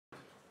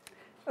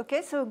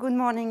Okay, so good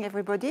morning,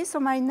 everybody. So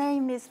my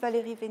name is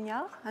Valérie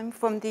Vignard. I'm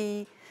from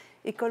the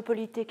École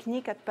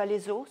Polytechnique at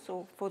Palaiseau.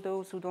 So for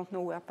those who don't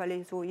know where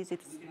Palaiseau is,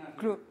 it's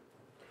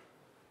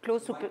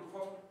close to...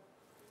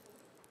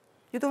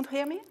 You don't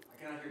hear me?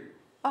 I cannot hear you.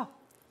 Oh.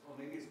 Well,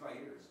 maybe it's my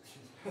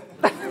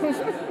ears.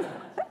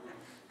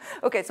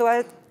 Okay, so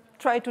I'll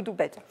try to do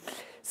better.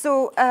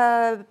 So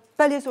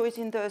Palaiseau is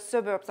in the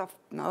suburbs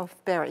of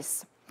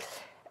Paris.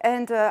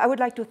 And I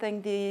would like to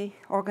thank the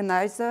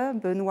organizer,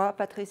 Benoit,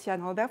 Patricia,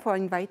 and Robert, for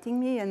inviting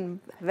me, and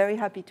very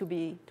happy to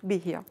be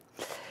here.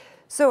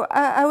 So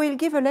I will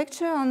give a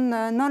lecture on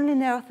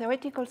nonlinear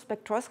theoretical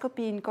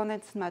spectroscopy in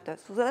condensed matter.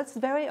 So that's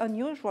very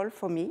unusual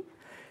for me.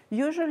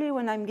 Usually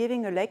when I'm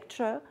giving a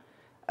lecture,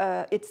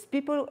 it's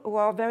people who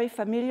are very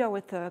familiar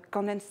with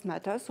condensed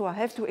matter, so I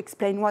have to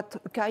explain what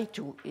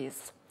Chi2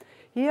 is.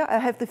 Here I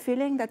have the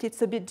feeling that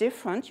it's a bit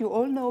different. You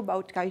all know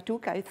about Chi2,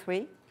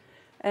 Chi3.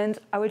 And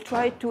I will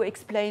try to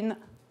explain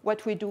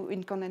what we do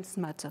in condensed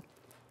matter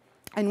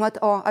and what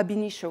are ab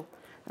initio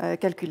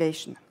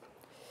calculation.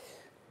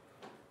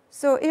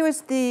 So here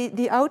is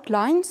the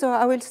outline. So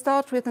I will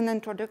start with an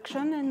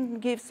introduction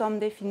and give some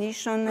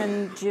definition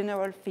and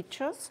general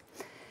features.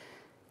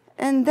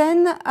 And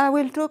then I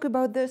will talk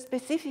about the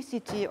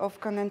specificity of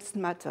condensed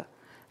matter,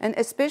 and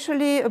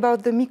especially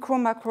about the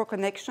micro-macro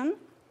connection,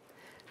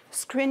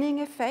 screening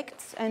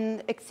effects,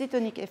 and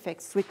excitonic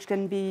effects, which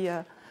can be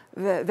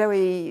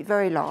very,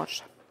 very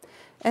large.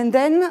 And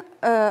then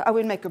I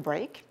will make a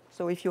break,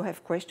 so if you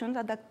have questions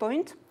at that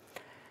point.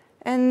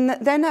 And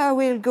then I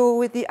will go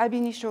with the ab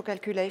initio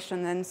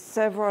calculation and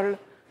several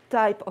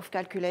types of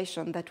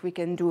calculation that we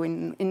can do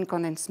in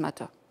condensed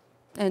matter.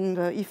 And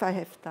if I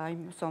have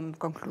time, some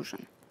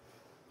conclusion.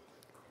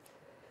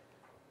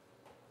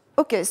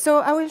 Okay, so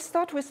I will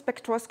start with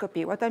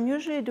spectroscopy. What I'm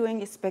usually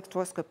doing is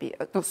spectroscopy.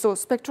 So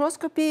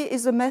spectroscopy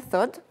is a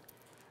method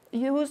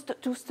used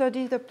to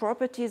study the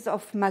properties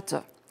of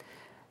matter.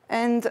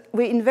 And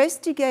we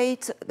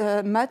investigate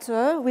the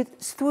matter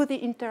through the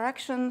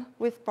interaction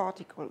with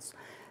particles.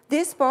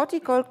 This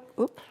particle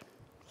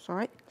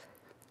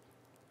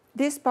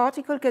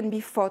can be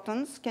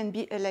photons, can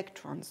be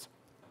electrons.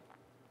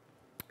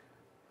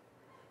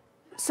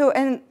 So,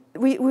 and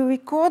we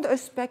record a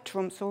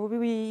spectrum, so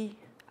we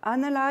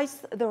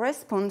analyze the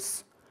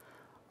response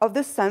of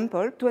the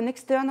sample to an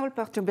external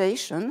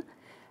perturbation.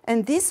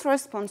 And this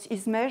response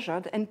is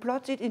measured and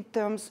plotted in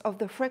terms of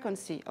the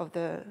frequency of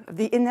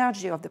the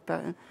energy of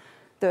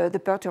the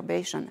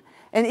perturbation.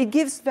 And it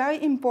gives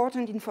very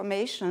important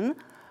information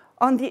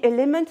on the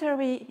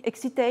elementary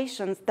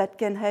excitations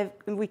that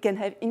we can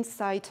have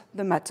inside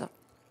the matter.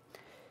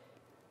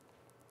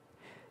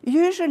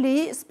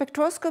 Usually,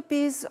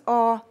 spectroscopies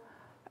are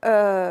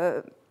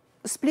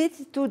split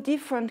into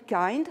different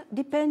kinds,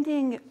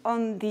 depending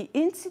on the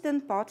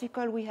incident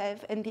particle we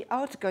have and the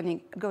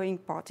outgoing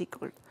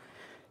particle.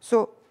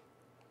 So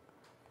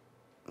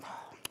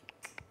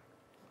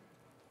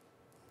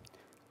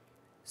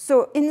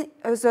in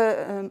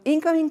the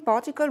incoming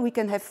particle, we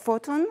can have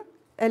photon,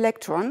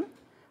 electron.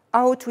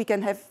 Out, we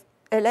can have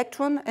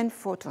electron and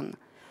photon.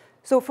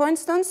 So for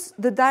instance,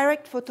 the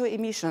direct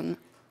photoemission.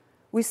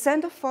 We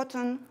send a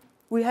photon,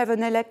 we have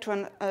an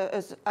electron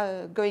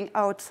going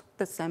out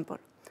the sample.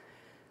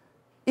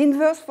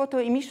 Inverse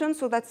photoemission,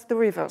 so that's the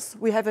reverse.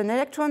 We have an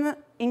electron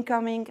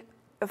incoming,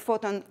 a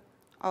photon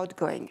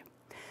outgoing.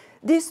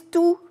 These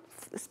two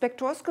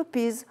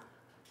spectroscopies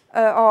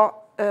are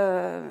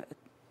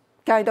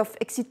kind of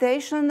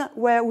excitation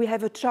where we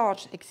have a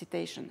charge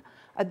excitation.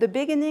 At the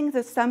beginning,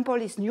 the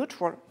sample is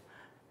neutral.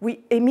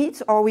 We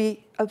emit or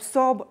we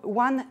absorb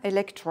one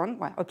electron,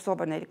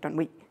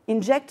 we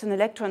inject an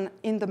electron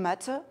in the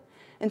matter,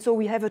 and so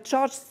we have a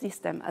charge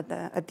system at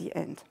the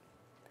end.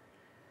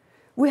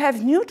 We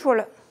have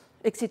neutral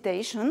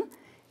excitation.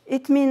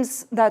 It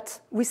means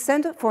that we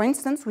send, for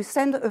instance, we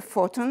send a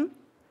photon.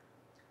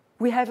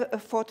 We have a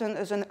photon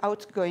as an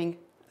outgoing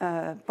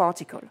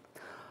particle.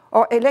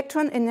 Or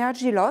electron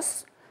energy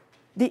loss,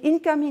 the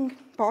incoming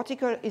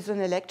particle is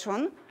an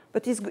electron,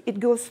 but it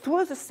goes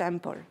through the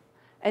sample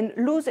and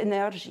loses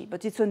energy,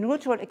 but it's a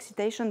neutral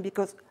excitation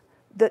because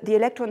the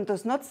electron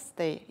does not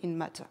stay in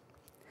matter.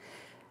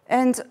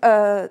 And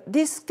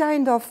this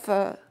kind of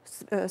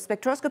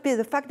spectroscopy,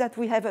 the fact that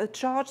we have a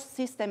charged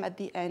system at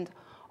the end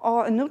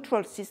or a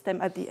neutral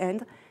system at the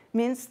end,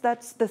 means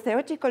that the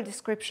theoretical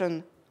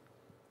description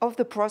of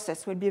the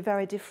process will be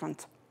very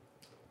different.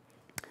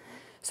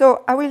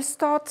 So I will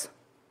start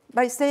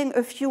by saying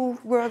a few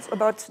words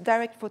about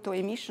direct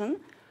photoemission,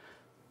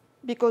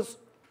 because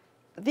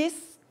this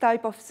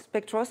type of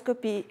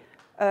spectroscopy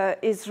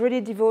is really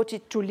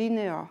devoted to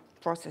linear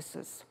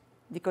processes,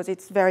 because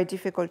it's very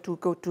difficult to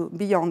go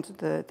beyond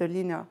the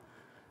linear.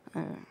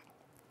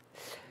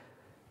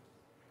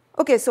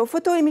 Okay, so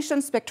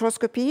photoemission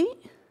spectroscopy.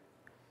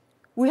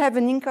 We have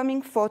an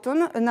incoming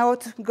photon, an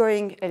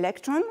outgoing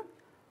electron.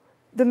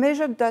 The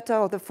measured data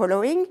are the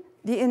following: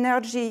 the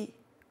energy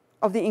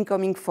of the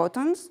incoming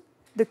photons,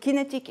 the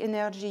kinetic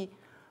energy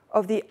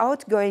of the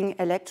outgoing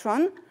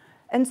electron,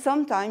 and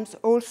sometimes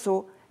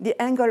also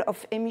the angle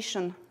of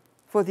emission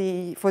for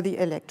the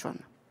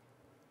electron.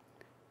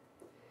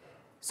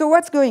 So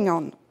what's going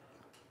on?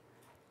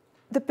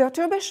 The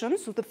perturbation,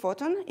 so the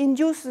photon,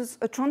 induces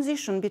a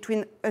transition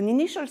between an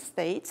initial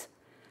state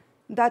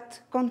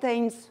that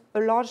contains a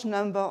large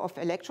number of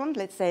electrons,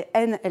 let's say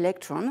n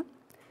electrons,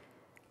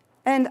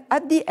 and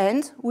at the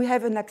end, we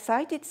have an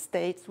excited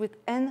state with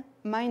n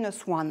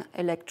minus 1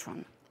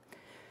 electron.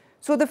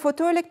 So the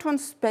photoelectron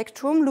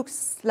spectrum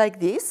looks like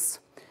this.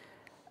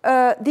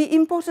 The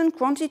important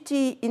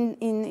quantity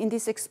in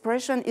this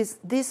expression is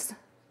this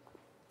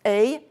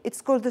A.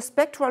 It's called the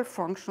spectral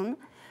function,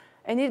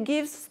 and it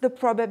gives the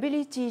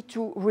probability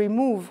to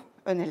remove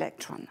an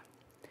electron.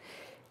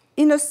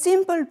 In a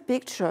simple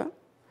picture,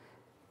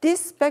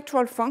 this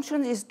spectral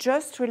function is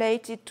just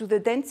related to the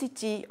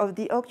density of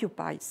the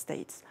occupied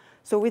states.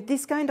 So with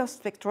this kind of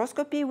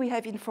spectroscopy, we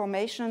have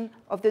information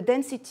of the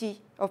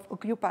density of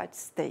occupied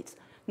states,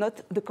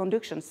 not the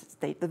conduction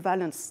state, the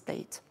valence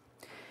state.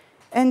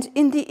 And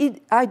in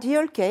the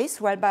ideal case,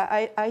 well,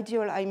 by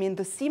ideal I mean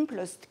the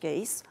simplest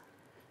case,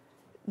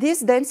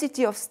 this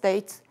density of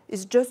states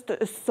is just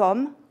a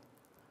sum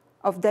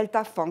of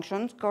delta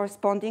functions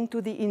corresponding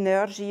to the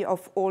energy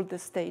of all the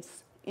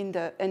states in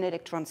the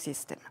n-electron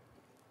system.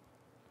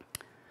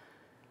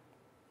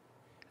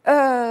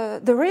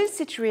 The real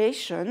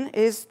situation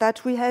is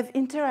that we have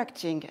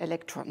interacting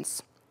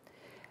electrons.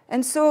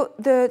 And so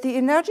the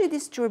energy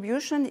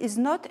distribution is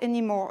not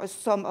anymore a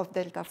sum of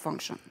delta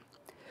function.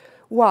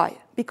 Why?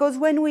 Because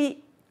when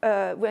we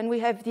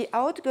have the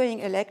outgoing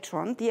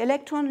electron, the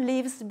electron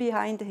leaves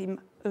behind him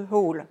a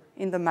hole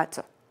in the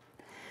matter.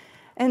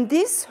 And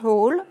this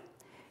hole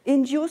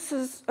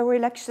induces a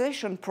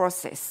relaxation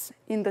process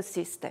in the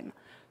system.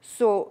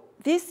 So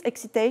this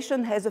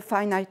excitation has a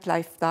finite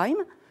lifetime.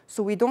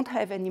 So we don't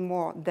have any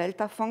more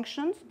delta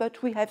functions,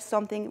 but we have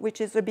something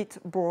which is a bit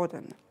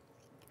broadened.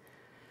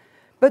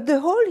 But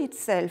the hole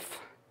itself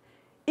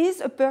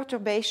is a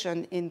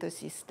perturbation in the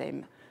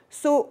system.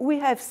 So we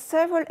have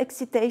several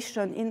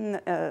excitation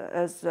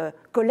as a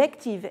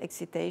collective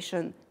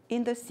excitation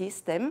in the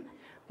system,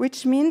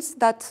 which means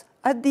that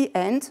at the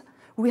end,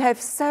 we have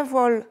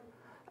several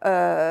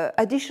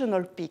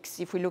additional peaks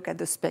if we look at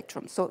the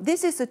spectrum. So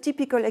this is a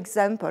typical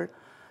example.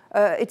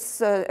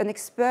 It's an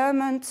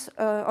experiment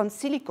on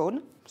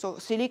silicon. So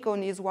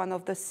silicon is one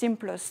of the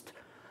simplest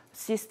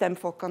systems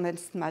for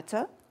condensed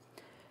matter.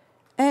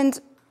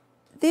 And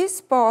this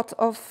part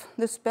of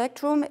the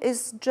spectrum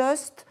is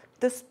just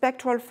the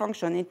spectral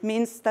function. It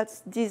means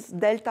that's these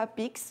delta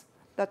peaks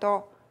that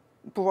are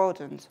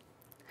broadened.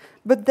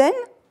 But then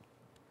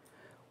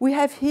we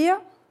have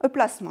here a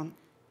plasmon.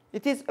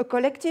 It is a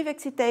collective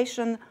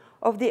excitation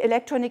of the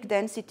electronic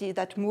density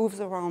that moves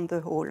around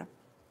the hole.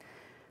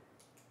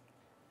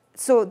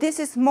 So this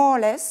is more or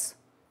less,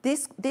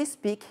 this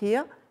peak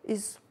here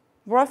is,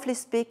 roughly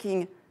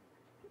speaking,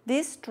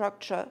 this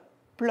structure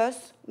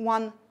plus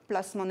one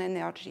plasmon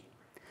energy.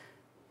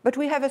 But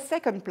we have a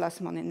second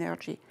plasmon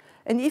energy.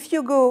 And if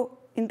you go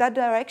in that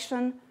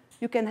direction,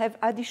 you can have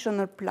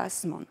additional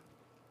plasmon.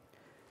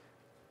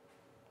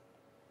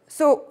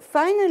 So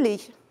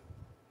finally,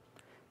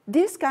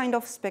 this kind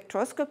of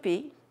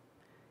spectroscopy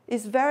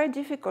is very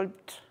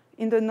difficult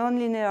in the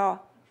nonlinear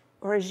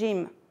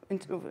regime,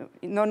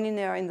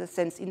 nonlinear in the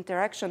sense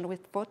interaction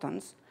with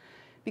photons,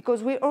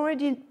 because we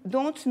already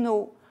don't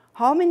know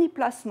how many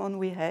plasmon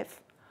we have,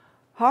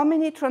 how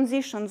many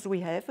transitions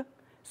we have.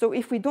 So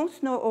if we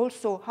don't know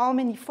also how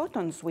many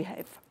photons we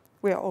have,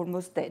 we are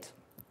almost dead.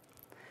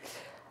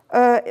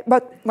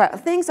 But well,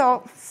 things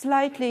are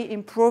slightly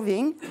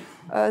improving.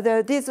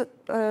 These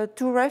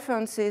two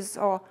references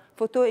are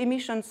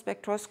photoemission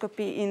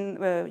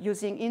spectroscopy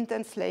using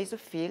intense laser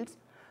fields.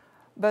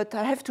 But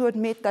I have to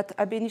admit that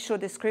ab initio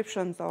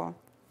descriptions are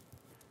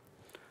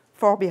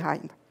far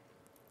behind.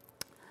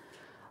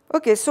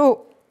 OK,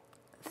 so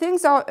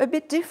things are a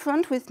bit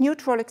different with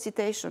neutral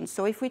excitation.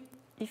 So if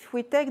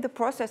we take the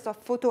process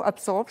of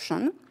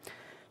photoabsorption,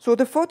 so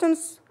the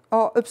photons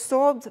are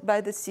absorbed by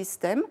the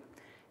system.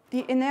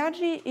 The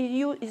energy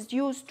is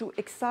used to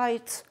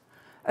excite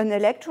an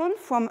electron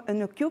from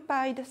an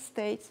occupied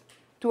state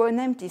to an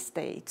empty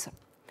state.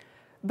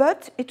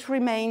 But it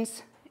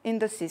remains in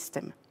the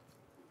system.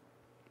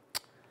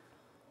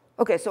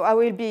 OK, so I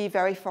will be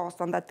very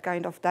fast on that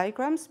kind of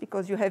diagrams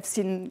because you have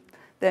seen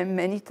them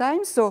many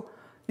times. So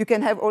you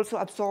can have also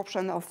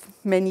absorption of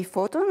many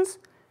photons.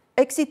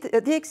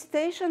 The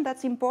excitation,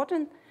 that's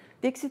important.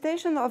 The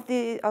excitation of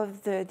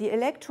the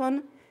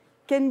electron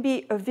can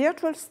be a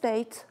virtual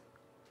state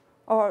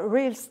or a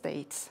real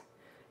state.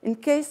 In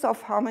case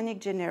of harmonic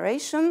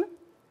generation,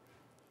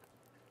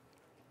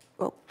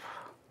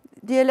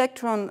 the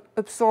electron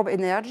absorbs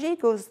energy,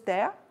 goes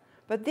there,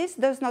 but this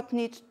does not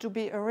need to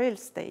be a real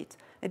state.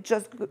 It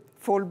just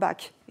falls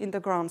back in the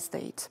ground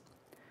state.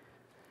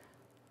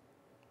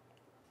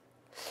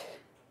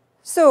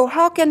 So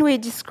how can we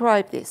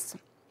describe this?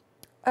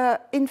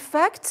 In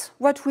fact,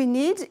 what we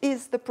need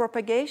is the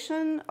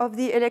propagation of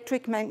the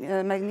electric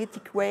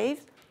magnetic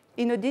wave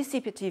in a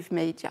dissipative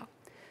media.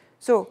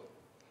 So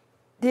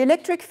the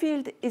electric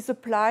field is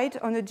applied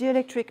on a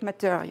dielectric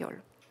material.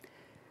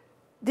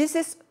 This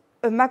is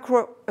a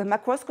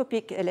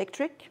macroscopic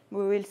electric.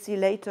 We will see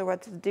later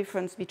what's the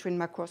difference between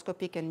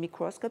macroscopic and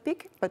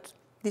microscopic, but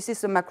this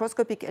is a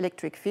macroscopic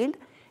electric field.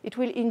 It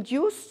will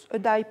induce a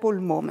dipole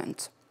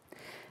moment.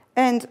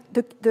 And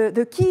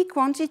the key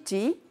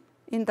quantity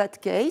in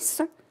that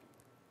case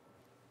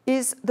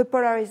is the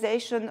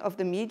polarization of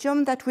the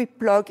medium that we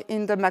plug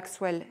in the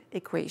Maxwell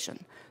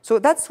equation. So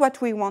that's what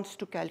we want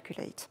to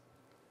calculate.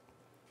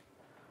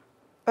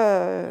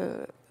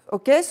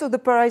 Okay, so the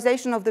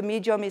polarization of the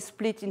medium is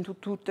split into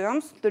two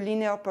terms, the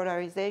linear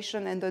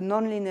polarization and the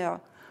nonlinear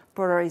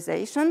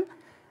polarization.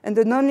 And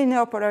the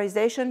nonlinear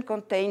polarization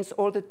contains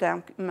all the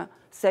terms,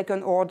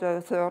 second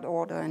order, third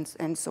order,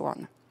 and so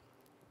on.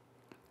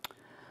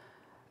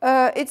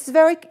 It's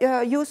very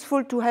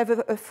useful to have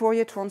a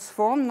Fourier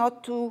transform,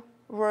 not to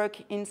work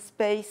in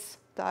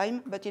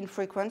space-time, but in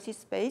frequency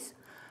space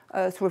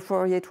through a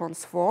Fourier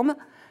transform.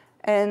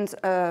 And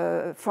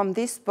from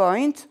this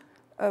point,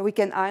 we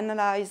can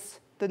analyze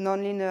the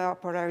nonlinear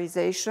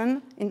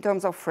polarization in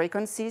terms of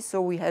frequency.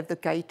 So we have the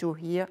Chi2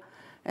 here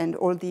and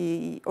all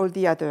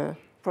the other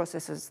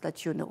processes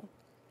that you know.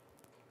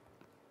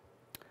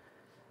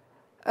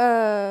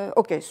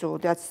 Okay, so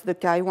that's the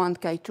Chi1,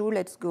 Chi2.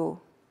 Let's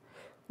go.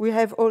 We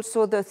have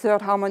also the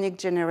third harmonic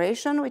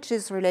generation, which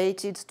is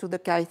related to the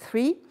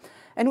Chi3.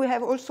 And we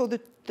have also the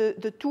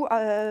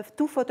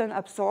two-photon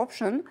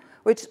absorption,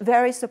 which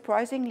very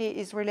surprisingly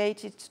is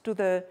related to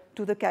the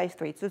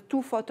Chi3. It's a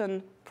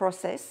two-photon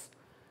process.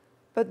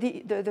 But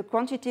the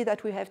quantity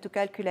that we have to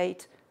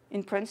calculate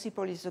in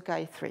principle is the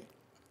Chi3.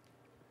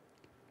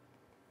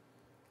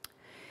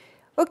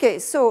 Okay,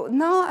 so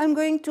now I'm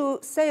going to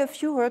say a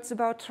few words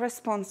about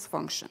response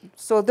function.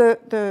 So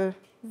the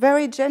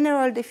very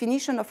general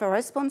definition of a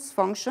response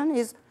function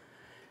is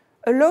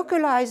a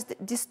localized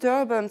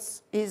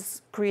disturbance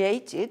is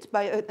created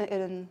by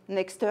an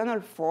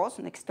external force,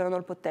 an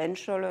external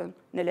potential, an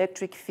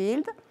electric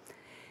field,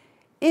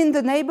 in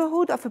the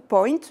neighborhood of a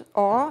point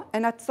R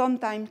and at some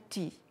time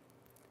t.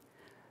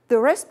 The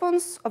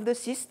response of the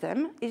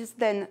system is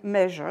then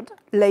measured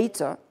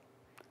later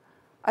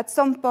at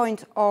some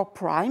point R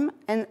prime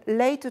and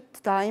later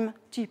time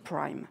t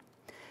prime.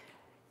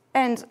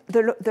 And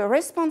the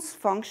response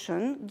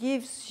function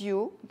gives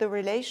you the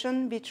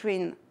relation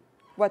between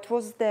what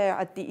was there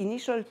at the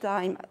initial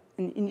time,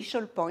 an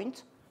initial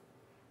point,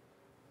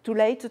 to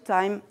later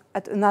time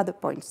at another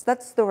point.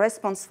 That's the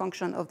response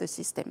function of the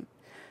system.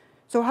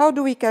 So how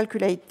do we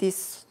calculate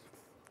this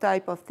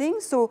type of thing?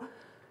 So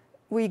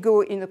we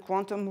go in a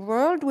quantum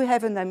world. We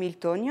have an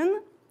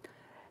Hamiltonian.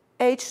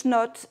 H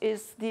naught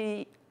is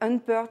the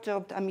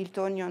unperturbed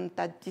Hamiltonian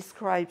that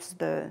describes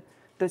the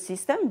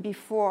system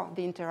before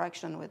the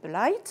interaction with the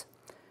light.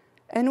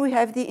 And we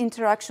have the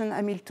interaction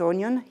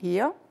Hamiltonian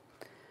here.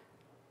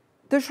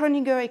 The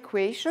Schrödinger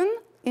equation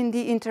in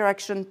the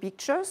interaction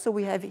picture. So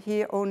we have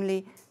here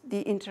only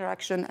the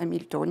interaction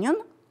Hamiltonian.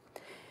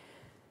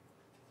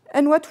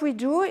 And what we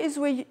do is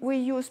we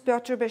use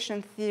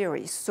perturbation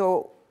theory.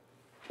 So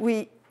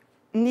we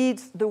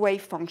need the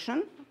wave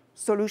function,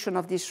 solution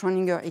of this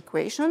Schrödinger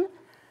equation,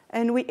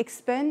 and we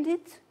expand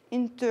it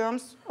in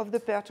terms of the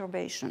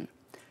perturbation.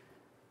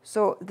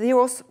 So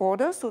zeroth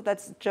order, so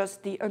that's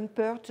just the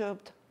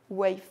unperturbed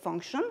wave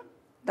function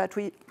that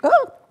we,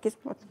 oh, guess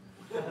what?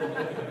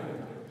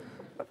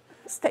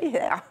 Stay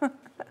there.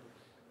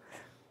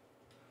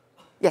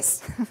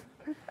 Yes.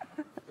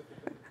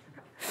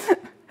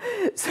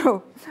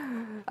 So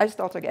I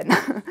start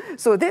again.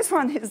 So this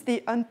one is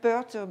the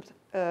unperturbed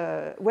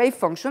wave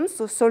function,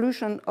 so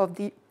solution of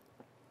the,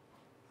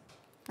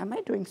 am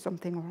I doing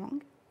something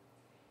wrong?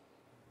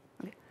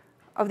 Okay.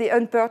 Of the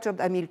unperturbed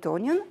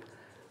Hamiltonian.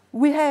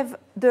 We have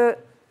the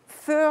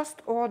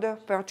first order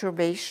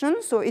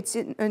perturbation, so it's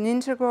an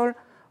integral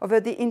over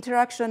the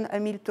interaction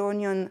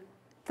Hamiltonian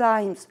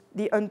times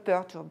the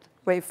unperturbed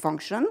wave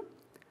function.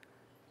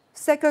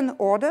 Second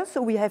order,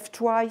 so we have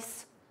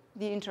twice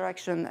the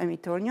interaction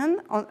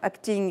Hamiltonian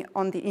acting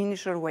on the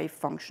initial wave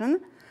function.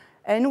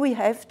 And we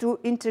have to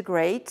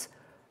integrate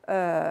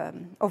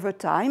over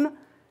time.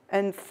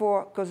 And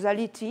for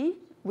causality,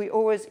 we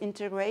always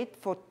integrate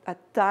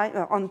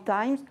on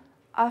times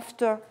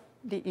after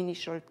the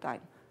initial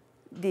time.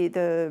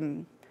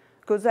 The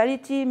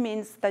causality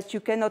means that you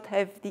cannot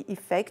have the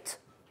effect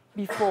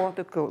before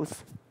the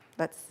cause.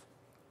 That's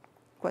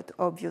quite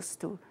obvious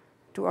to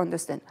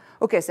understand.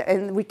 Okay, so,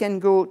 and we can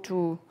go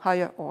to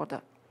higher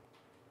order.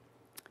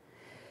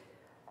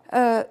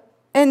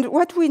 And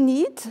what we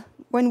need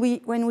when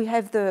we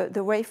have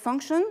the wave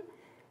function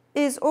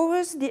is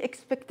always the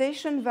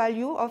expectation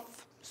value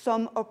of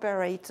some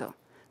operator.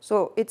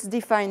 So it's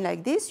defined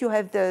like this. You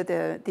have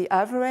the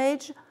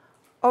average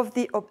of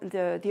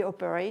the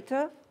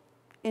operator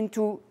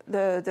into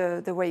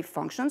the wave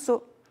function,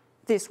 so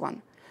this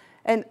one.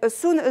 And as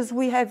soon as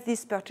we have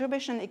this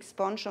perturbation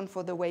expansion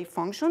for the wave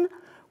function,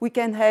 we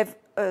can have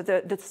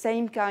the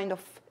same kind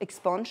of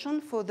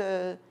expansion for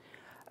the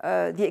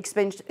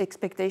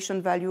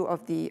expectation value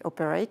of the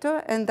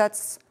operator, and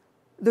that's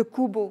the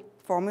Kubo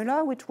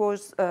formula, which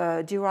was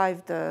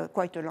derived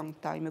quite a long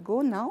time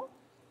ago now.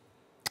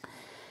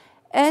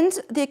 And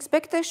the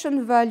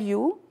expectation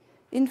value,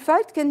 in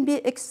fact, can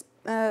be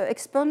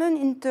exponent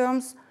in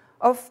terms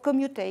of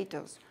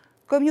commutators.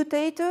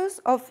 Commutators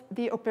of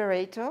the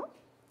operator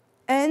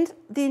and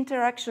the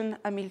interaction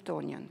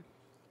Hamiltonian.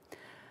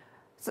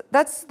 So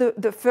that's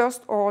the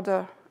first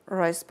order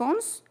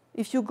response.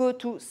 If you go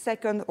to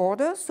second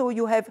order, so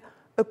you have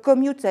a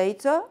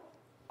commutator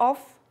of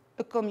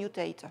a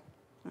commutator.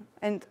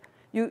 And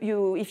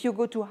if you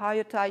go to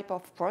higher type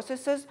of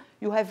processes,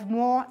 you have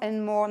more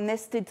and more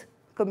nested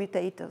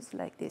commutators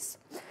like this.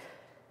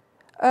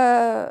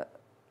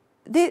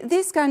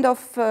 This kind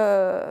of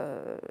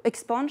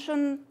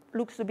expansion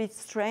looks a bit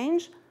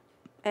strange.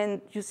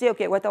 And you say,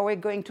 OK, what are we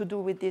going to do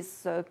with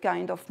this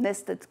kind of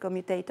nested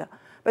commutator?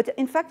 But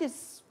in fact,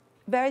 it's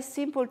very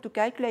simple to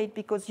calculate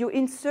because you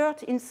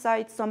insert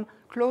inside some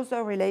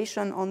closer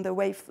relation on the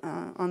wave,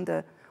 on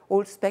the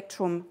whole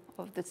spectrum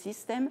of the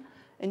system,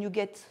 and you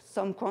get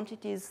some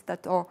quantities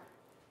that are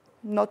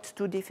not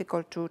too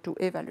difficult to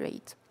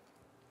evaluate.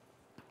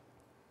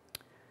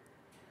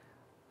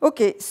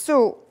 OK,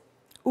 so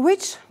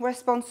which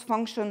response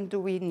function do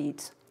we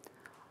need?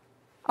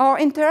 Our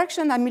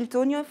interaction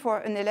Hamiltonian for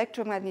an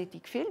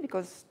electromagnetic field,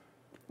 because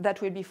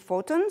that will be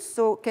photons,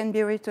 so can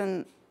be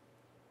written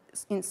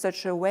in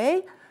such a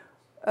way.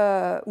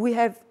 We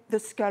have the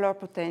scalar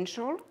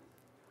potential,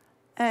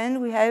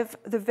 and we have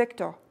the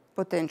vector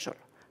potential,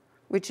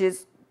 which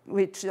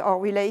are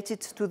related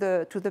to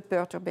the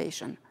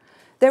perturbation.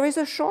 There is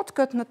a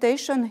shortcut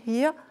notation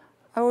here.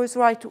 I always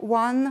write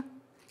 1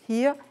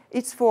 here.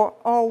 It's for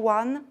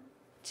R1,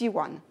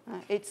 T1.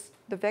 It's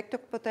the vector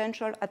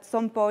potential at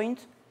some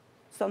point,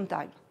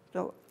 sometime,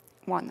 so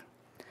 1.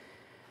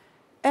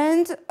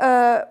 And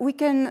we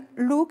can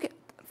look,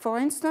 for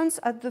instance,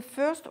 at the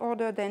first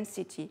order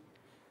density.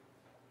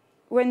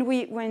 When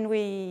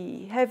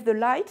we have the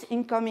light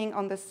incoming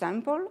on the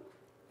sample,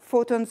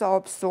 photons are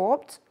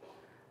absorbed,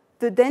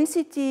 the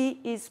density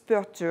is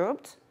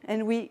perturbed,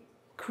 and we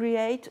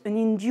create an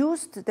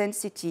induced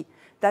density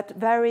that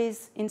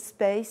varies in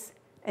space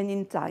and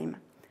in time.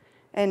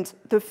 And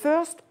the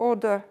first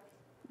order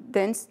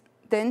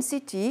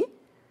density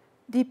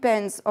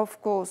depends,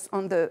 of course,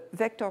 on the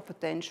vector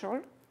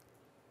potential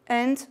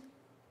and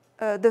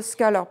the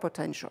scalar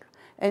potential.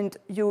 And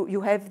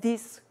you have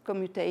this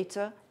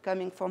commutator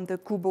coming from the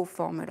Kubo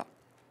formula.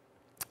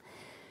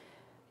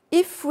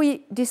 If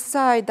we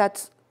decide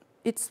that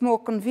it's more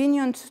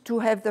convenient to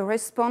have the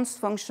response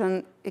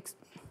function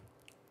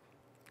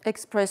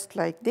expressed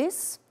like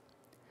this,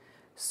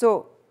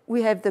 so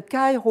we have the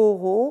chi rho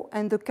rho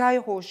and the chi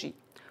rho g.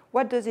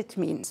 What does it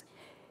mean?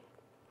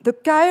 The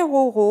chi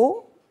rho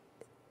rho,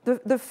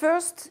 the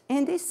first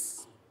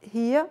indice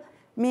here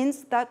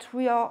means that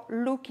we are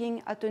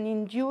looking at an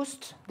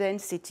induced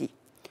density.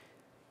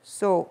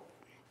 So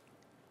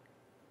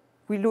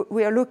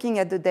we are looking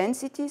at the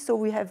density, so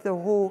we have the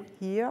rho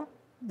here,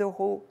 the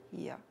rho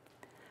here.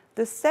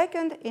 The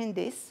second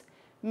indice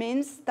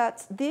means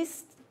that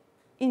this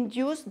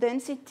induced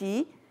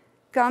density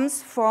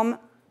comes from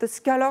the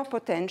scalar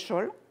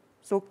potential,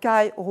 so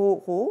chi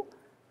rho rho,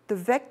 the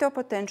vector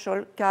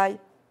potential chi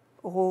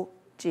rho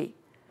g.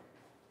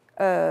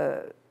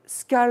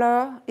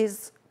 Scalar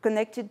is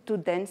connected to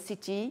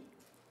density,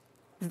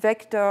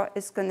 vector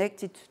is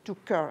connected to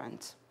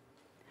current.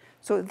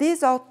 So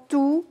these are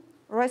two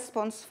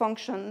response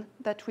functions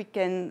that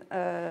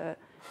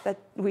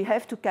we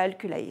have to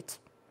calculate.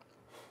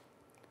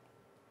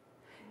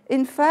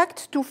 In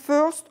fact, to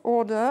first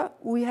order,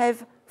 we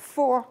have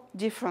 4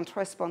 different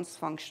response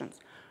functions.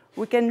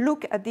 We can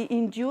look at the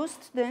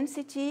induced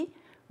density,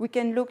 we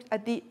can look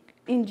at the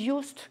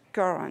induced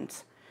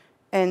current,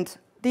 and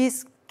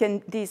this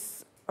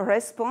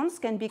response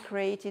can be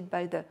created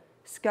by the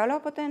scalar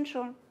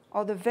potential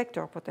or the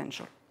vector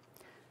potential.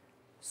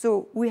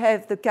 So we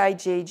have the chi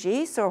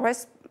jg, so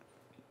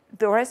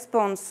the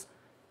response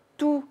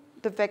to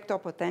the vector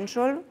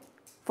potential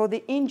for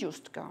the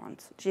induced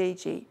current,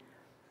 jj.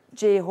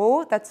 J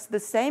rho, that's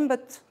the same,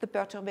 but the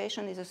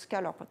perturbation is a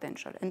scalar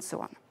potential, and so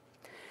on.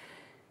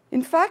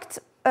 In fact,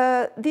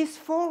 these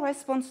 4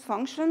 response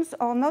functions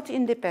are not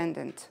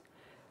independent.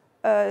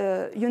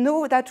 You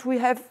know that we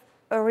have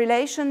a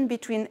relation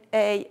between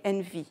A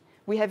and V.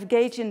 We have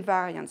gauge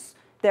invariance.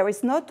 There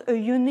is not a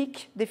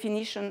unique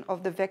definition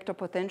of the vector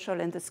potential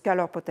and the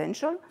scalar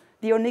potential.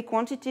 The only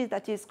quantity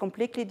that is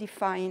completely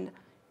defined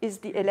is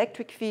the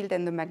electric field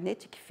and the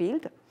magnetic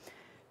field.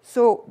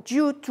 So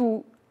due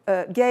to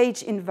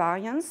gauge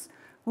invariance,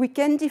 we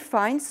can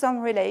define some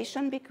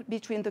relation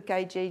between the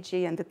chi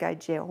jj and the chi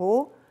j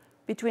rho,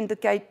 between the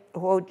chi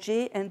rho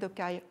j and the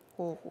chi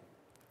rho rho.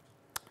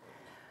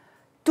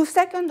 To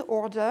second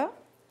order,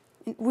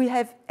 we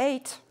have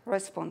 8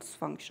 response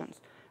functions.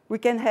 We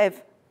can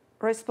have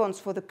response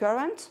for the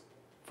current,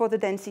 for the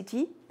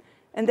density,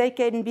 and they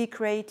can be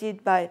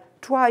created by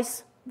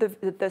twice the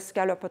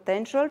scalar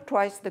potential,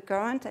 twice the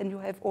current, and you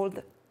have all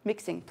the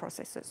mixing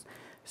processes.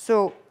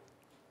 So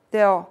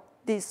there are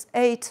these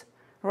 8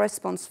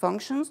 response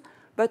functions,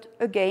 but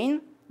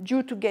again,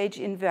 due to gauge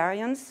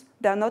invariance,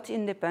 they are not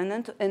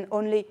independent, and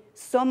only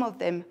some of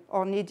them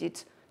are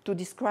needed to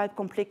describe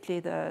completely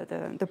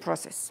the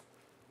process.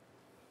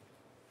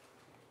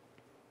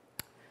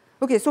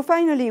 Okay, so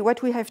finally,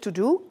 what we have to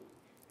do,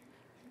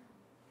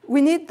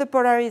 we need the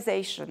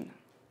polarization.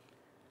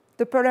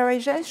 The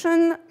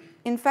polarization,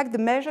 in fact, the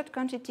measured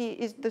quantity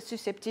is the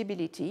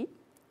susceptibility,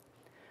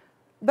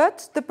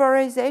 but the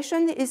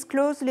polarization is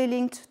closely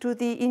linked to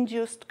the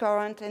induced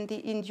current and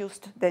the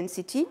induced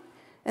density,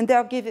 and they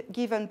are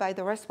given by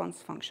the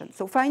response function.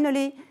 So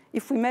finally,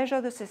 if we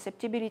measure the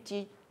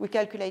susceptibility, we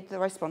calculate the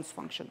response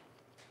function.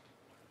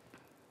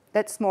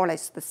 That's more or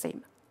less the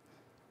same.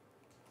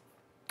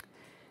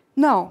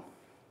 Now,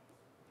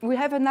 we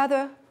have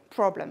another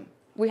problem.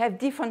 We have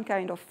different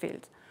kind of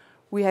field.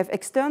 We have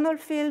external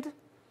field,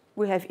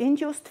 we have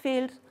induced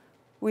field,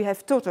 we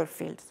have total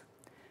fields.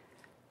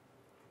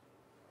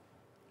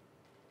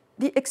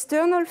 The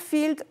external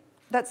field,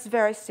 that's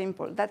very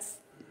simple. That's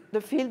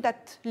the field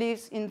that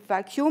lives in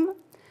vacuum,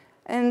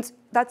 and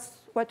that's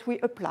what we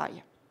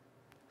apply.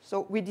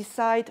 So we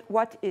decide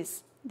what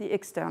is the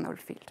external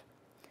field.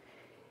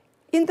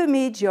 In the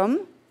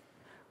medium,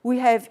 we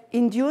have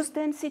induced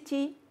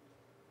density,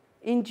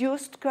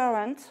 induced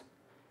current.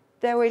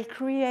 They will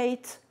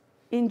create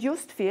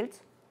induced field.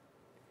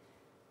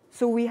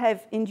 So we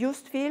have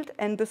induced field,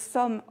 and the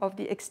sum of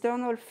the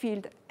external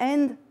field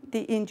and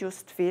the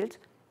induced field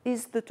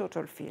is the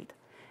total field.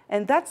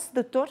 And that's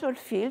the total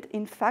field,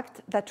 in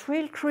fact, that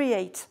will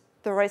create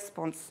the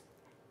response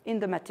in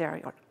the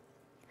material.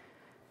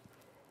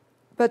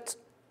 But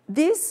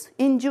this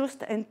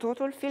induced and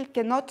total field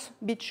cannot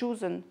be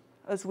chosen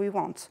as we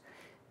want,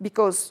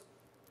 because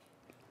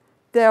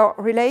they are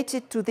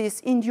related to this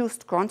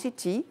induced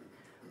quantity,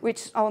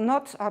 which are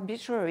not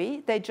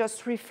arbitrary. They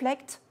just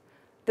reflect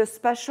the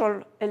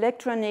spatial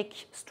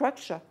electronic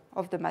structure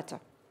of the matter.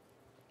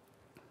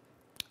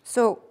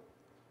 So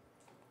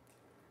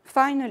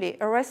finally,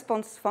 a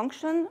response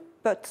function,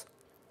 but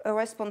a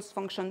response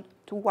function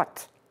to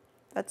what?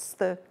 That's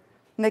the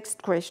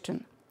next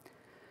question.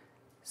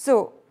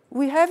 So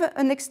we have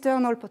an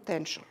external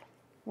potential.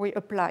 We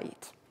apply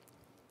it.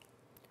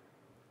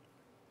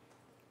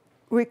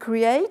 We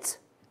create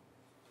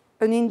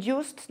an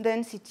induced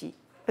density,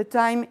 a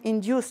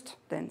time-induced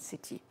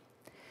density.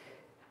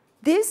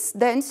 This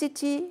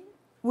density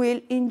will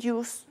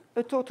induce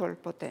a total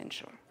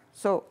potential.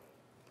 So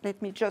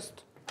let me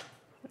just,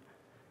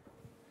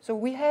 so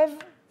we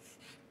have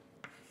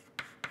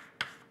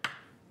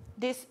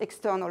this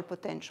external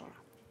potential.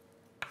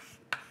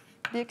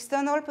 The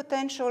external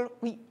potential,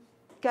 we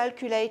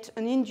calculate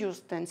an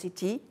induced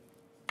density,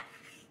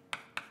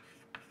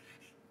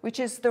 which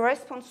is the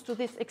response to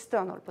this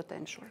external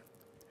potential.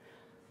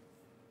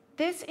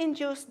 This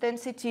induced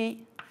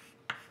density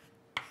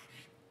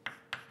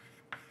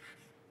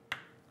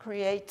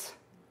creates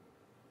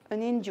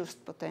an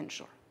induced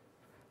potential.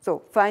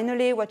 So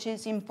finally, what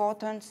is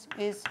important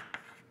is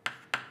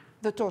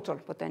the total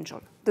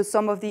potential, the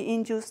sum of the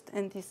induced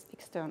and this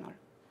external.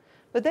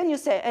 But then you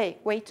say, hey,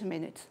 wait a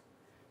minute.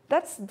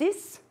 That's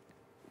this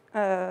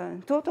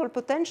total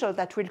potential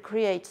that will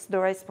create the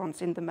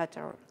response in the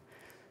material.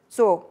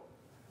 So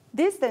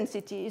this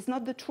density is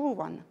not the true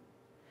one.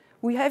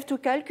 We have to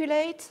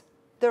calculate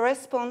the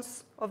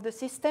response of the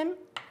system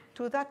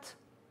to that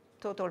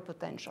total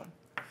potential.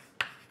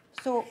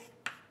 So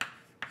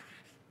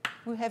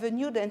we have a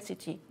new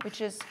density,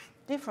 which is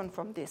different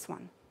from this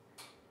one.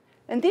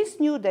 And this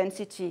new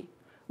density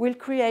will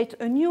create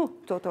a new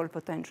total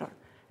potential.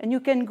 And you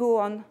can go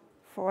on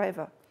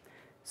forever.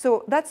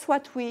 So that's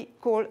what we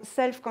call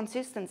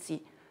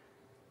self-consistency.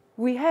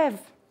 We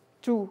have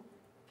to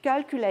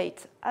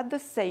calculate at the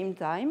same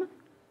time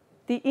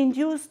the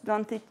induced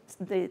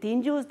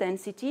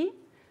density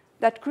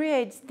that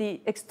creates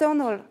the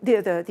external,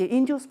 the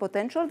induced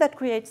potential that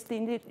creates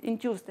the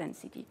induced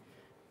density.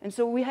 And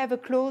so we have a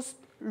closed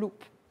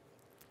loop.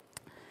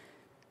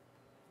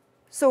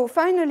 So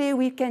finally,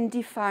 we can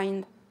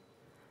define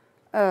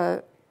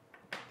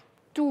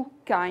two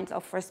kinds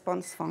of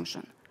response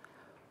function.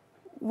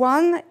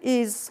 One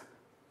is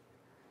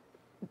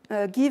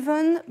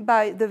given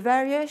by the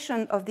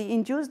variation of the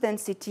induced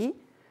density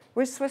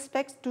with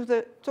respect to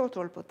the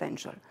total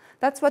potential.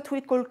 That's what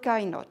we call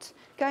chi-naught.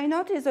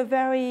 Chi-naught is a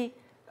very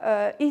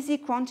easy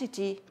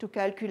quantity to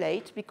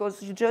calculate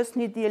because you just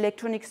need the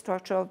electronic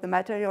structure of the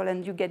material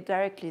and you get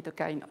directly the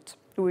chi-naught.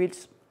 We will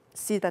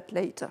see that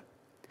later.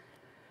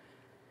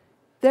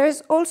 There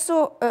is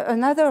also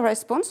another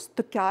response,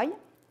 the chi.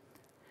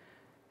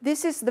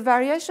 This is the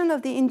variation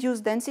of the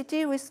induced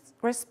density with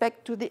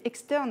respect to the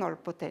external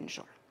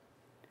potential.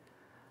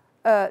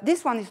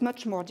 This one is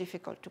much more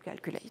difficult to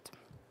calculate.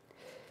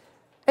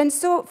 And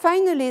so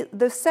finally,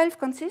 the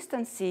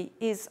self-consistency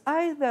is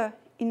either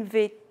in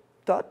V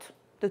dot,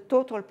 the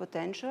total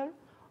potential,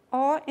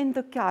 or in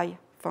the chi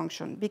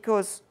function,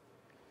 because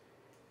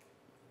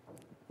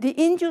the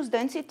induced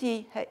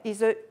density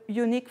is a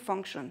unique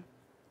function.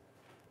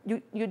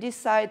 You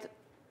decide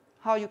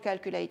how you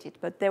calculate it,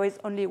 but there is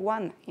only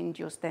one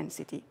induced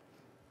density.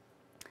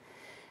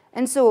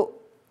 And so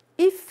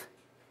if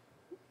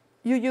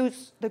you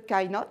use the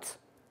chi-naught,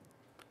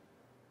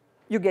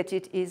 you get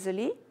it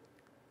easily.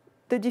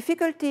 the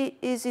difficulty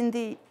is in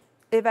the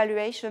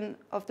evaluation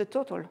of the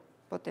total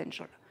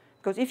potential.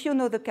 Because if you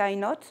know the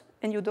chi-naught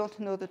and you don't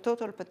know the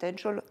total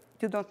potential,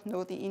 you don't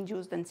know the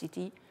induced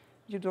density,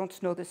 you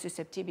don't know the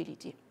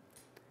susceptibility.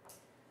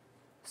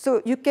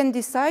 So you can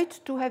decide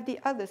to have the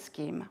other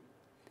scheme.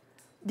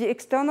 The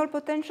external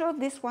potential,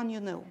 this one you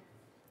know.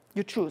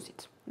 You choose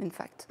it, in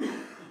fact.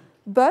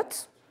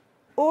 But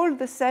all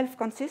the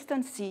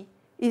self-consistency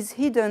is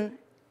hidden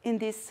in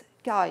this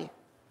chi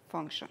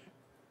function.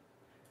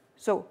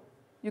 So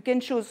you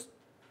can choose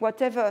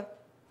whatever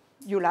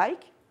you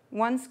like,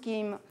 one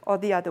scheme or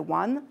the other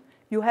one.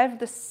 You have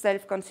the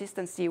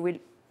self-consistency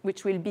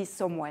which will be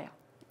somewhere.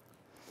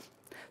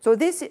 So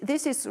this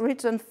is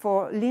written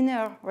for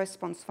linear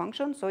response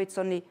function, so it's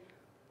only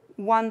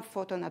one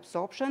photon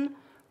absorption,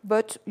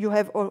 but you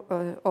have,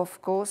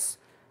 of course,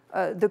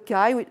 the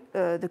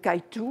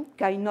chi2,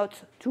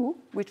 chi-naught 2,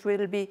 which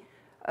will be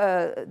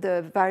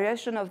the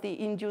variation of the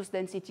induced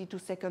density to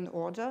second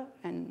order,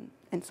 and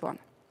so on.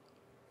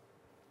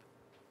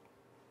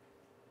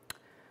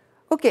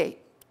 Okay,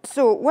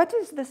 so what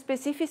is the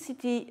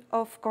specificity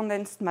of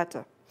condensed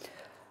matter?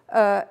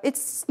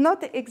 It's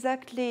not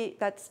exactly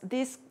that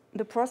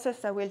the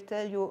process I will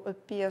tell you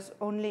appears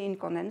only in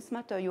condensed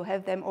matter. You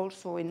have them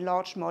also in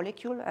large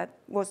molecule. I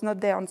was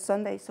not there on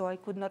Sunday, so I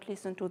could not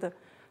listen to the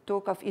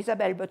talk of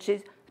Isabel, but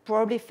she's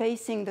probably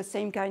facing the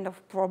same kind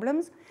of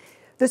problems.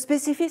 The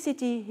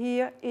specificity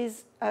here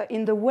is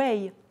in the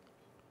way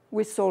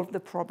we solve the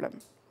problem.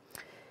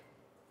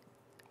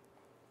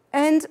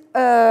 And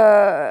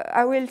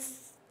I will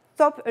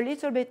stop a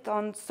little bit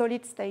on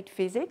solid-state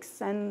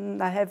physics,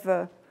 and I have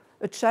a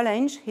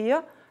challenge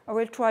here. I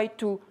will try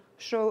to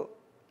show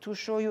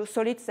you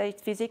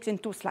solid-state physics in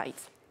 2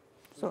 slides.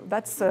 So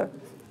that's a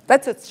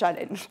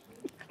challenge.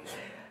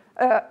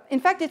 In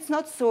fact, it's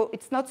not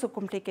so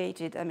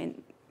complicated. I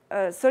mean,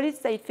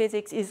 solid-state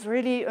physics is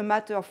really a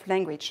matter of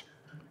language.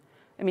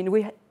 I mean,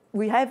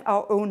 we have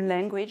our own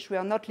language. We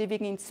are not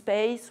living in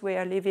space. We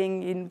are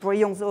living in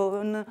Brillouin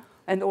zone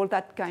and all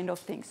that kind of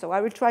thing. So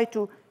I will try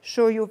to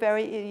show you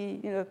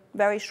in a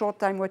very short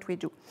time what we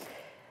do.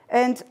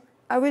 And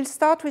I will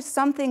start with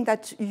something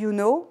that you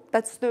know.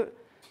 That's the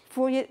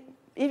Fourier.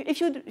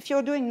 If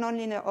you're doing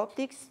nonlinear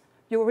optics,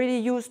 you're really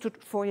used to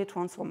Fourier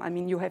transform. I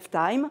mean, you have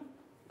time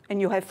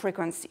and you have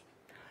frequency.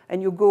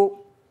 And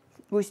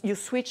you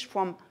switch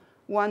from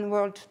one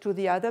world to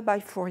the other by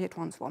Fourier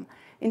transform.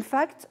 In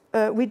fact,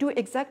 we do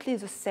exactly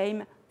the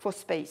same for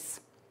space.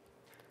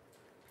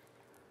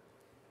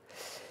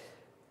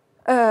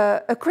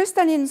 A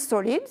crystalline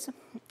solid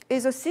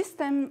is a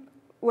system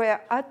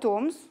where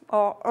atoms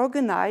are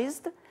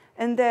organized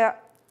and they're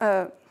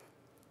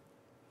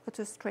what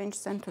a strange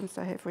sentence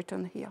I have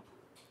written here.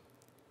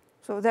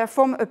 So they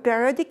form a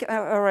periodic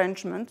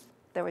arrangement.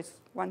 There is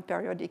one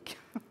periodic,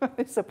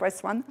 it's a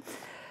press one.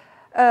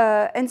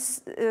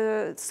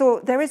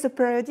 So there is a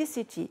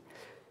periodicity.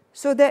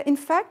 So there, in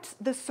fact,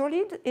 the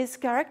solid is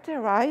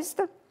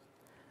characterized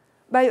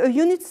by a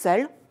unit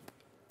cell,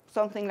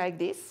 something like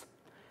this.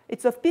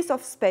 It's a piece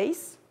of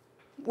space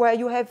where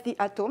you have the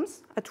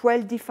atoms at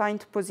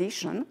well-defined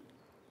position.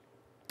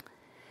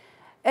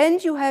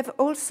 And you have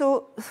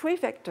also 3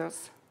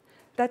 vectors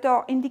that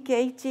are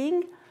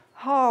indicating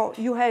how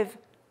you have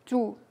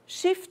to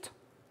shift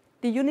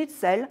the unit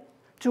cell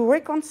to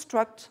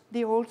reconstruct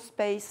the whole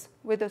space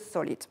with a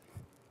solid.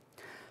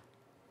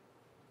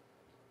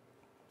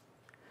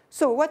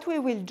 So what we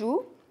will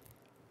do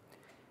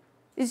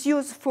is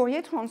use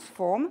Fourier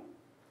transform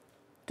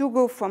to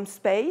go from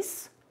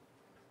space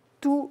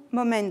to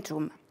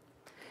momentum.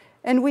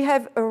 And we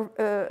have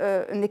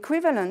an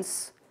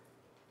equivalence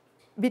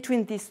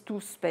between these 2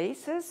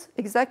 spaces,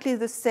 exactly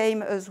the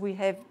same as we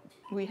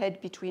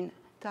had between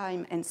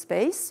time and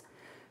space.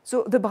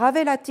 So the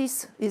Bravais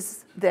lattice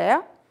is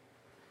there,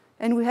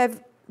 and we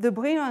have the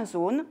Brillouin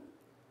zone,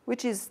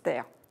 which is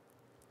there.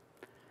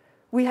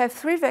 We have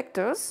 3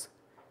 vectors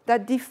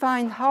that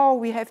define how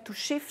we have to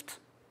shift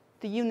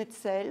the unit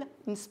cell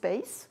in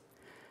space.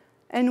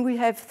 And we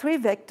have 3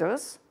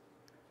 vectors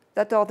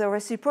that are the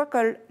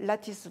reciprocal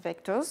lattice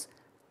vectors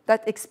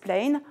that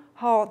explain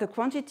how the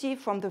quantity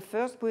from the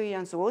first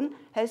Brillouin zone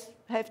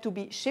have to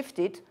be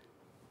shifted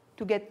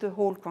to get the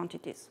whole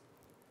quantities.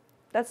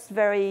 That's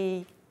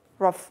very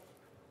rough.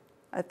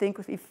 I think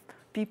if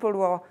people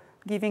who are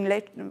giving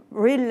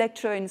real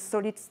lecture in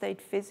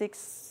solid-state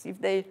physics,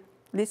 if they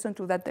listen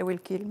to that, they will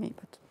kill me.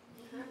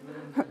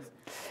 But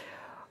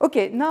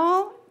OK,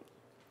 now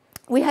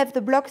we have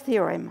the Bloch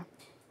theorem.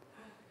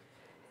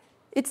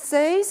 It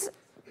says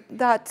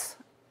that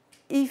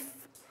if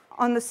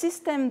on a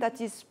system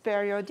that is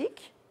periodic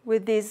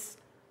with this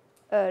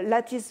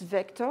lattice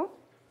vector,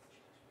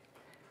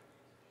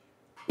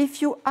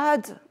 if you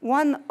add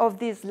one of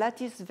these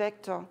lattice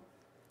vector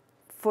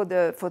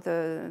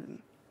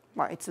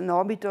well, it's an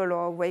orbital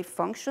or wave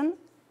function,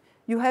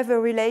 you have a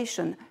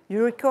relation.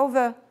 You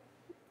recover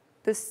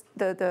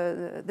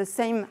the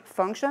same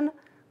function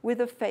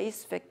with a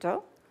phase vector.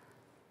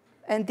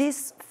 And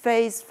this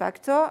phase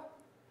factor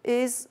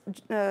is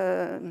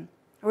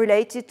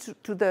related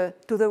to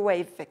the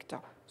wave vector.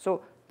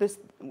 So this,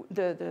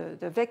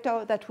 the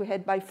vector that we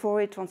had by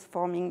Fourier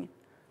transforming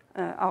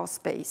our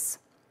space.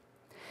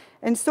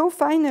 And so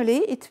finally,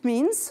 it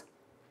means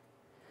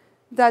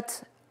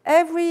that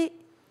every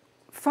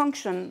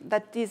function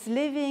that is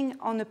living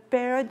on a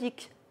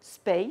periodic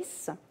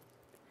space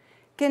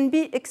can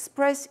be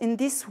expressed in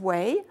this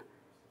way,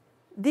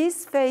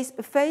 this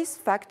phase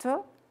factor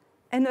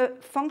and a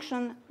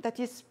function that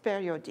is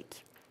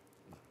periodic.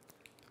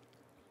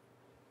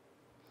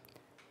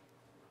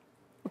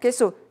 Okay,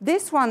 so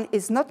this one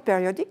is not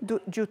periodic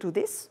due to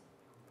this,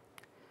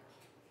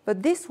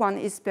 but this one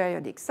is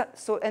periodic.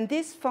 And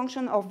these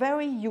functions are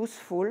very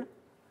useful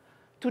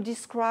to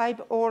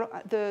describe all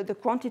the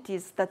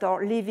quantities that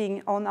are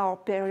living on our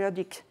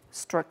periodic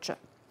structure.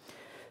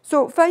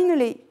 So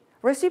finally,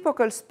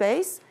 reciprocal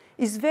space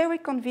is very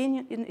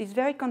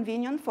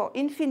convenient for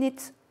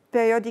infinite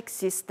periodic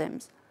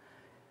systems.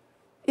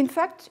 In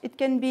fact, it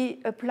can be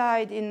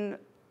applied in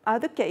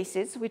other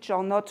cases which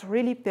are not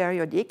really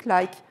periodic,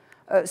 like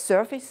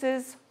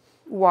surfaces,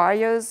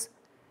 wires,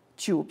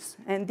 tubes.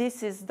 And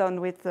this is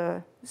done with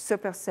the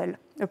supercell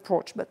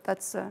approach, but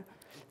that's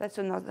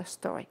another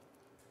story.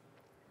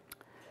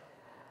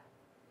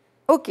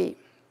 Okay,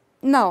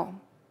 now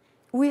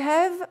we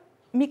have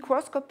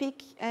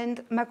microscopic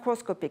and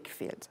macroscopic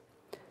fields.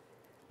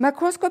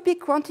 Macroscopic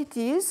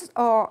quantities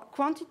are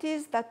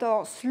quantities that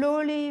are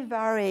slowly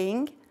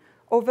varying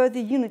over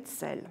the unit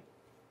cell.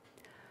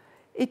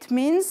 It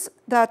means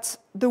that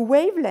the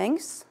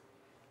wavelength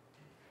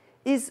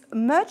is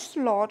much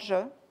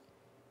larger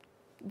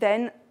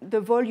than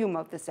the volume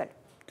of the cell,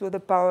 to the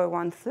power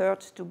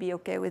 1/3 to be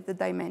okay with the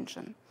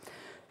dimension.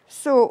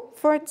 So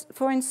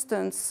for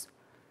instance,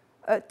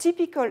 a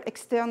typical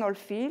external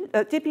field,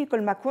 a typical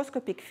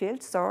macroscopic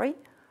field,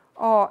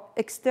 or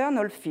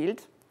external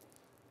field,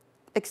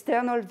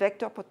 external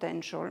vector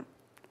potential,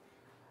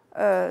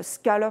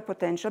 scalar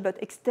potential,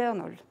 but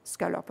external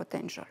scalar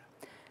potential.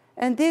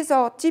 And these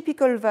are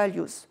typical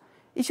values.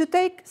 If you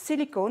take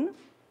silicon,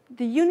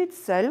 the unit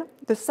cell,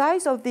 the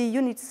size of the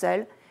unit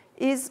cell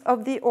is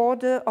of the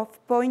order of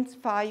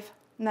 0.5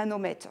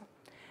 nanometer.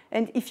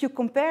 And if you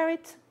compare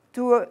it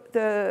to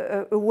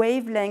the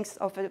wavelength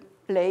of a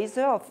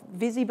laser of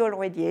visible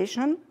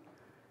radiation,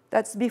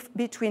 that's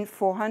between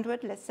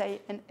 400, let's say,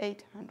 and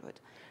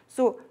 800.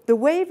 So the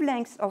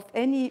wavelength of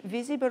any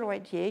visible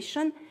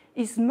radiation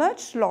is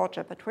much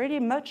larger, but really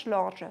much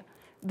larger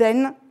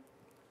than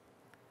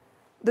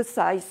the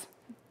size,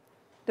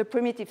 the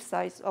primitive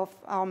size of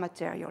our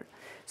material.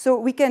 So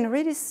we can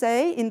really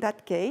say in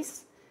that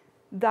case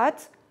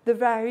that the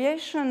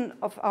variation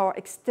of our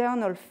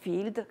external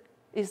field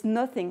is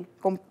nothing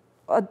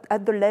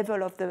at the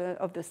level of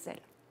the cell.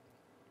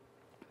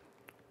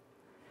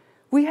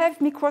 We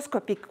have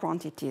microscopic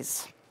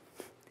quantities.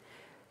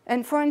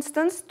 And for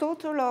instance,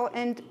 total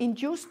and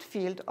induced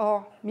field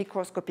are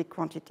microscopic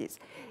quantities.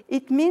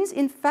 It means,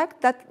 in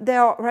fact, that they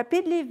are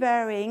rapidly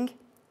varying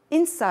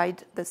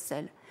inside the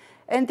cell.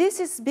 And this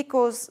is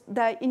because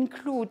they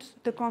include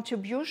the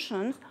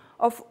contributions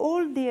of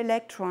all the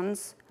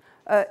electrons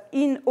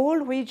in all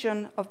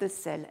regions of the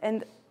cell.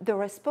 And the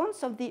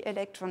response of the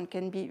electron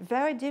can be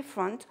very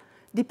different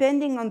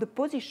depending on the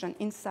position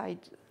inside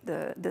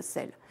the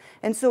cell.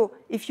 And so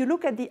if you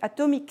look at the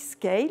atomic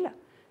scale,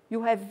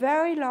 you have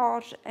very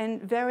large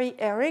and very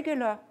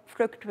irregular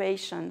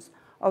fluctuations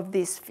of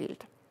this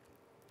field.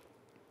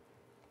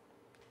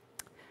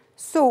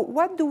 So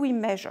what do we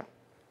measure?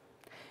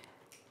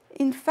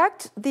 In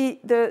fact, the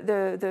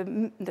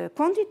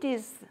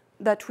quantities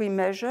that we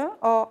measure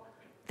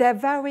they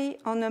vary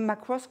on a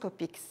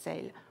macroscopic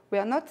scale. We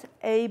are not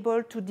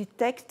able to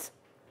detect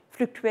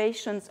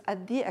fluctuations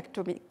at the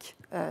atomic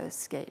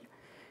scale.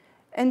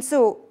 And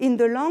so in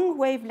the long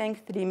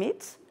wavelength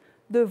limit,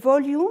 the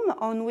volume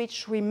on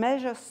which we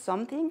measure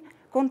something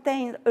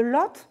contains a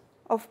lot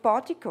of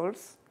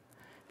particles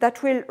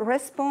that will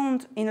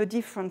respond in a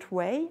different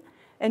way.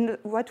 And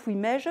what we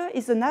measure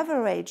is an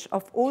average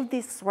of all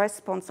this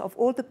response of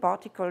all the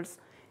particles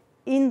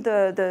in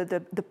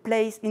the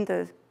place, in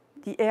the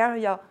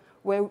area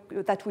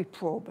that we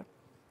probe.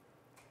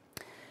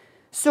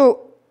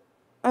 So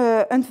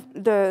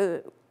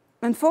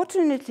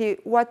unfortunately,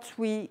 what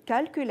we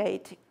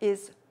calculate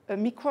is a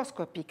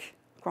microscopic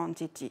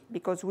quantity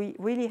because we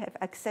really have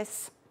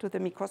access to the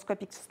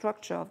microscopic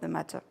structure of the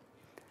matter.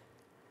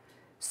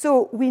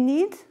 So we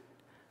need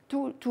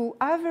to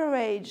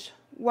average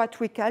what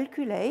we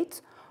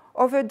calculate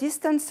over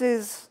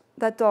distances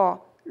that are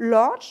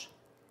large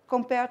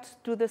compared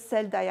to the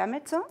cell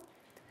diameter,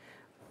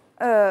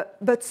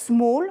 but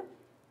small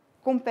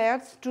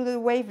compared to the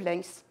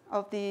wavelength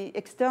of the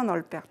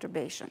external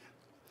perturbation.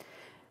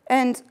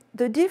 And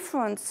the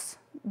difference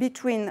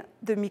between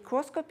the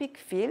microscopic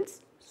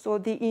fields, so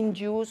the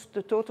induced,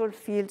 the total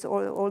fields,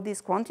 all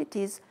these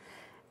quantities,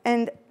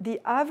 and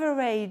the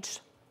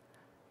average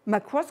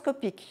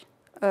macroscopic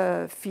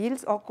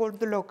fields are called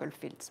the local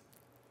fields.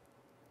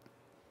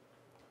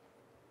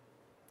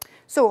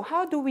 So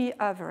how do we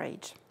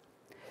average?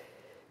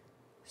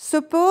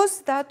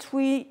 Suppose that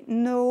we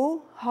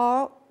know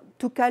how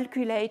to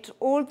calculate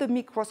all the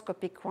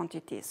microscopic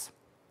quantities.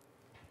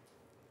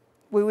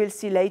 We will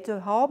see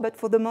later how, but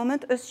for the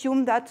moment,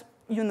 assume that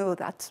you know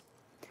that.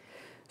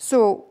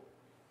 So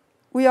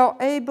we are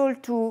able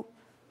to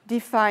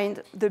define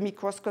the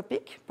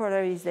microscopic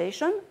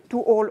polarization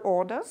to all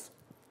orders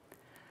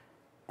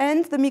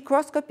and the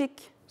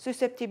microscopic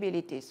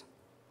susceptibilities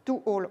to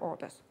all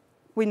orders.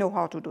 We know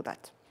how to do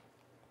that.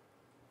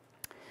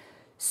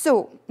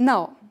 So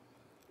now,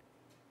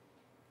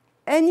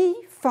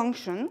 any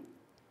function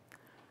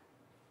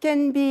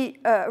can be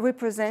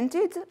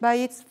represented by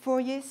its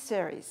Fourier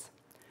series.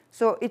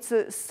 So it's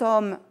a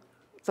sum.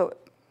 So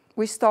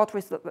we start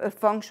with a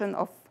function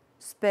of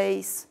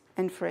space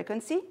and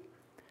frequency,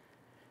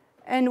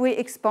 and we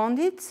expand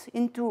it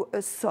into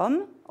a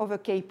sum over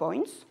k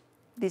points,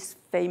 these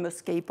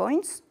famous k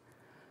points.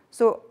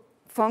 So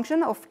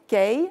function of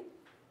k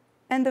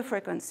and the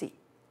frequency,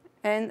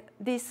 and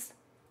this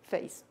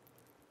phase.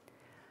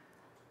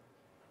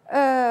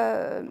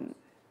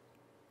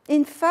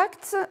 In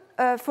fact,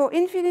 for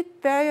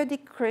infinite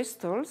periodic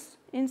crystals,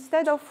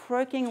 instead of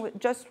working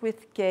just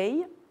with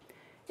k,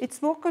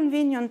 it's more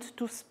convenient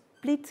to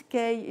split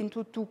k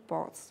into two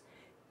parts.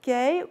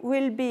 K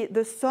will be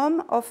the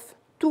sum of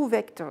two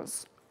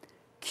vectors,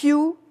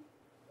 q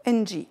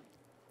and g,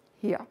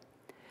 here.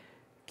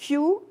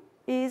 Q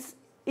is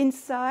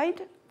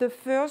inside the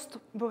first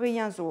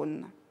Brillouin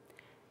zone.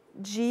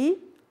 G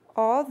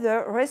are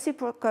the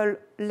reciprocal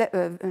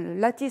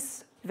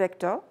lattice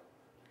vector,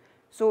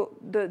 so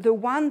the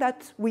one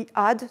that we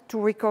add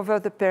to recover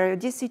the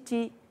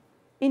periodicity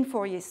in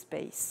Fourier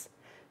space.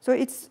 So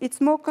it's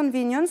more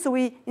convenient. So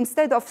we,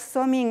 instead of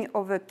summing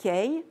over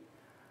k,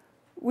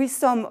 we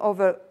sum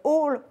over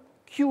all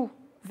q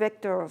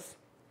vectors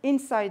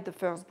inside the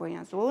first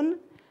Brillouin zone,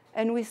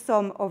 and we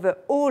sum over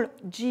all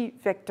g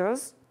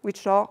vectors,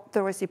 which are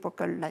the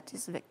reciprocal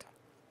lattice vector.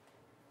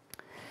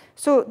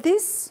 So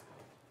this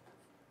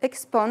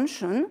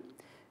expansion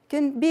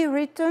can be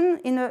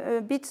written in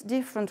a bit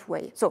different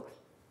way. So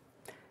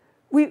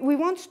we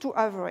want to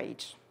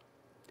average.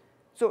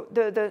 So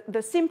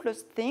the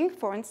simplest thing,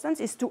 for instance,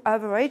 is to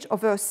average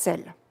over a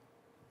cell.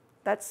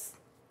 That's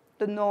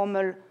the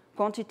normal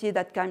quantity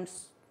that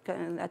comes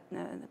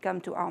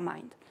to our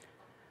mind.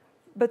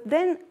 But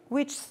then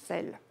which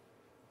cell?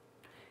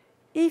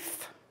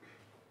 If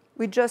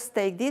we just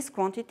take this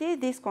quantity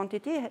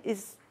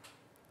is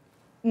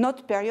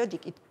not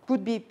periodic. It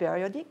could be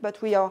periodic,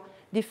 but we are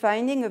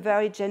defining a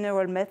very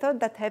general method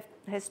that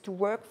has to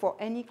work for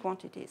any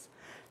quantities.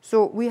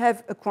 So we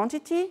have a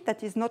quantity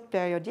that is not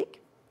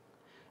periodic,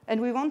 and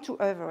we want to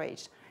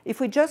average. If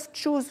we just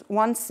choose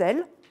one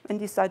cell and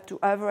decide to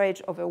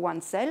average over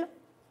one cell,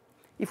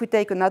 if we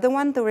take another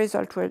one, the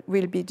result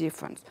will be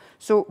different.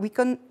 So we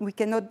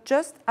cannot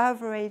just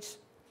average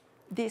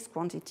this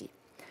quantity.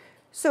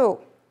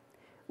 So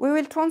we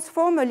will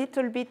transform a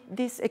little bit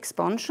this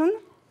expansion.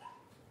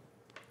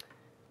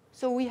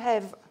 So we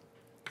have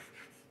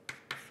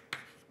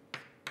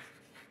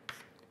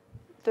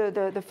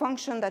the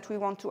function that we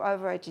want to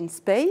average in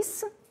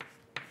space.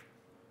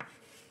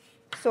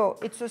 So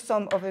it's a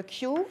sum over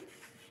q.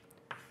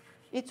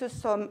 It's a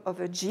sum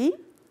over g.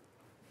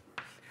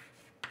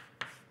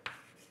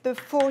 The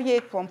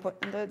Fourier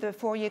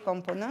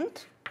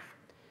component,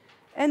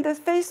 and the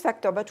phase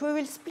factor, but we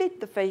will split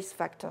the phase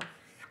factor.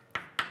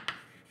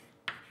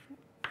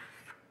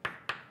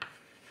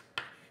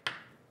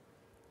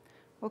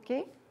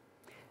 Okay?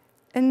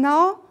 And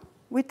now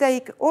we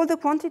take all the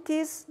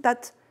quantities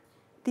that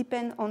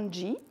depend on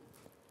g.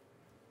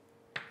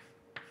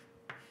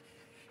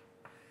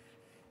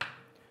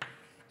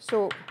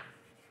 So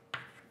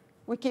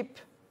we keep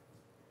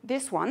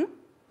this one.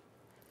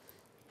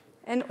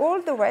 And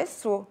all the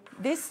rest, so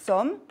this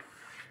sum,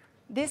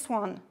 this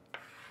one,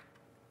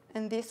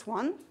 and this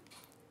one,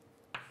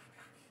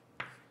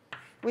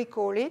 we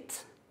call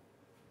it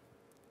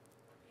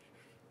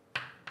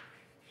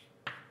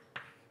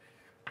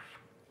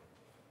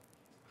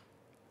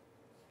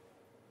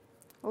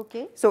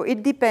okay. So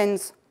it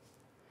depends.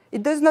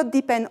 It does not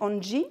depend on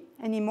G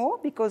anymore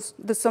because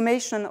the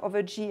summation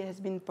over G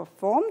has been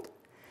performed.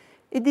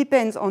 It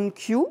depends on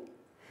Q,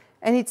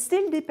 and it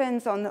still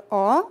depends on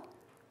R,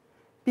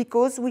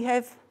 because we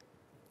have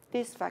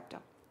this factor,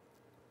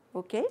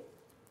 okay?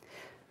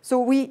 So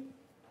we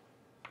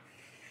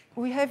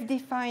have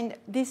defined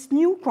this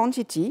new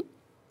quantity,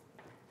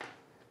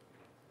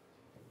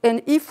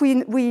 and if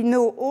we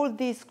know all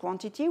this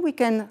quantity, we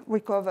can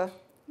recover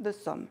the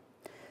sum.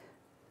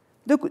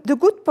 The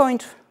good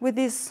point with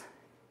this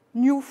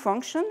new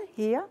function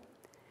here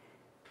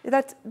is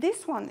that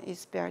this one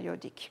is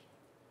periodic,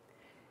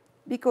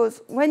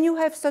 because when you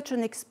have such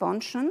an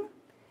expansion,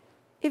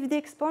 if the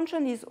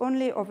expansion is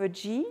only over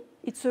G,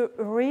 it's a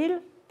real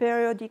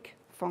periodic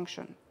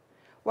function.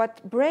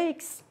 What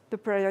breaks the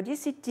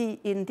periodicity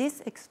in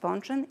this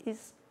expansion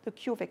is the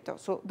Q vector,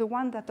 so the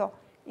one that are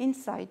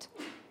inside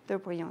the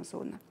Brillouin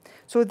zone.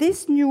 So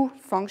this new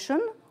function,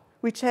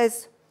 which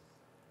has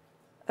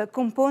a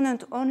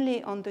component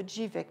only on the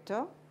G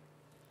vector,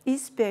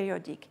 is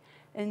periodic.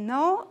 And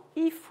now,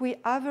 if we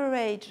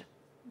average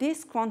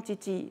this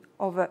quantity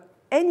over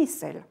any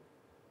cell,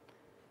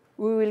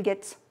 we will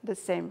get the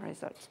same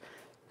result.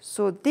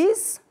 So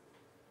this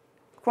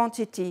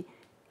quantity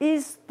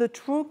is the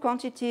true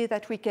quantity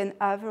that we can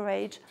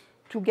average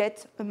to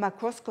get a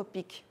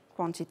macroscopic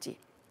quantity.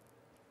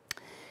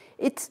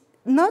 It's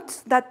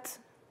not that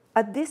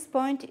at this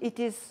point it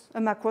is a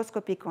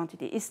macroscopic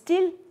quantity. It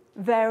still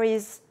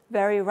varies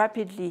very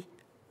rapidly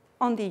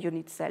on the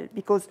unit cell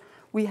because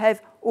we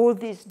have all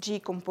these G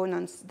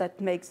components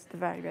that makes the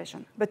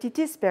variation, but it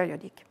is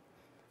periodic.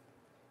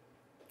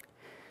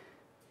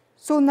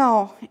 So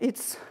now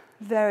it's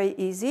very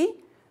easy.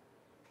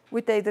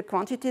 We take the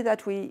quantity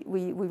that we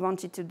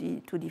wanted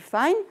to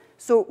define.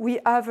 So we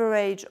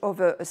average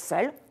over a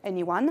cell,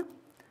 any one,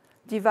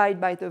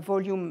 divide by the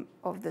volume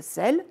of the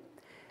cell.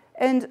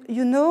 And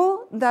you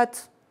know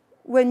that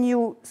when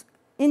you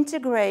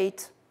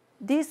integrate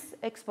this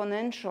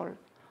exponential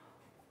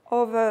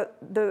over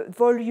the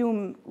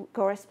volume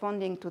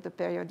corresponding to the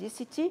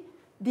periodicity,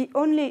 the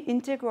only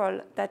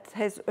integral that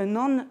has a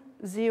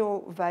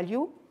non-zero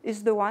value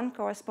is the one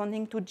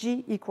corresponding to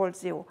G equals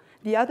 0.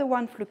 The other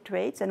one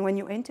fluctuates, and when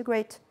you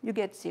integrate, you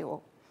get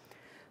 0.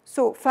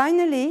 So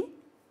finally,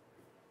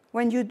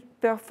 when you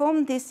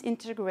perform this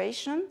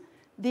integration,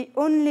 the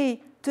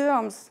only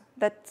terms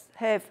that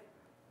have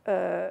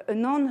a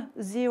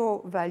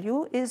non-zero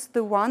value is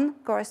the one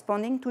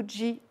corresponding to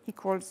G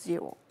equals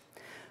 0.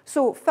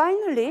 So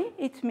finally,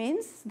 it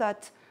means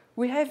that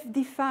we have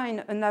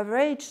defined an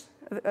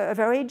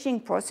averaging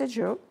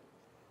procedure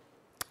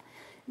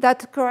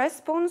that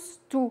corresponds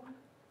to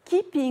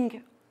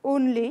keeping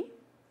only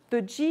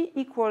the G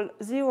equals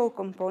 0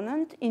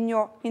 component in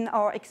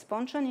our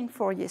expansion in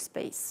Fourier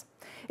space.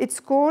 It's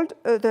called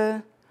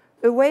a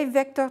wave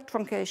vector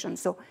truncation.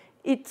 So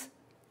it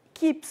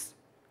keeps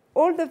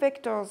all the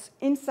vectors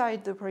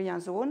inside the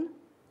Brownian zone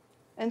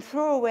and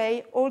throw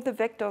away all the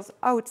vectors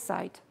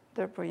outside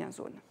the Brownian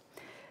zone.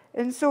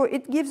 And so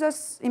it gives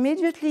us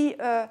immediately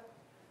a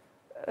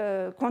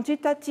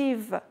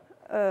quantitative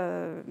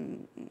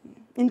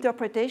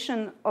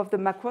interpretation of the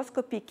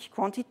macroscopic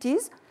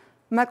quantities.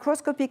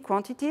 Macroscopic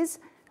quantities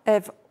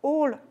have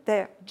all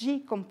their G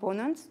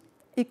components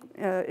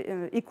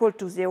equal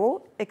to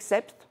 0,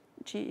 except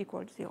G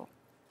equals 0.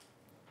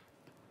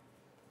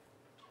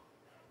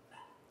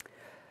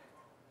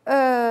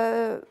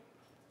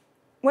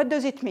 What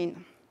does it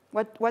mean?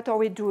 What are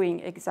we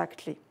doing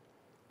exactly?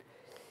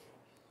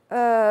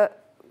 What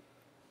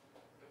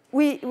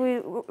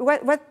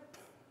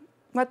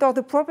are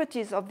the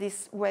properties of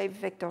this wave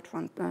vector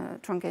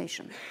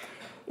truncation?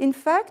 In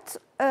fact,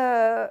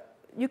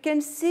 you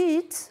can see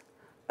it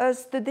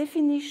as the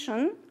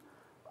definition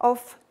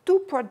of two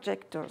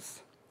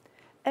projectors.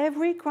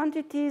 Every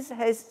quantity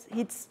has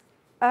its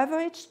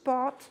average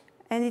part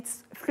and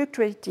its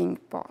fluctuating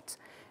part.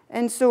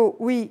 And so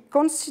we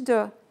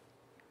consider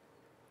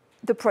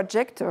the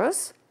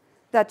projectors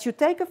that you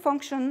take a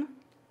function,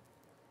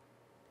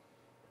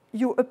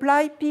 you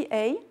apply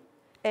PA,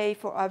 A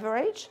for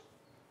average,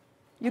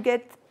 you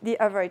get the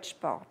average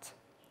part.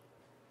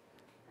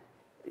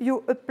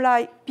 You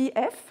apply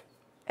PF,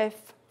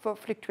 F for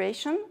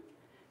fluctuation,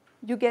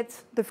 you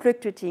get the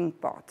fluctuating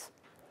part.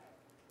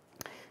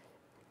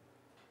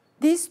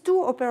 These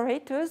two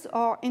operators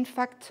are, in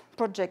fact,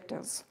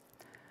 projectors.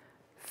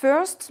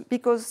 First,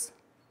 because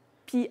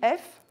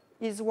PF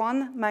is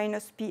 1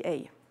 minus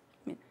PA.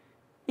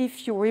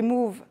 If you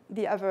remove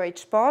the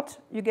average part,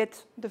 you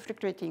get the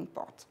fluctuating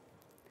part.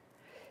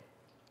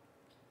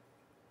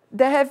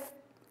 They have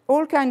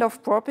all kinds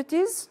of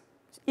properties.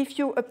 If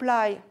you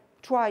apply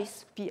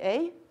twice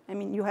PA,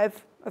 you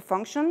have a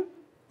function,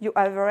 you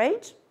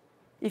average.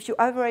 If you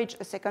average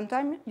a second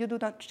time, you do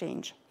not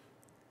change.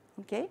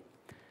 Okay?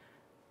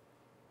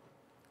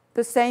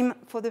 The same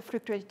for the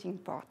fluctuating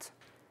part.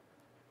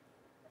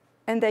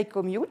 And they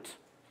commute.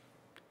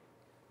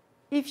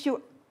 If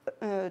you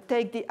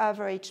take the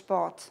average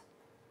part,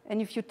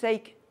 and if you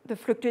take the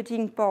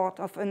fluctuating part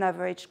of an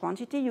average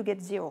quantity, you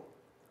get 0.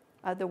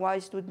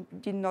 Otherwise, you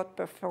did not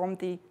perform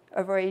the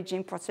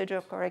averaging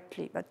procedure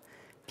correctly. But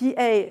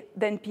PA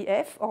then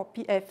PF, or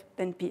PF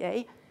then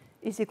PA,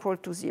 is equal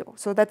to 0.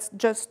 So that's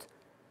just,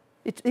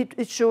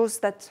 it shows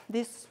that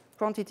these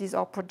quantities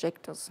are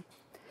projectors.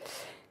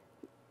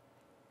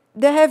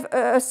 They have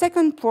a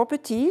second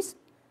properties.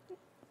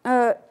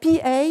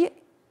 PA,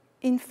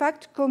 in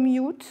fact,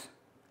 commute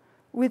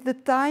with the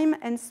time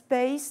and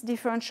space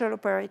differential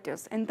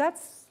operators. And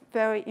that's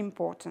very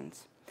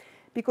important,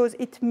 because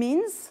it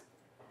means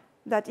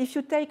that if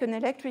you take an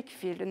electric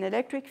field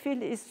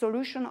is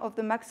solution of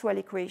the Maxwell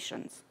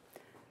equations.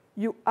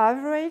 You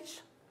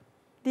average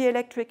the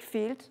electric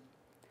field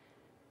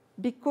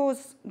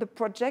because the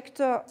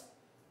projector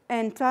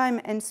and time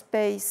and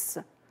space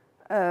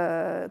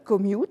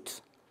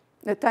commute,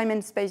 the time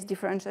and space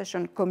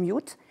differentiation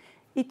commute.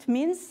 It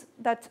means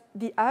that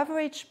the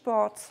average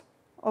part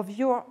of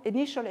your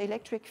initial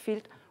electric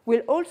field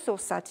will also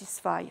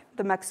satisfy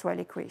the Maxwell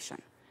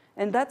equation.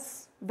 And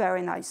that's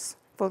very nice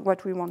for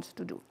what we want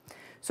to do.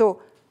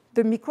 So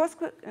the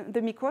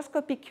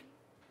microscopic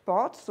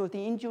part, so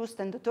the induced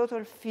and the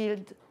total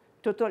field,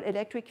 total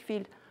electric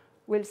field,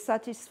 will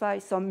satisfy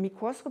some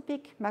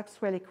microscopic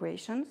Maxwell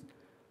equations.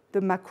 The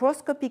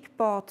macroscopic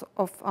part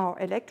of our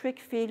electric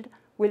field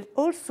will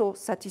also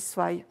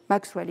satisfy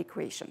Maxwell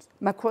equations,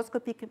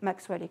 macroscopic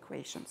Maxwell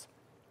equations.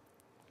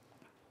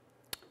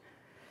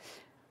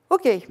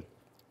 Okay,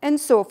 and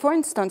so, for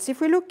instance,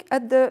 if we look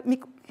at the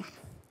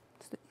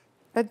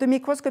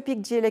microscopic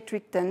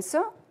dielectric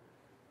tensor,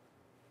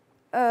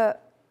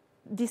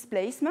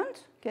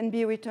 displacement can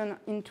be written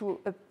into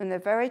an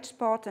average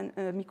part and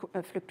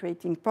a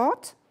fluctuating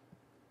part,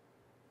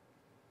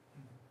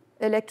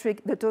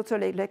 the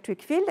total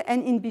electric field,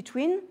 and in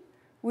between,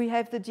 we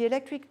have the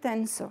dielectric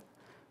tensor,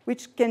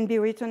 which can be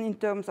written in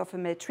terms of a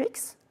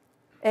matrix,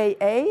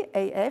 AA,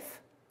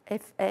 AF,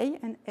 FA,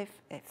 and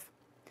FF.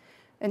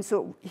 And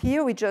so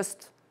here we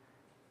just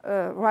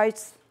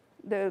write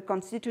the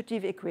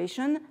constitutive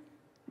equation.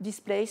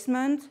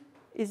 Displacement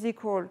is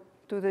equal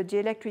to the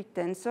dielectric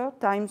tensor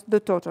times the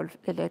total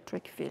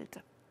electric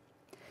field.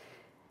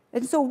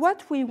 And so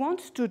what we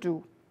want to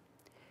do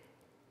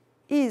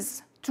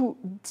is to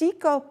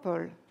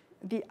decouple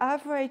the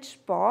average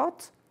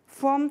part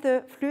from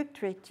the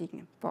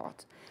fluctuating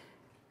part.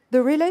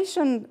 The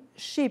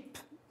relationship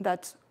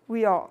that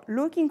we are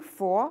looking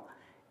for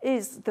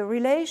is the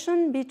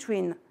relation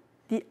between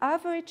the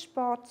average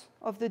part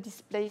of the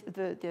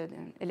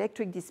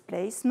electric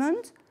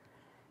displacement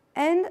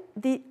and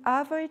the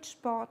average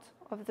part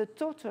of the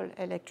total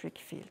electric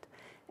field.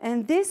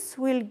 And this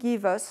will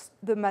give us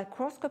the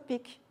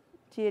macroscopic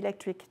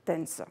dielectric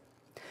tensor.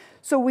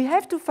 So we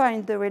have to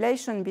find the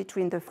relation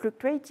between the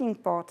fluctuating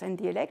part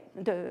and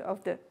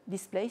of the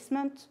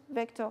displacement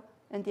vector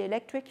and the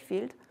electric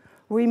field,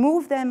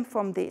 remove them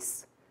from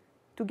this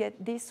to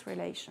get this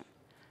relation.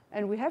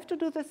 And we have to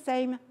do the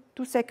same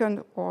to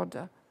second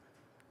order.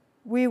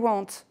 We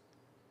want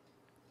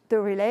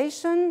the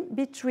relation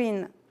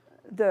between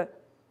the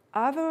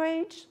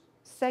average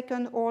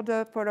second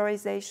order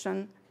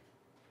polarization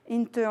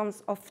in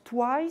terms of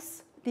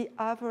twice the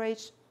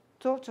average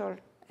total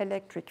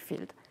electric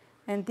field.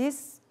 And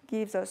this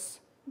gives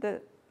us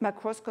the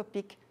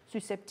macroscopic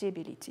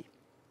susceptibility.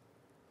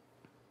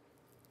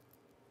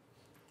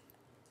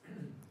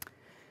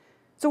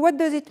 So what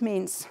does it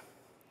mean?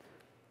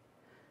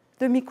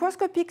 The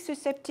microscopic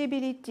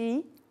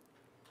susceptibility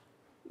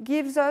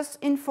gives us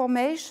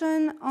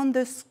information on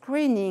the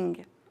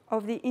screening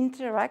of the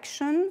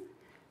interaction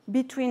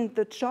between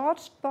the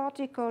charged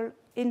particle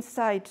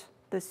inside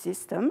the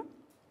system.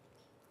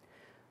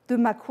 The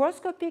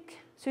macroscopic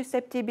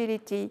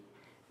susceptibility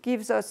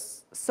gives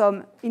us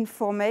some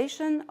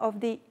information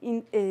of the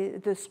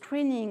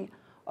screening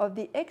of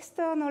the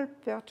external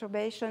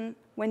perturbation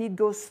when it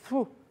goes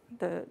through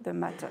the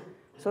matter.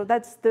 So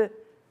that's the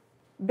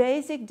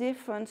basic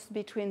difference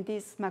between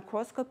these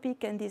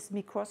macroscopic and these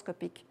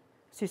microscopic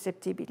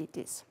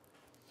susceptibilities.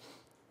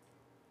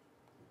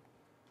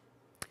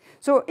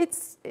 So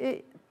it's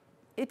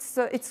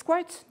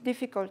quite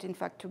difficult, in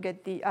fact, to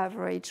get the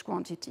average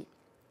quantity.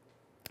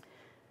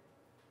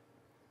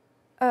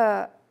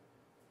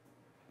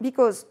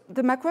 Because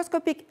the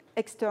macroscopic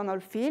external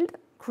field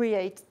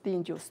creates the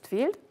induced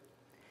field,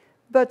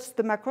 but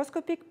the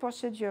macroscopic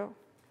procedure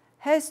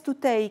has to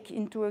take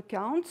into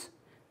account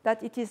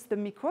that it is the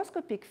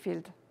microscopic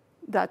field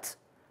that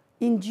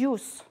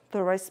induces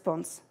the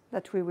response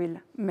that we will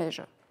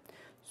measure.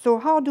 So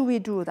how do we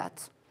do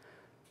that?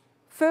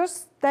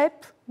 First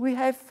step, we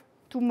have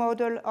to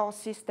model our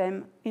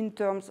system in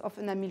terms of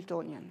an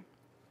Hamiltonian.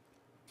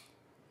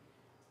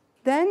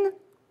 Then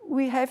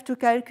we have to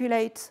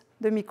calculate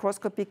the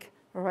microscopic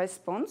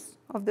response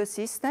of the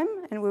system,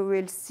 and we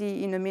will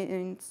see in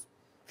a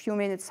few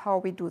minutes how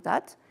we do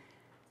that.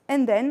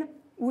 And then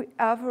we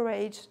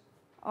average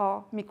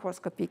our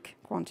microscopic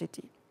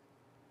quantity.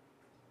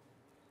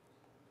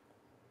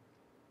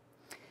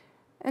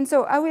 And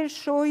so I will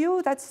show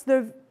you that's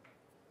the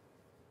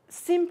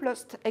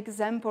simplest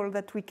example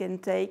that we can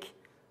take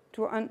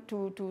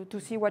to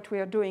see what we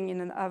are doing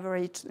in an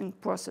averaging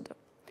procedure.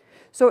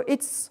 So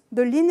it's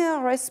the linear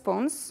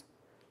response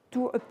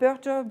to a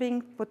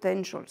perturbing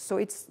potential. So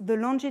it's the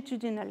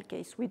longitudinal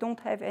case. We don't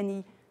have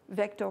any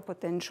vector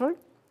potential.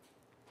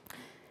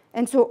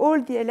 And so all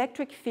the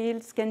electric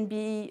fields can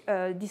be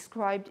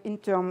described in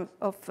terms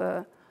of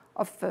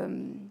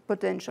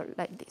potential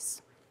like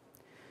this.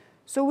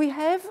 So we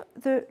have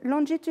the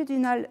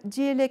longitudinal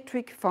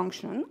dielectric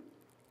function,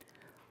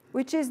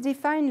 which is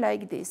defined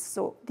like this.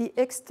 So the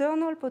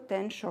external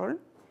potential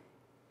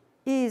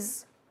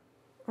is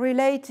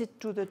related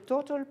to the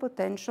total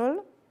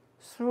potential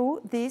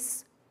through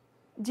this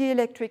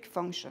dielectric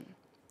function.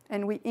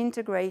 And we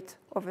integrate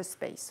over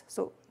space.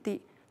 So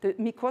the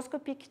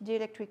microscopic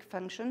dielectric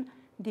function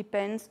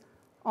depends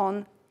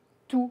on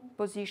two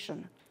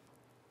positions.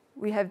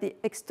 We have the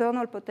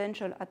external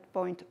potential at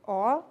point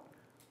R.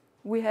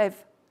 We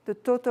have the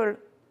total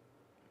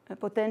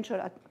potential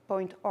at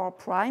point R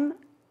prime,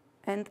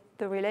 and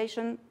the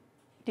relation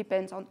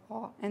depends on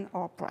R and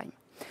R prime.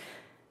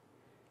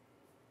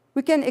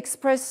 We can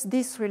express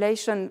this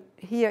relation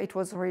here. It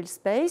was real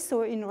space,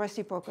 so in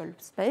reciprocal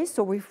space.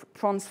 So we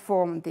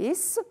transform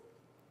this.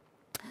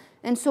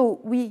 And so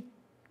we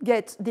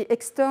get the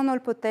external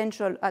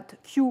potential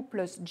at Q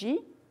plus G.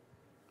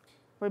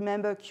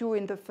 Remember Q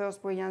in the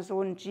first Brillouin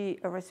zone, G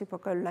a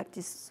reciprocal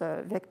lattice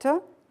vector.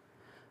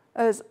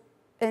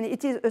 And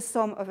it is a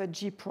sum of a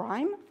G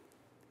prime.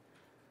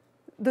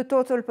 The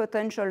total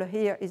potential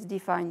here is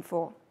defined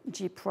for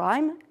G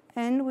prime.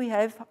 And we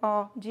have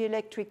our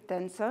dielectric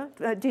tensor,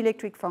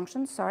 dielectric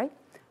function,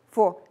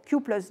 for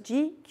Q plus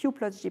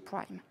G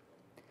prime.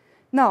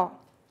 Now,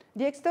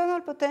 the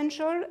external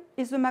potential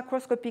is a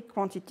macroscopic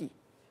quantity.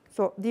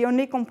 So the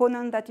only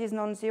component that is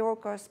non-zero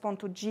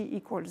corresponds to G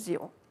equals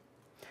 0.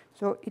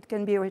 So it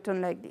can be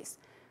written like this.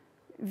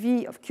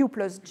 V of Q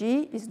plus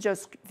G is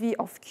just V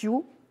of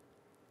Q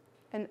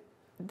and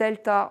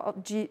delta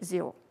of G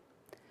 0.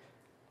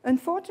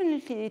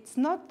 Unfortunately, it's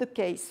not the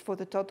case for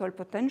the total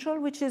potential,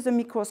 which is a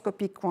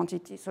microscopic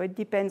quantity. So it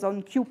depends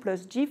on Q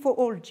plus G for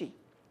all G.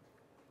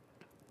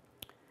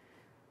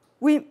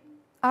 We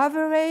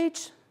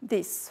average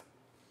this.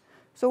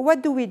 So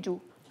what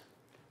do?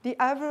 The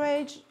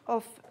average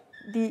of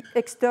the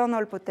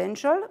external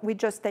potential, we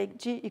just take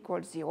G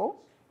equals 0.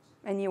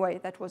 Anyway,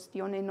 that was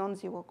the only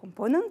non-zero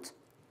component.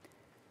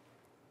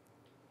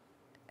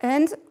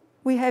 And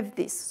we have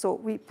this. So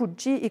we put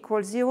G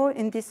equals 0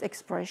 in this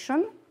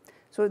expression.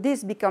 So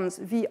this becomes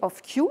V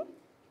of Q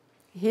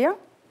here.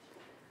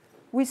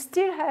 We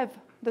still have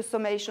the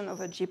summation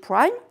of a G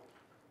prime,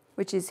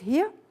 which is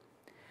here.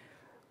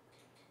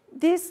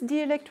 This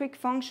dielectric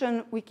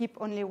function, we keep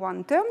only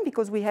one term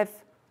because we have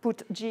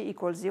put G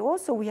equals 0.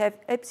 So we have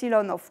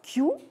epsilon of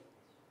Q,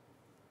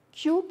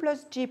 Q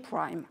plus G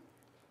prime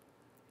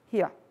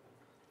here.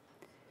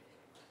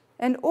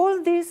 And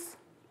all these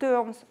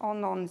terms are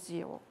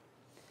non-zero.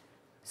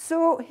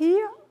 So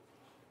here,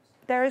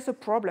 there is a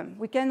problem.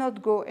 We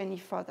cannot go any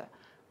further.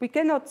 We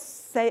cannot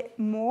say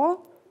more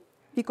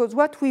because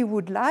what we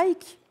would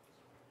like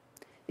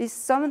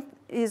is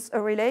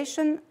a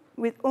relation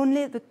with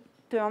only the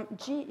term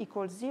G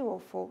equals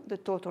 0 for the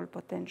total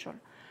potential.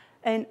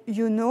 And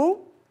you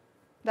know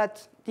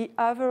that the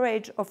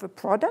average of a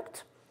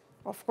product,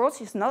 of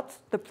course, is not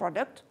the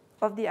product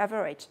of the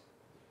average.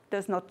 It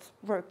does not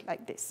work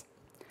like this.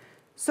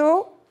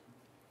 So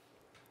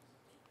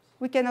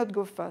we cannot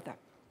go further.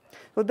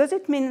 So does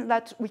it mean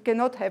that we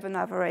cannot have an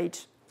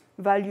average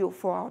value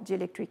for our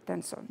dielectric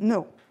tensor?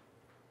 No.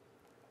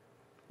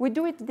 We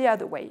do it the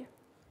other way.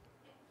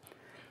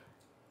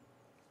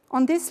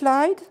 On this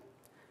slide,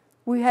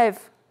 we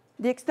have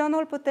the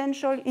external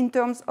potential in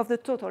terms of the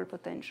total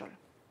potential.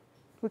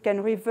 We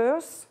can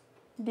reverse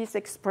this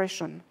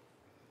expression.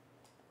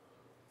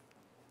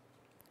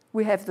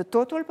 We have the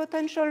total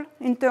potential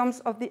in terms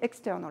of the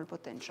external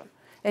potential.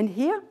 And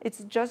here,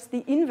 it's just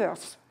the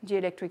inverse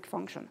dielectric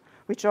function,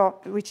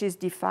 which is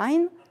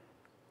defined.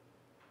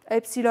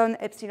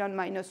 Epsilon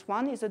minus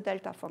 1 is a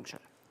delta function.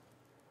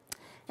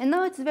 And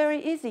now it's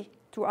very easy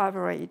to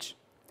average,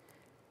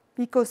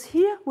 because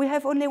here we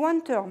have only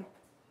one term.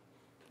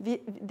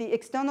 The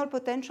external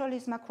potential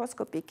is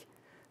macroscopic.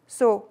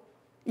 So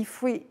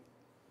if we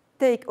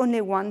take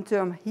only one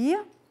term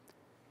here,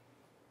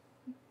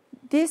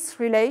 this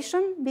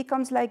relation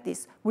becomes like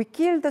this. We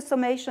kill the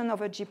summation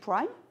of a G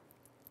prime.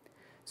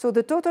 So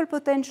the total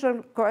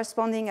potential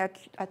corresponding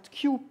at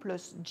Q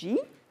plus G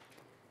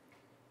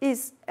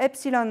is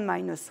epsilon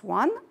minus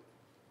 1,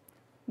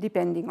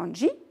 depending on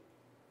G,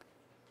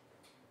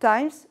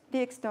 times the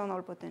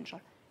external potential.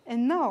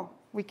 And now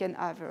we can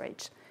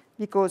average,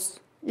 because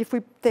if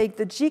we take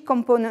the G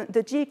component,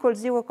 the G equals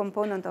 0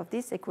 component of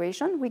this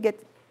equation,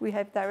 we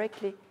have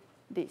directly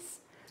this.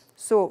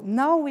 So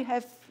now we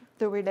have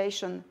the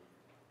relation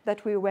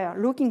that we were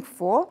looking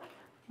for.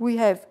 We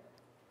have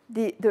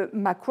the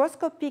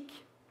macroscopic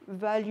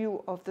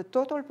value of the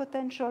total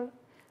potential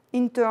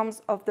in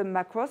terms of the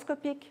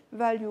macroscopic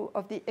value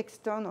of the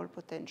external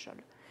potential.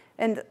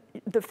 And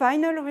the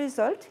final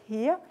result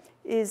here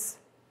is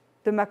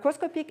the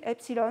macroscopic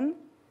epsilon,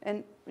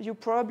 and you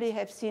probably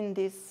have seen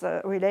this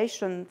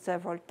relation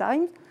several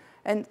times.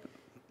 And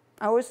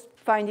I always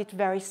find it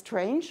very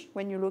strange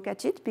when you look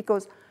at it,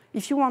 because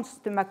if you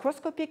want the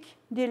macroscopic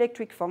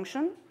dielectric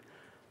function,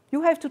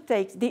 you have to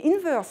take the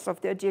inverse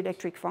of the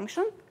dielectric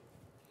function,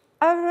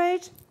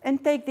 average,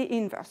 and take the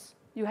inverse.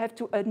 You have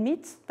to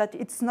admit that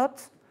it's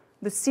not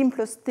the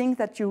simplest thing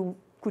that you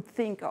could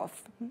think of.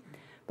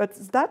 But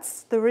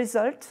that's the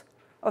result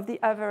of the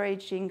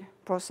averaging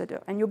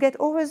procedure. And you get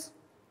always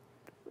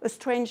a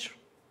strange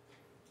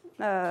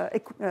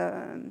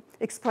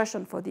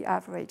expression for the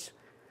average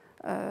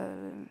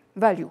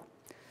value.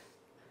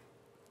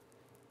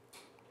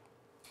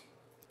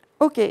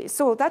 OK,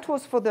 so that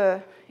was for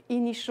the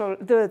initial,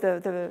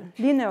 the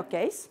linear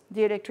case,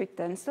 the electric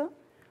tensor.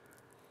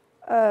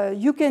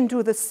 You can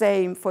do the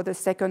same for the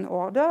second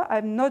order.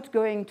 I'm not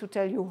going to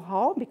tell you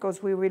how,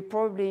 because we will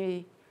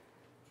probably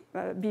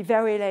be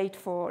very late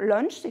for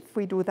lunch if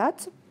we do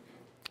that.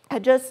 I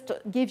just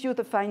give you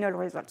the final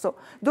result. So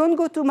don't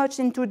go too much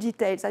into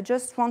details. I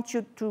just want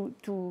you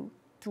to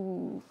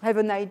to have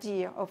an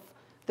idea of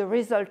the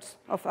result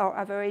of our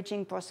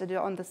averaging procedure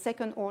on the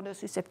second order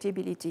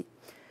susceptibility.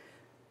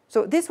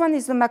 So this one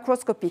is the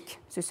macroscopic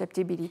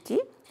susceptibility,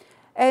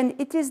 and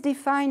it is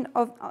defined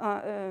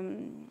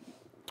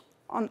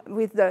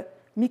with the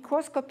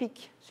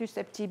microscopic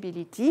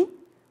susceptibility,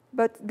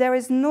 but there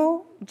is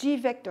no G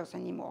vectors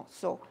anymore.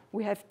 So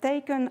we have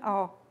taken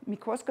our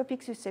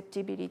microscopic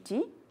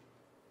susceptibility,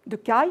 the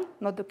chi,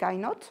 not the chi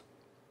naught,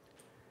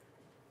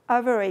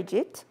 average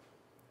it,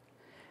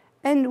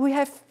 and we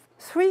have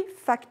 3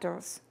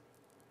 factors,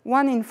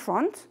 1 in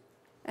front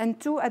and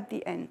 2 at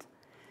the end.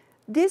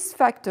 These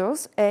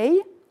factors,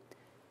 A,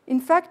 in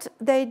fact,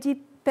 they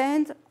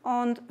depend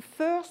on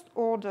first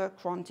order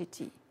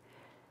quantity.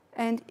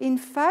 And in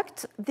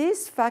fact,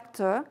 this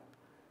factor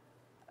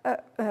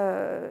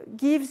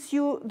gives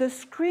you the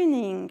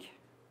screening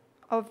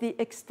of the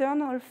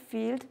external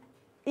field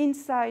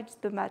inside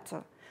the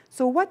matter.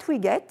 So what we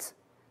get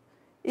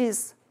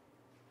is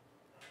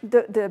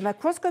the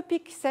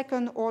macroscopic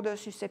second order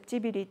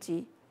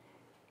susceptibility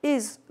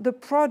is the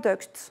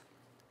product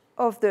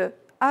of the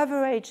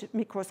average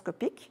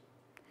microscopic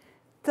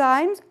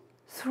times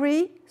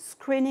 3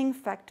 screening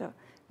factors.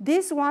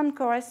 This one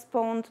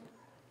corresponds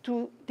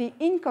to the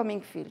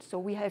incoming field. So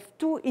we have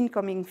 2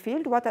 incoming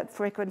fields, one at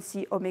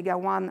frequency omega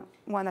 1,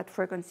 one at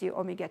frequency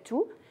omega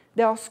 2.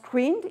 They are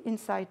screened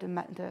inside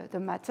the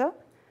matter.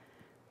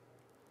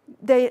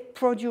 They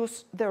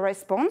produce the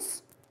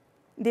response,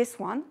 this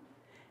one.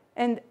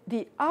 And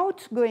the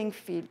outgoing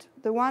field,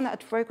 the one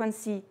at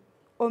frequency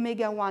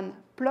omega 1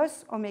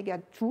 plus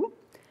omega 2,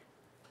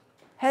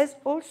 has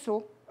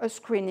also a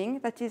screening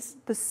that is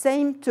the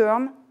same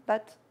term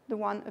that the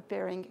one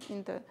appearing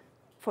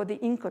for the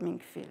incoming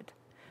field.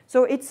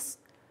 So it's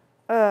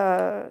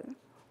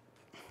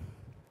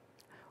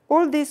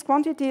all these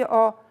quantities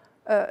are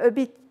a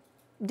bit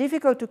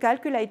difficult to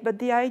calculate, but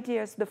the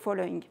idea is the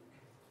following.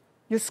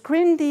 You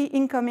screen the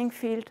incoming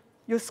field,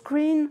 you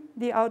screen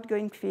the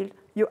outgoing field,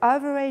 you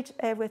average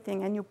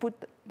everything, and you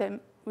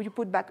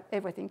put back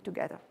everything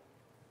together.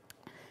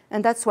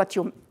 And that's what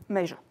you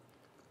measure.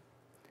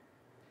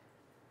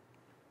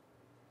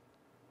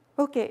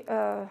 OK,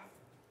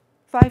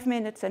 5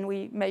 minutes and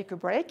we make a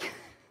break.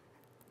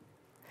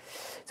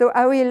 So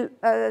I will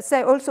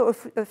say also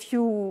a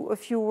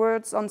few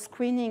words on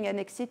screening and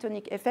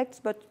excitonic effects,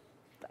 but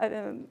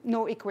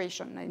no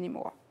equation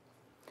anymore.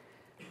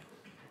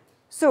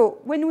 So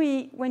when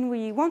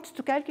we want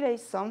to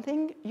calculate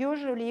something,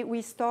 usually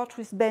we start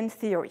with band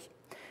theory.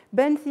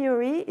 Band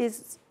theory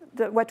is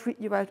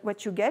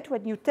what you get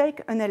when you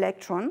take an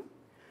electron,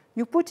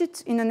 you put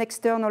it in an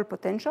external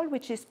potential,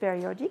 which is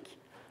periodic,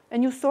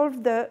 and you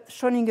solve the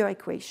Schrödinger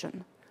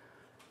equation.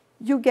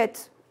 You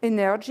get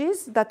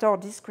energies that are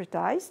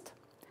discretized,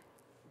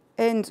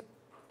 and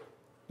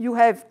you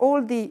have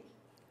all the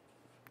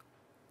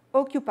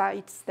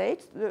occupied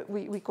states,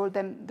 we call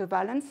them the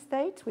valence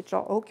states, which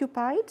are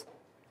occupied,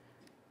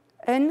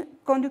 and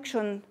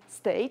conduction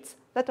states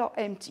that are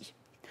empty.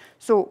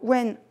 So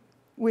when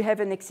we have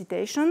an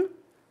excitation,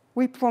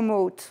 we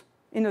promote,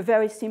 in a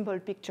very simple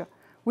picture,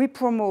 we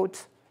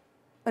promote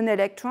an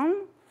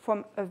electron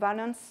from a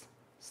valence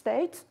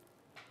state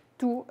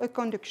to a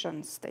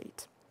conduction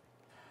state.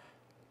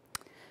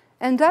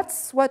 And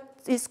that's what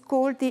is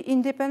called the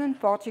independent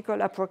particle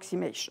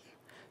approximation.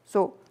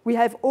 So we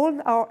have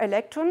all our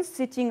electrons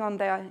sitting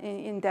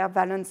in their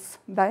valence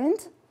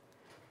band.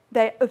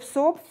 They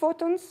absorb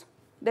photons.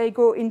 They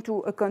go into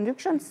a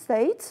conduction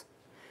state.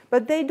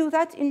 But they do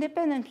that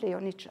independently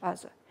on each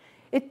other.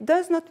 It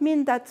does not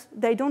mean that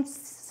they don't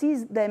see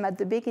them at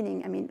the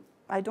beginning. I mean,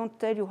 I don't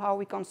tell you how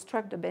we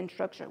construct the band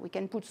structure. We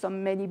can put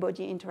some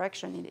many-body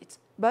interaction in it.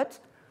 But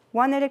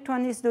one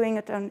electron is doing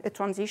a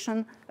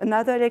transition.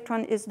 Another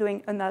electron is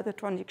doing another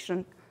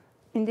transition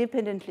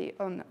independently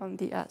on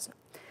the other.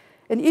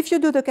 And if you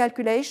do the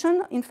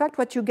calculation, in fact,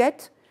 what you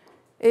get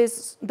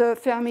is the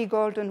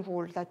Fermi-Golden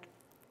rule that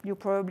you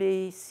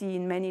probably see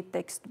in many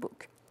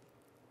textbooks.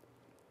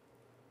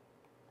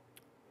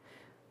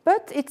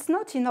 But it's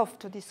not enough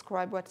to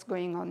describe what's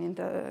going on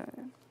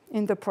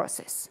in the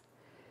process.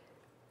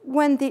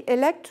 When the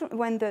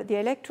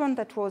electron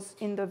that was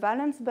in the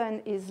valence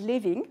band is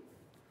leaving,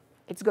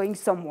 it's going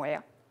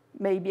somewhere,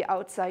 maybe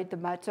outside the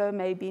matter,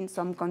 maybe in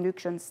some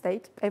conduction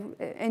state,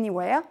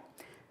 anywhere.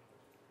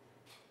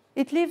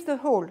 It leaves the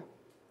hole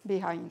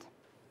behind.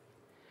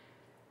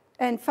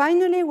 And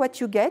finally,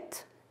 what you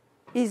get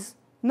is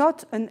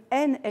not an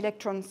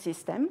n-electron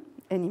system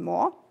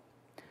anymore,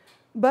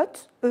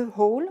 but a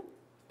hole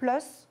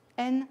plus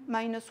n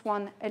minus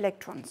 1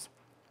 electrons.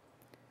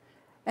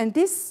 And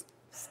this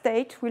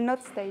state will not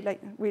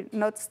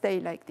stay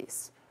like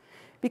this,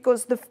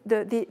 because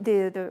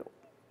the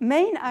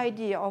main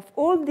idea of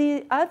all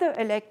the other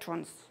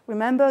electrons,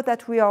 remember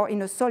that we are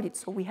in a solid,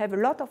 so we have a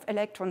lot of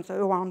electrons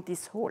around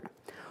this hole.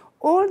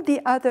 All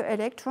the other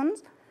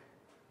electrons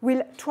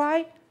will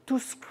try to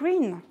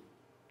screen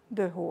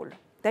the hole.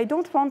 They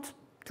don't want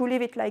to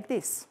leave it like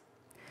this.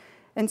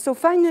 And so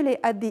finally,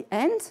 at the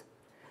end,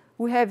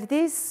 we have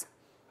this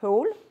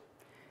hole,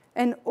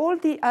 and all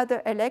the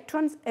other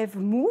electrons have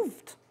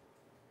moved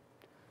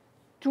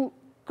to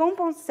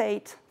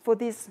compensate for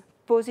this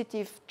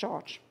positive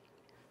charge.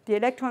 The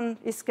electron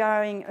is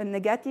carrying a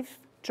negative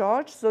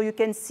charge, so you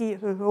can see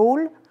a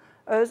hole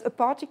as a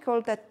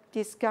particle that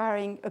is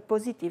carrying a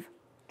positive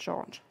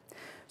charge.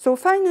 So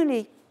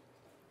finally,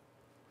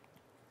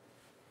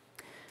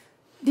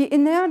 the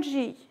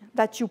energy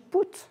that you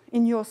put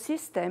in your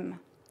system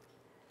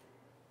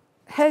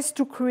has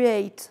to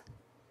create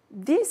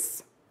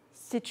this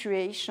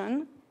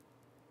situation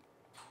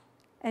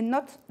and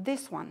not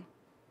this one.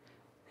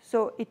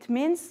 So it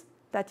means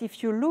that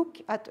if you look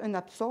at an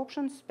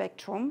absorption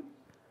spectrum,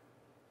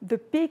 the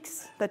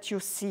peaks that you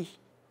see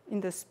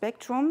in the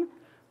spectrum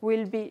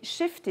will be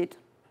shifted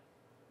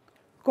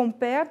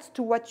compared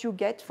to what you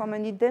get from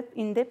an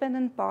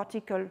independent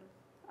particle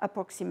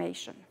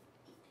approximation.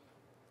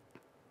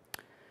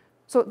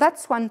 So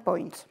that's one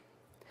point.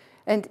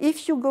 And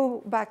if you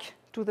go back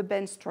to the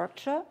band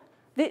structure,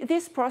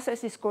 this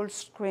process is called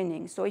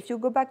screening. So if you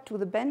go back to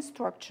the band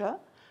structure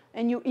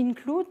and you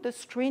include the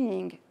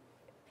screening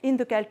in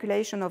the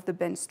calculation of the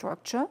band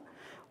structure,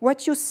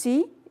 what you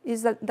see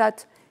is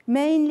that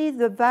mainly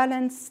the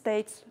valence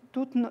states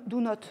do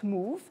not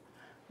move,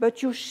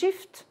 but you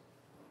shift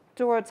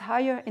towards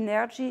higher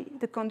energy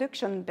the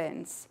conduction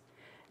bands.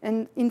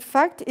 And in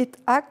fact, it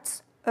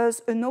acts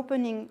as an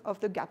opening of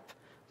the gap.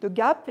 The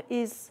gap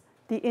is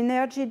the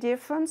energy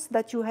difference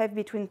that you have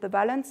between the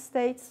valence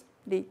states,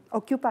 the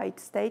occupied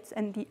states,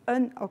 and the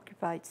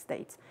unoccupied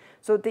states.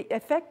 So the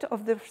effect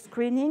of the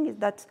screening is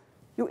that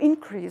you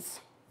increase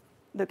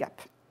the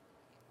gap.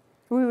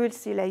 We will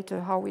see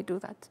later how we do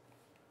that.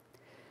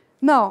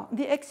 Now,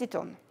 the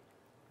exciton.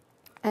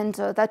 And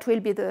that will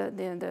be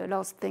the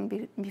last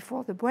thing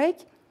before the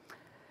break.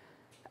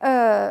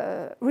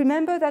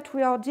 Remember that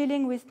we are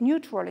dealing with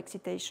neutral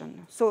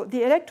excitation. So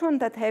the electron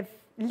that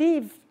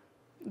leave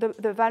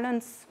the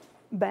valence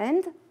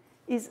band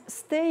is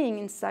staying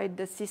inside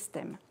the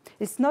system.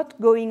 It's not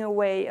going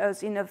away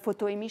as in a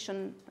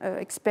photoemission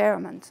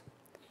experiment.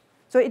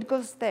 So it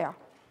goes there.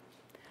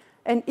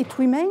 And it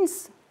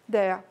remains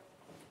there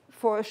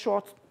for a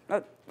short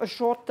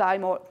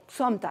time or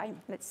some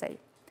time, let's say.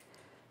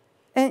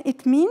 And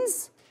it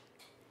means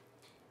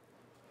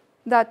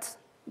that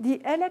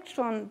the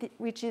electron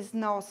which is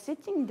now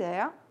sitting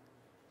there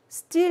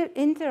still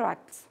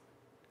interacts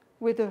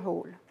with the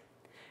hole.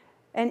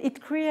 And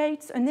it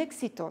creates an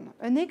exciton.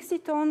 An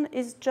exciton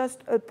is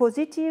just a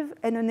positive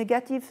and a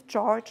negative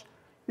charge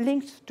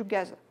linked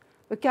together,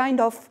 a kind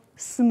of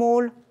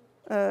small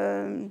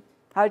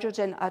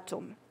hydrogen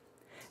atom.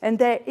 And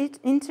they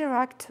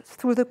interact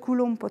through the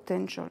Coulomb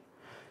potential.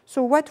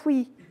 So what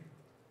we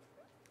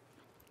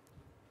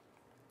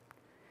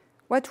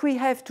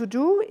have to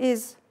do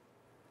is,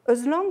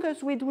 as long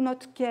as we do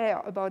not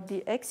care about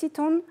the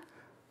exciton,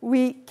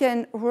 we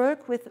can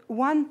work with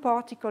one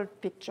particle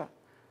picture.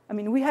 I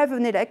mean, we have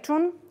an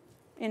electron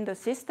in the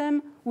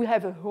system, we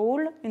have a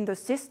hole in the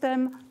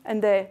system,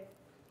 and they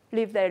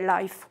live their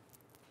life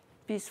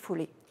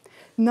peacefully.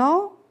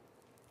 Now,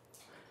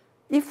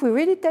 if we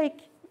really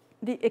take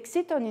the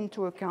exciton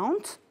into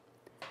account,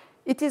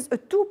 it is a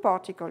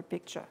two-particle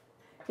picture.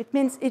 It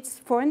means it's,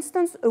 for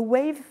instance, a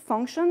wave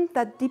function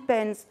that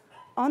depends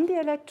on the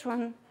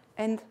electron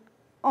and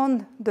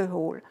on the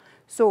hole.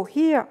 So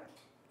here,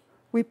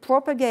 we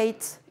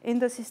propagate in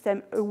the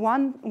system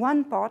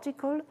one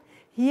particle.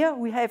 Here,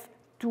 we have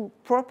to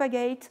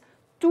propagate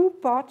two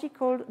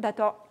particles that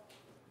are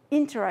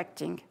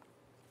interacting.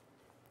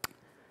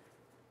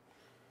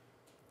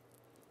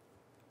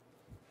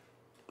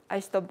 I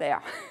stop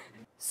there.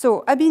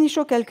 So, ab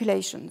initio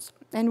calculations.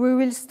 And we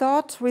will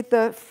start with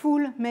the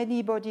full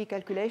many-body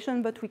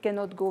calculation, but we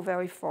cannot go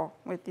very far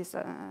with this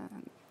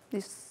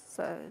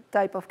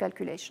type of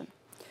calculation.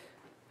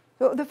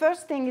 So the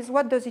first thing is,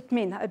 what does it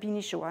mean, ab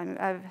initio?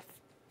 I've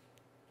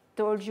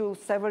told you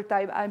several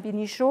times ab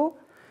initio.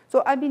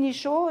 So ab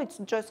initio, it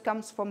just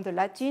comes from the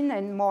Latin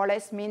and more or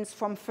less means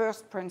from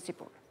first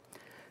principle.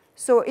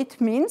 So it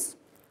means,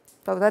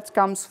 so that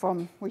comes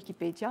from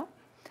Wikipedia,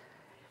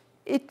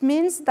 it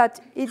means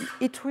that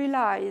it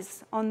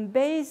relies on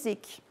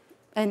basic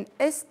and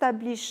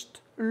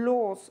established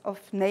laws of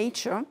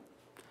nature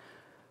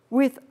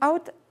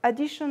without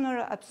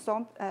additional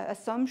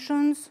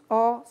assumptions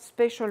or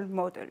special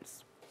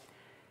models.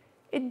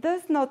 It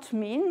does not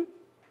mean,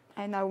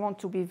 and I want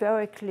to be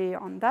very clear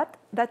on that,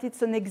 that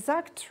it's an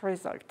exact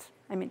result.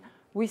 I mean,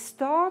 we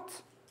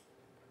start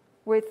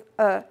with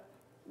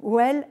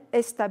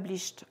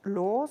well-established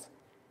laws.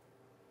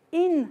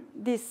 In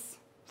this,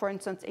 for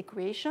instance,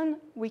 equation,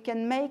 we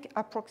can make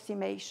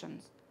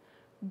approximations.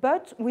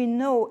 But we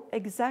know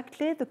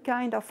exactly the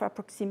kind of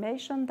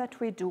approximation that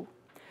we do.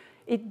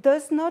 It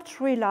does not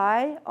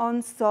rely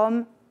on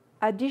some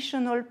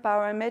additional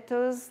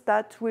parameters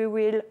that we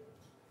will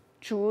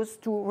choose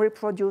to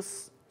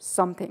reproduce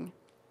something.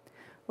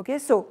 Okay,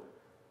 so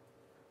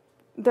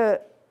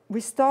we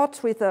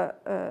start with a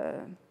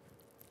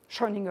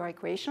Schrödinger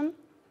equation,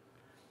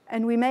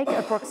 and we make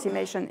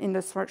approximation in the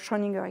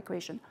Schrödinger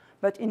equation.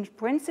 But in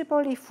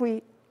principle, if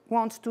we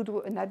want to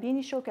do an ab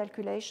initio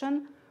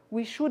calculation,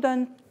 we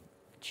shouldn't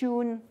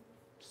tune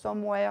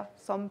somewhere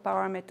some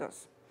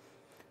parameters.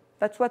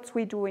 That's what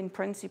we do in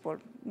principle.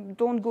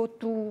 Don't go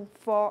too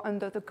far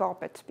under the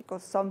carpet,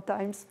 because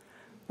sometimes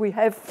we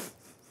have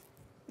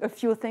a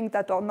few things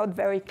that are not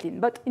very clean.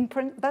 But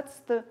that's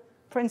the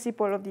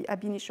principle of the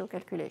ab initio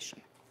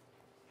calculation.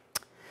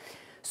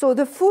 So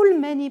the full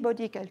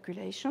many-body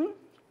calculation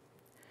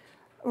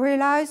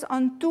relies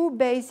on two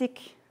basic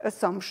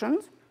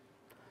assumptions.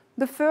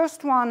 The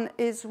first one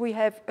is we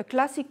have a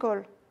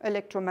classical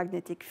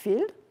electromagnetic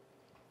field.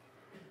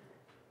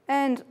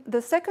 And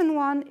the second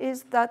one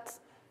is that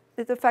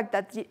the fact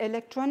that the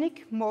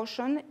electronic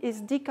motion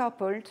is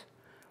decoupled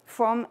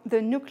from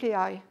the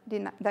nuclei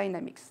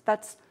dynamics.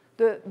 That's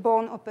the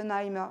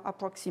Born-Oppenheimer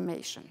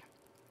approximation.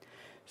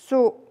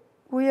 So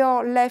we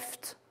are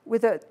left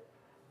with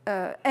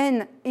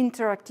n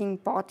interacting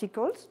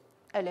particles,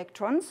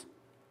 electrons,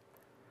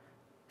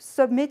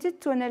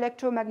 submitted to an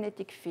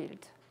electromagnetic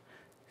field.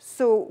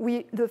 So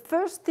the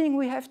first thing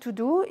we have to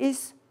do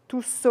is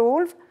to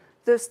solve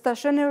the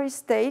stationary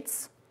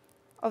states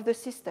of the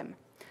system.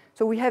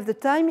 So we have the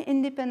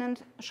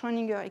time-independent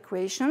Schrödinger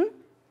equation,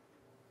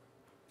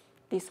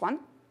 this one.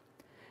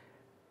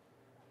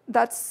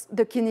 That's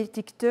the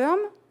kinetic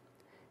term.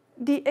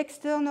 The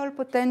external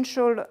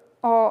potential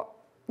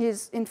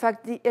is, in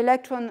fact, the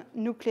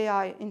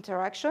electron-nuclei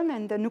interaction,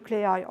 and the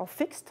nuclei are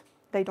fixed.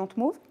 They don't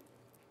move.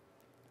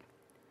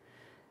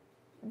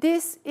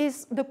 This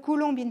is the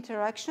Coulomb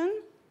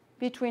interaction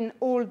between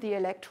all the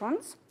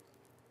electrons.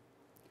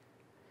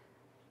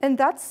 And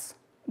that's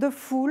the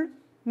full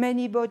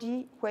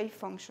many-body wave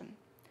function.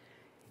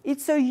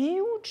 It's a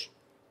huge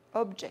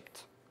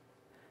object.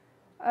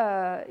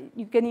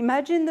 You can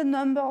imagine the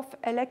number of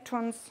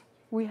electrons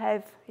we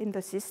have in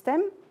the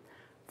system.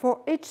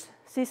 For each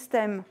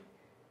system,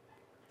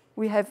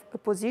 we have a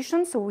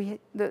position. So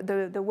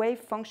the wave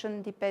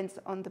function depends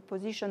on the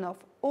position of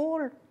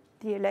all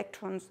the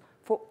electrons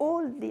for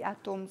all the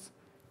atoms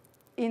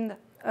in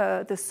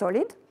the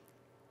solid.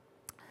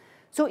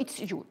 So it's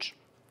huge.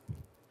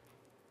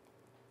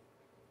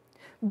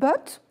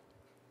 But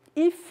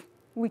if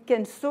we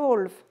can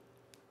solve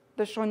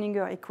the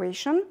Schrödinger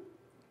equation,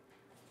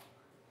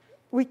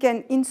 we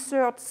can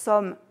insert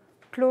some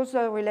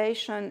closer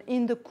relation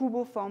in the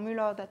Kubo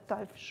formula that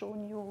I've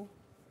shown you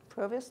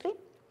previously.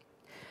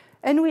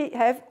 And we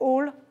have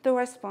all the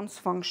response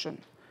function.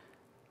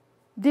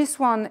 This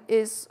one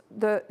is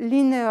the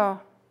linear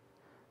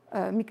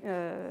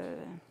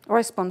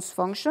response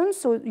function.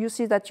 So you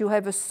see that you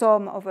have a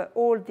sum of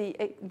all the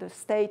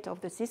state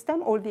of the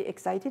system, all the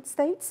excited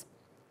states.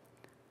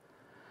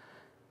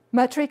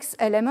 Matrix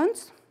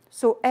elements,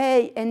 so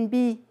A and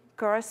B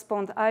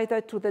correspond either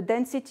to the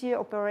density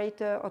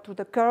operator or to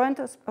the current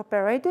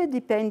operator,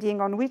 depending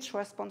on which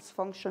response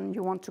function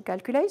you want to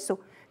calculate, so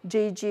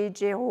JJ,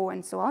 JRO,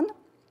 and so on.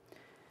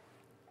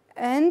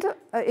 And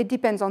it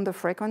depends on the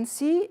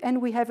frequency, and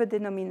we have a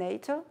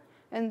denominator,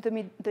 and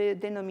the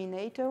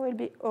denominator will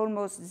be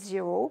almost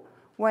zero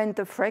when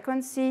the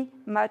frequency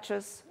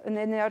matches an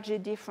energy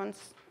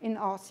difference in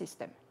our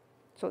system.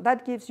 So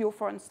that gives you,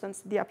 for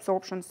instance, the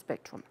absorption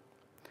spectrum.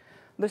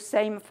 The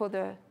same for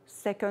the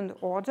second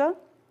order.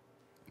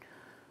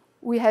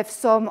 We have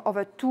sum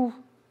over two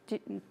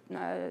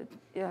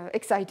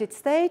excited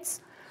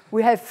states.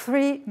 We have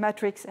three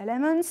matrix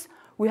elements.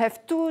 We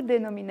have two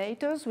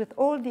denominators with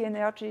all the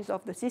energies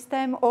of the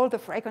system, all the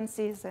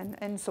frequencies,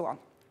 and so on.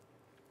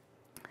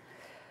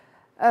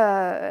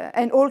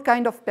 And all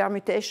kind of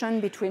permutation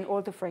between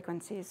all the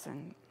frequencies.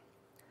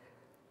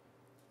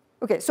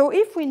 OK, so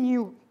if we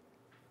knew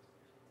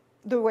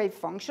the wave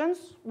functions,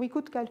 we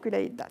could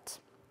calculate that.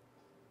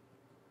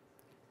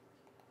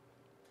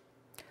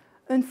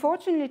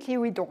 Unfortunately,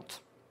 we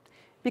don't,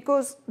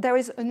 because there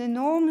is an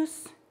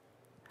enormous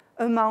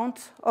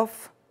amount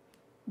of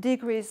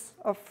degrees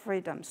of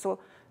freedom. So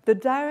the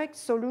direct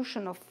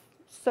solution of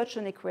such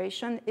an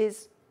equation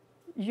is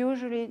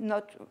usually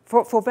not,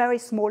 for very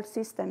small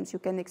systems, you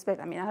can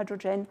expect, I mean,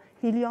 hydrogen,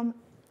 helium,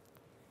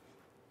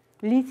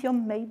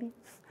 lithium maybe,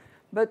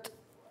 but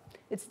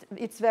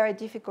it's very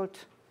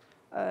difficult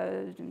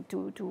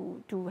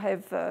to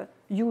have a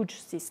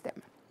huge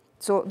system.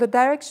 So the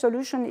direct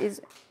solution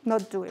is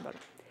not doable.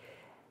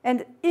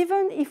 And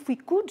even if we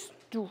could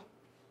do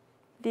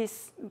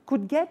this,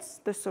 could get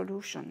the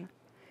solution,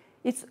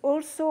 it's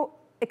also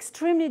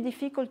extremely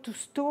difficult to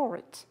store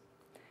it.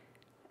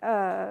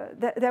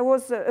 There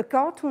was a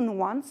cartoon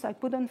once, I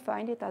couldn't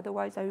find it,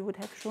 otherwise I would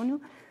have shown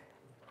you,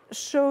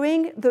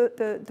 showing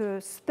the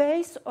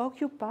space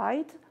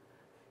occupied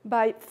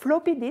by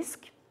floppy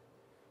disk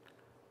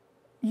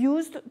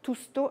used to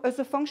store as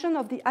a function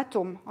of the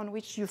atom on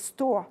which you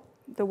store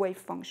the wave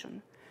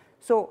function.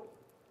 So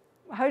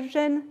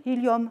hydrogen,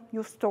 helium,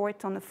 you store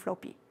it on a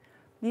floppy.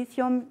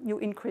 Lithium, you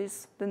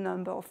increase the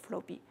number of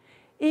floppy.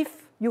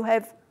 If you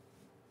have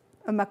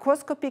a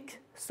macroscopic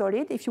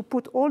solid, if you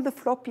put all the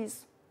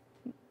floppies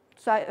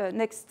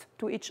next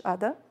to each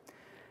other,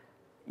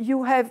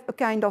 you have a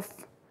kind of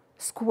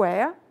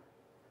square,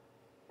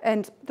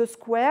 And the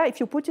square, if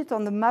you put it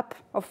on the map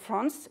of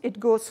France, it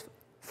goes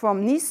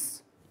from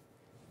Nice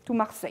to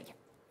Marseille.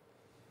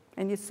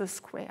 And it's a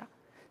square.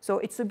 So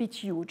it's a bit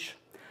huge.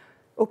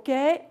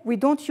 OK, we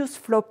don't use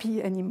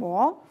floppy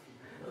anymore.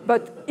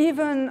 But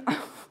even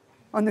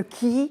on a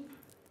key,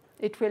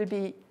 it will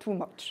be too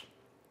much.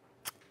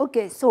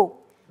 OK, so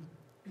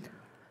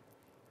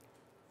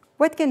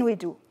what can we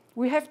do?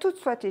 We have two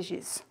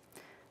strategies.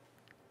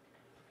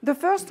 The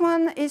first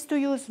one is to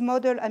use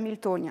model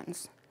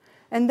Hamiltonians.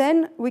 And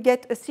then we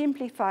get a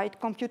simplified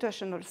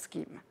computational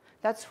scheme.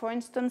 That's, for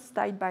instance,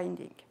 tight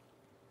binding.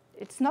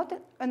 It's not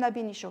an ab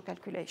initio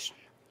calculation.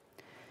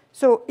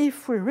 So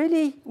if we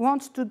really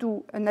want to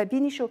do an ab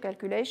initio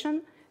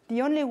calculation,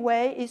 the only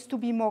way is to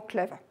be more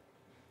clever.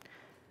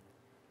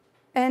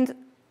 And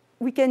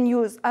we can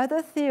use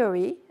other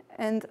theory,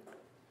 and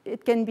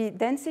it can be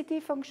density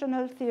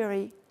functional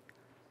theory,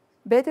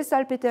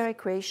 Bethe-Salpeter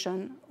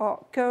equation,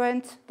 or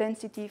current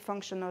density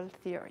functional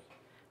theory.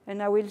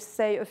 And I will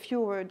say a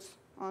few words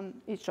on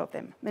each of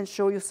them and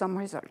show you some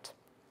result.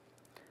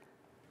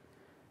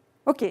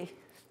 OK,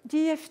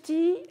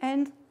 DFT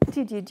and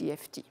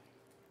TD-DFT.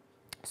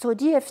 So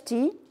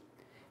DFT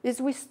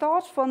is we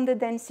start from the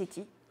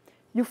density.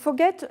 You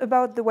forget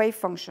about the wave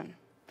function.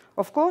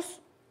 Of course,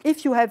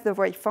 if you have the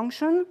wave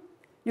function,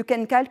 you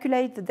can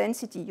calculate the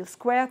density. You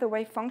square the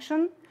wave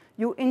function.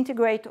 You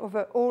integrate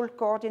over all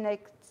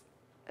coordinates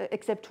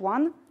except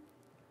one,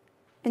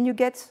 and you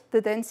get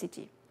the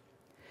density.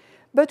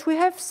 But we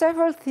have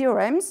several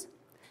theorems.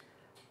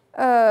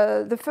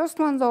 The first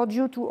ones are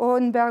due to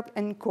Hohenberg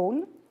and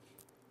Kohn.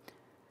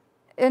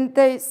 And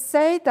they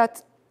say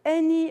that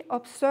any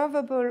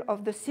observable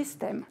of the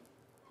system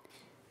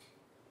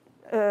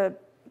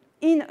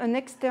in an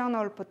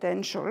external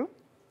potential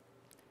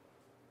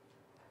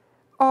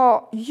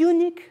are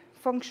unique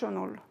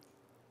functional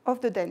of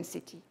the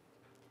density.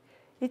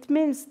 It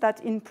means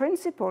that in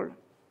principle,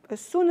 as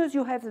soon as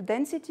you have the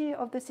density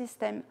of the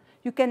system,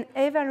 you can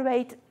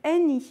evaluate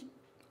any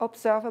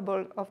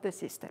observable of the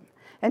system.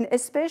 And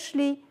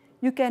especially,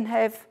 you can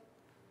have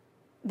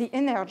the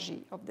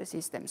energy of the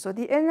system. So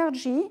the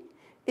energy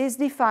is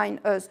defined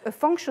as a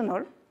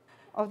functional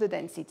of the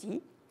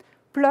density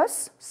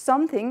plus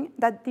something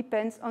that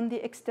depends on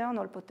the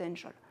external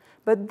potential.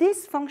 But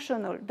this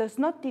functional does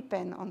not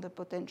depend on the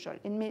potential.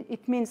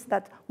 It means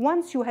that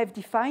once you have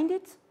defined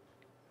it,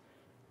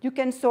 you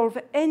can solve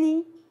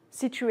any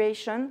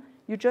situation.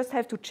 You just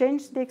have to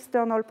change the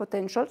external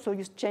potential. So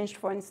you change,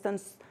 for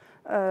instance,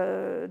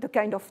 the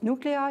kind of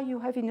nuclei you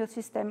have in your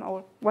system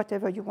or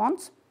whatever you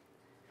want.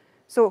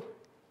 So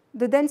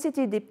the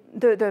density,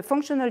 the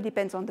functional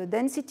depends on the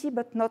density,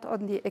 but not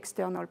on the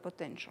external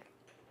potential.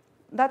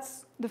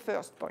 That's the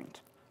first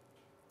point.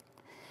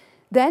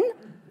 Then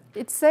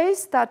it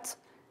says that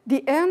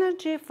the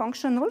energy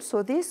functional,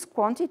 so this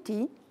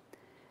quantity,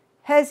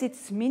 has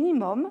its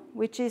minimum,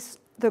 which is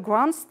the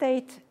ground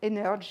state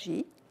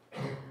energy,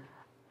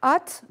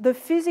 at the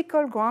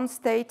physical ground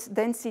state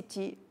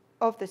density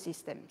of the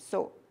system.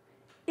 So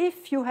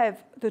if you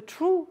have the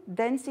true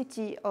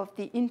density of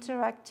the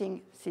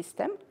interacting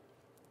system,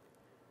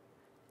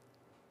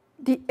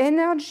 the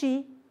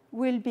energy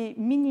will be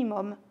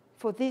minimum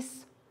for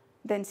this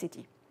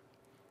density.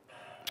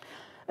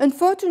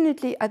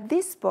 Unfortunately, at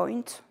this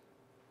point,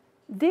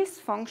 this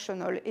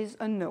functional is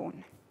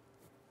unknown.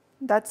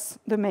 That's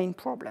the main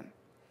problem.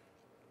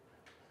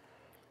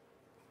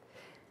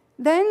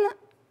 Then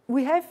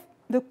we have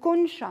the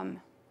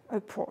Kohn-Sham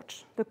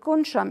approach, the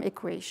Kohn-Sham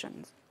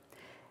equations.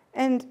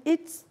 And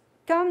it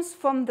comes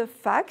from the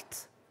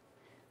fact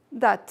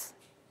that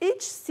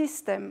each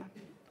system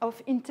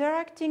of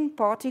interacting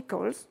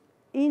particles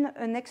in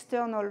an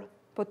external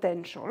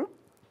potential,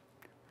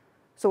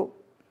 so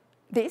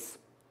this,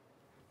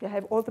 they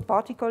have all the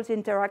particles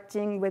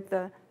interacting with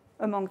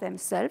among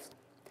themselves,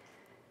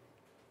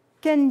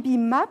 can be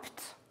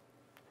mapped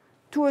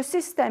to a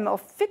system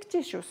of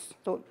fictitious,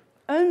 so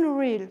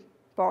unreal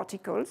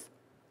particles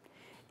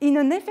in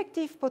an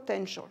effective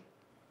potential.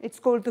 It's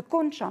called the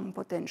Kohn-Sham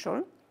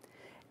potential.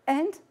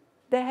 And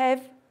they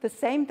have the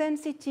same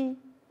density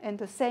and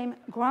the same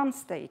ground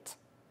state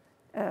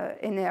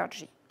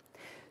energy.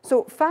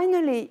 So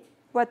finally,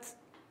 what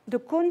the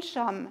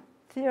Kohn-Sham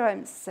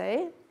theorems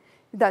say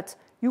that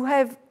you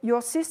have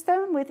your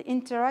system with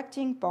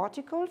interacting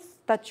particles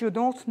that you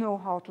don't know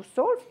how to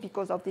solve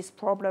because of this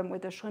problem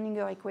with the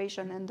Schrödinger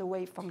equation and the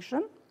wave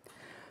function.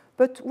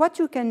 But what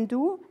you can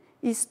do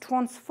is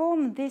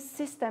transform this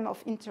system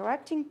of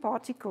interacting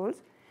particles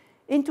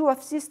into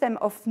a system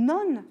of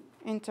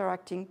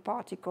non-interacting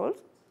particles.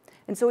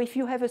 And so if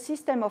you have a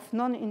system of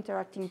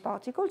non-interacting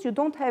particles, you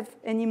don't have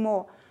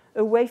anymore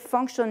a wave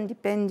function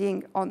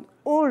depending on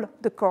all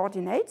the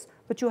coordinates,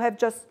 but you have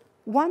just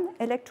one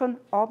electron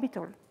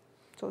orbital.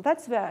 So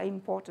that's very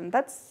important.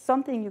 That's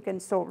something you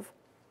can solve.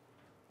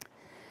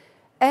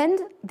 And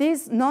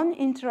these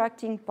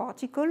non-interacting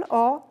particles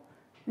are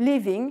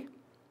living,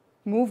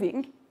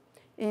 moving,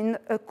 in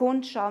a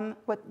Kohn-Sham,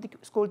 what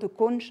is called the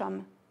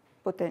Kohn-Sham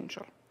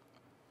potential.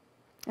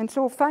 And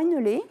so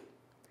finally,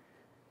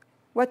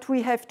 what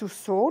we have to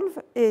solve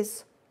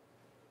is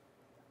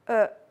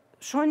a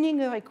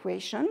Schrödinger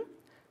equation,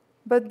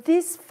 but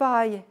these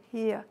phi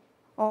here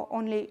are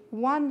only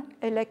one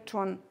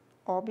electron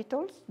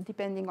orbitals,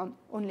 depending on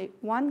only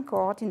one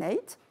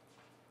coordinate.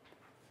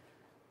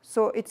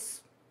 So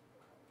it's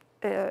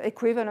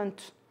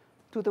equivalent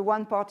to the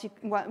one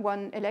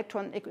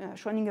electron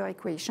Schrödinger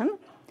equation,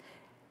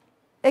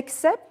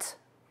 except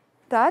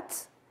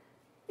that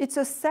it's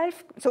a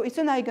so it's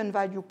an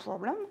eigenvalue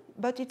problem,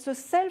 but it's a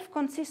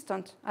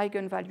self-consistent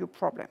eigenvalue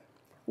problem.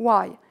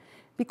 Why?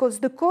 Because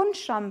the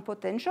Kohn-Sham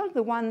potential,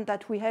 the one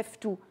that we have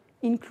to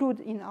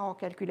include in our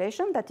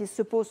calculation, that is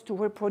supposed to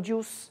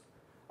reproduce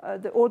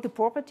all the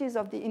properties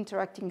of the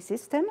interacting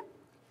system,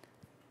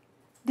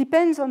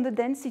 depends on the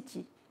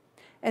density.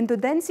 And the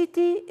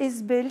density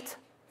is built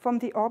from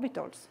the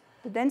orbitals.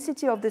 The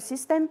density of the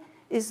system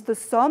is the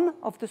sum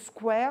of the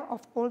square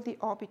of all the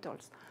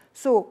orbitals.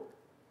 So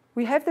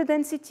we have the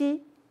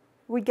density,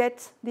 we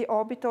get the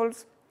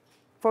orbitals.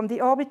 From the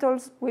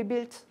orbitals, we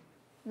build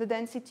the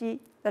density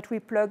that we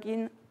plug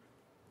in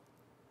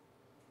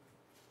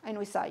and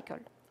recycle.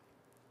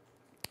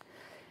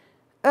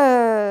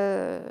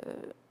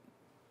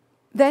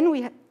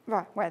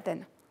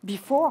 Then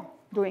before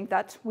doing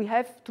that, we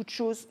have to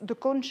choose the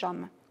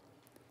Kohn-Sham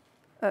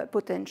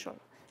potential.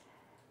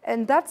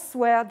 And that's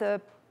where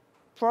the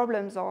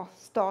problems are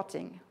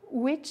starting.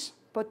 Which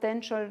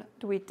potential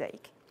do we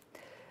take?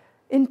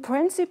 In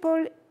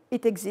principle,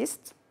 it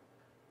exists.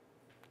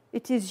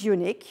 It is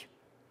unique.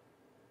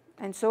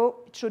 And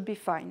so it should be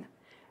fine.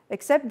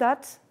 Except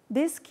that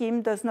this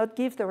scheme does not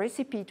give the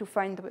recipe to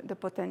find the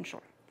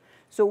potential.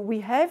 So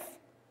we have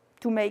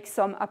to make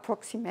some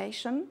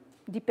approximation,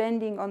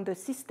 depending on the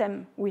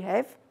system we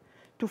have,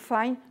 to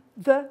find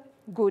the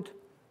good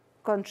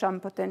Kohn-Sham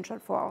potential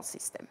for our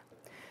system.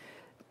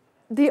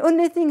 The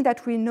only thing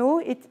that we know,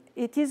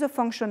 it is a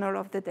functional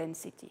of the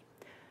density.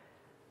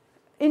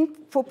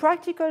 For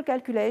practical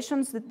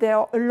calculations, there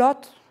are a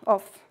lot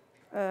of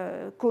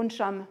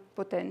Kohn-Sham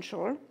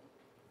potential.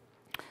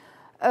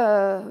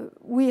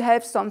 We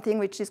have something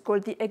which is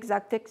called the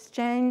exact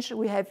exchange.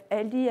 We have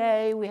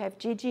LDA, we have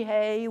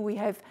GGA, we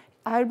have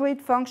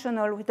hybrid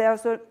functional.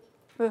 There's a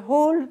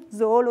whole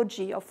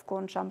zoology of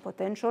Kohn-Sham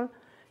potential,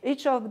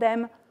 each of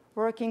them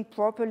working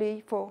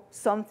properly for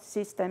some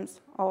systems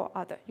or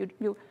other.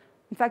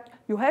 In fact,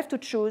 you have to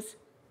choose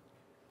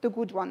the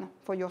good one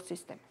for your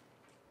system,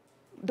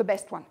 the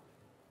best one,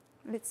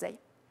 let's say.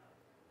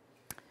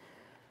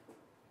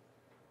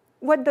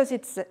 What does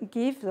it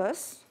give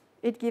us?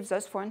 It gives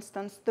us, for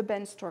instance, the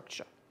band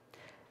structure.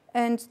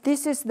 And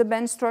this is the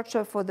band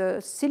structure for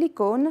the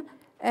silicon.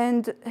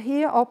 And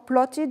here are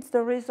plotted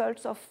the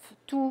results of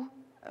two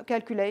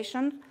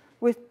calculations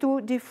with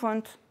two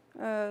different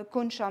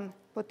Kohn-Sham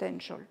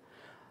potential.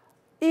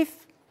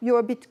 If you're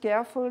a bit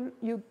careful,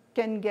 you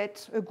can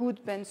get a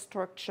good band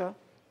structure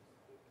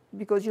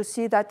because you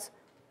see that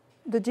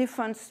the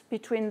difference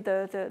between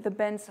the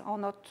bands are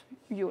not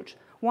huge.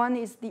 One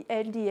is the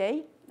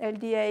LDA.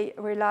 LDA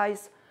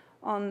relies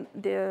on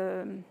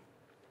the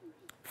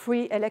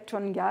free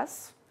electron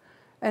gas,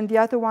 and the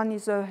other one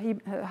is a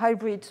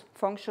hybrid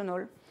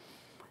functional.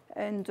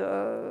 And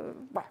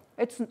well,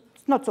 it's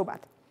not so bad.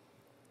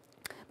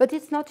 But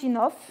it's not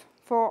enough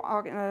for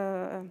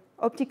our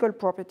optical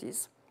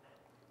properties.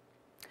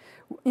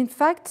 In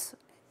fact,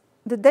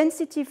 the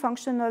density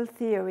functional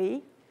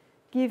theory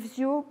gives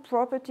you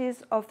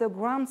properties of the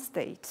ground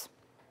state.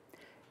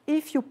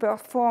 If you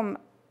perform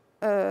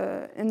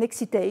an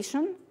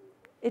excitation,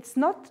 it's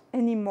not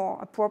anymore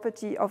a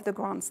property of the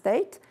ground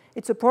state,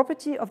 it's a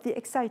property of the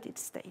excited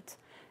state.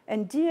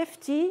 And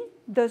DFT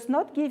does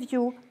not give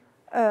you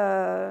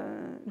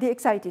the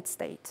excited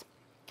state.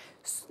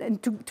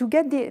 And to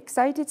get the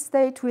excited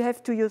state, we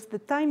have to use the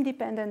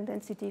time-dependent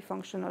density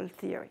functional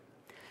theory.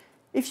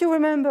 If you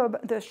remember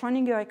the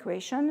Schrödinger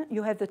equation,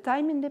 you have the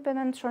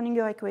time-independent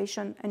Schrödinger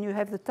equation, and you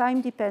have the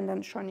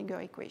time-dependent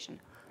Schrödinger equation.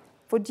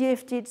 For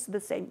DFT, it's the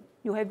same.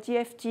 You have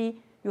DFT,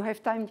 you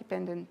have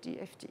time-dependent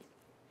DFT.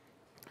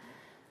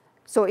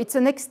 So it's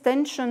an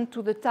extension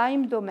to the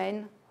time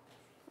domain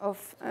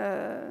of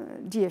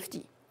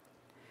DFT.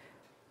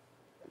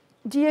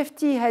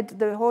 DFT had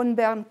the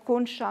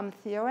Hornberg-Kohn-Sham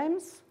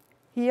theorems.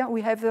 Here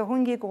we have the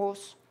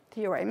Runge-Gross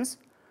theorems.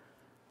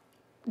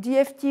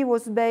 DFT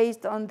was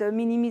based on the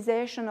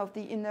minimization of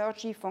the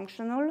energy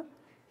functional.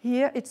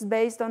 Here it's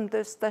based on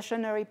the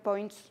stationary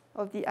points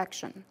of the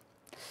action.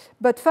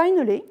 But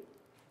finally,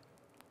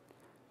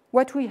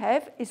 what we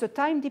have is a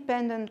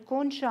time-dependent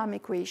Kohn-Sham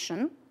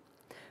equation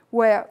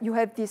where you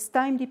have this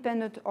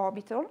time-dependent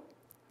orbital,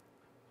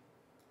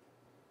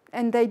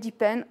 and they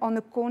depend on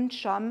a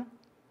Kohn-Sham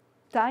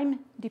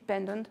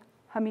time-dependent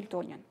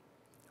Hamiltonian.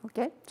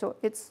 Okay, so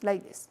it's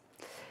like this.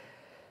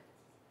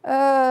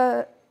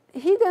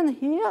 Hidden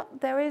here,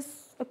 there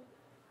is a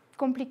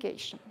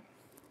complication.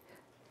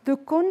 The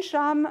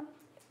Kohn-Sham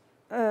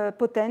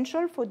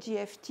potential for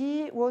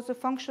DFT was a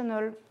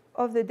functional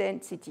of the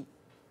density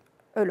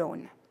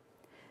alone.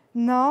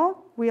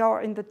 Now we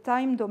are in the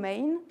time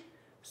domain,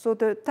 so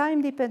the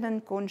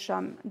time-dependent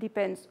Kohn-Sham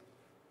depends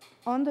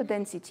on the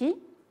density,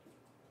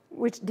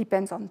 which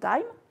depends on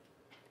time,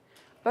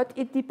 but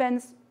it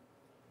depends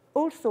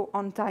also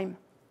on time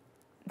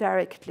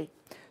directly.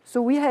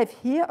 So we have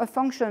here a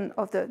function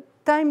of the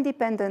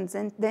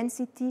time-dependent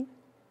density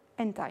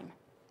and time.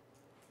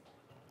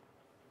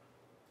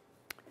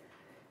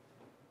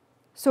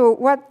 So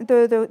what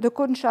the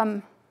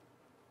cone-sham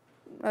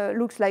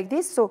looks like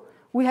this. So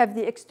we have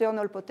the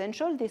external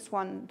potential. This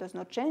one does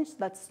not change.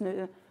 That's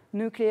the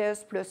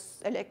nucleus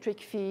plus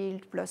electric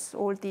field plus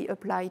all the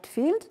applied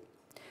field.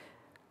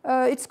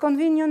 It's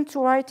convenient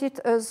to write it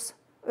as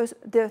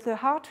the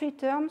Hartree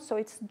term. So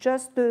it's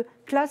just the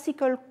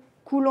classical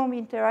Coulomb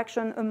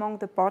interaction among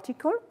the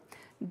particle,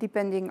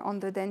 depending on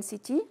the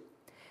density.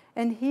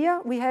 And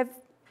here we have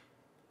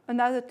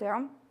another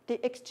term,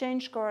 the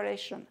exchange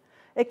correlation.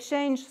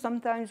 Exchange,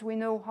 sometimes we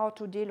know how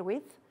to deal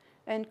with.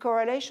 And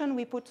correlation,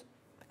 we put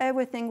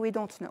everything we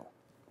don't know,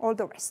 all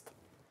the rest.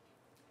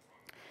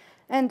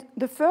 And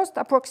the first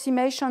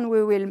approximation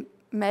we will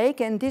make,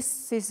 and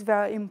this is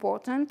very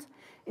important,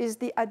 is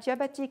the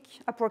adiabatic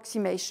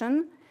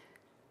approximation.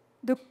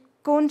 The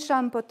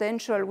cone-sham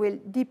potential will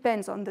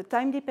depend on the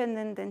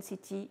time-dependent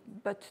density,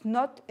 but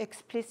not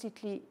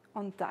explicitly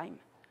on time.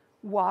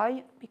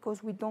 Why?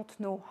 Because we don't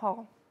know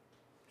how.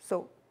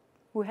 So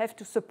we have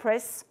to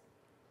suppress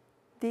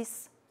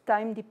this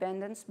time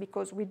dependence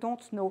because we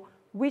don't know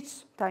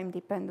which time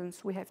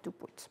dependence we have to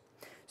put.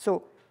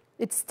 So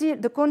it's still,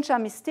 the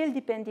cone-sham is still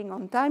depending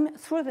on time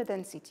through the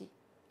density,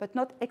 but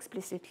not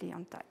explicitly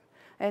on time.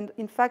 And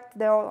in fact,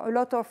 there are a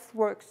lot of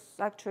works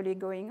actually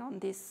going on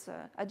this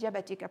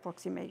adiabatic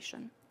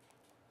approximation.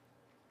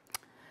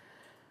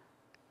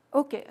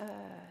 OK,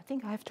 I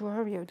think I have to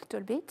hurry a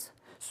little bit.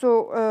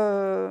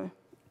 So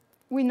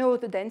we know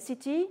the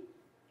density.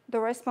 The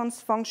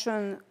response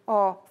function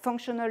are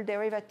functional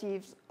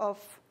derivatives of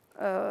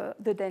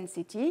the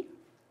density.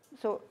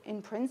 So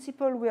in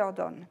principle, we are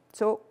done.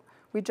 So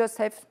we just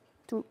have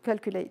to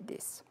calculate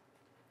this.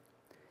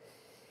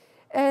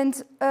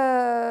 And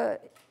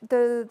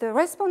the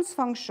response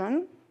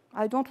function,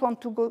 I don't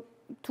want to go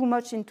too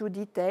much into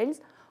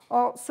details,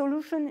 are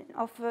solution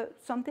of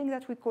something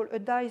that we call a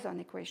Dyson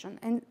equation.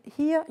 And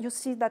here you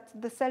see that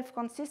the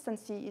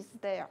self-consistency is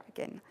there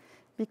again,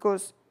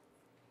 because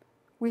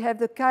we have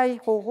the chi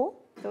rho rho,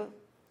 so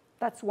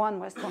that's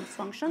one response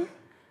function.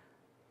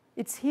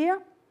 It's here,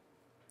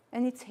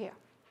 and it's here.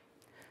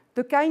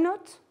 The chi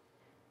naught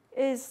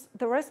is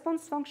the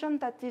response function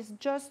that is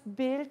just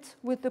built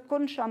with the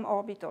cone-sham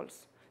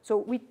orbitals. So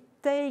we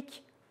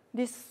take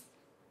this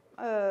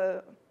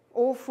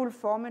awful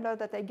formula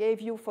that I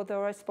gave you for the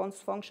response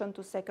function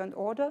to second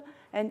order,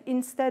 and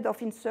instead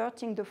of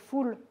inserting the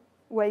full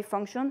wave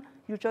function,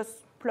 you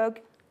just plug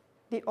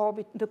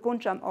the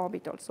cone-sham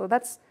orbital. So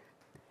that's,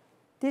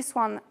 this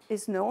one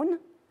is known,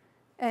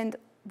 and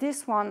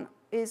this one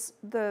is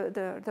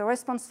the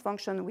response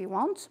function we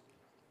want.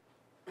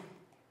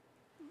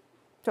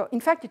 So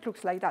in fact, it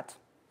looks like that.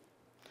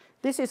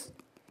 This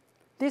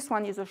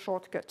one is a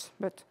shortcut,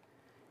 but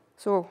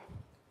so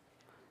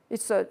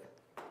it's a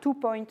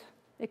two-point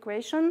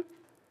equation,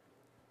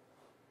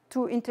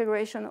 two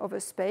integration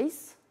over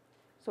space.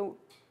 So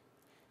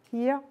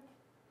here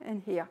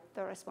and here,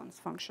 the response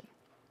function.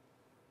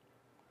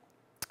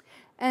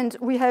 And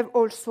we have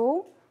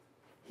also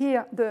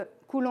here the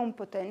Coulomb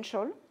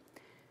potential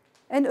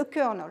and a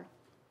kernel.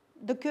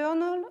 The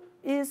kernel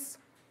is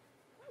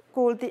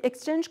called the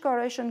exchange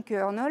correlation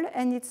kernel,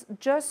 and it's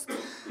just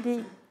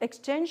the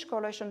exchange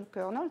correlation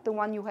kernel, the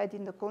one you had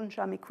in the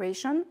cone-sham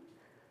equation.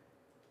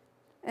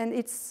 And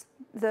it's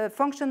the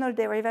functional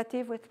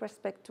derivative with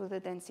respect to the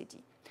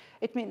density.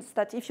 It means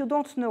that if you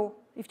don't know,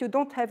 if you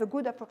don't have a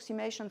good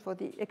approximation for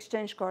the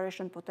exchange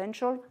correlation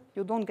potential,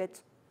 you don't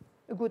get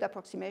a good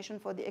approximation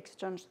for the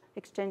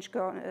exchange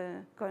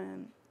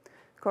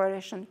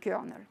correlation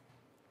kernel.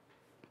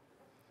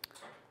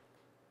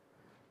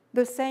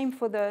 The same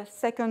for the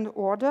second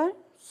order.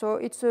 So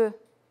it's a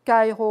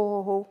chi rho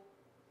rho rho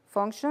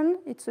function.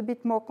 It's a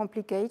bit more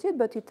complicated,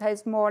 but it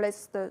has more or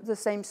less the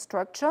same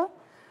structure.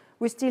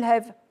 We still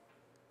have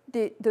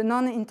the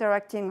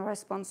non-interacting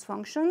response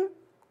function,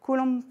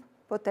 Coulomb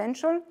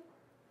potential,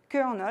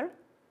 kernel,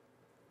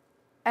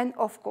 and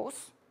of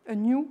course, a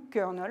new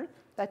kernel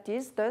that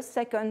is the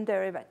second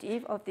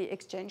derivative of the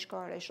exchange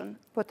correlation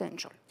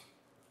potential.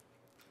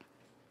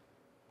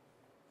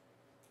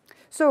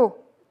 So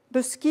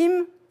the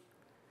scheme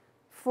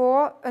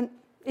for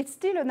it's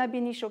still an ab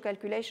initio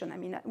calculation. I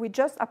mean, we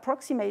just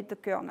approximate the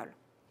kernel.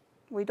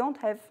 We don't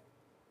have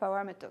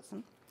parameters.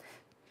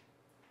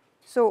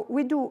 So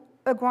we do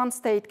a ground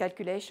state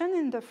calculation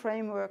in the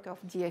framework of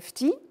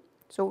DFT.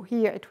 So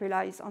here it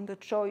relies on the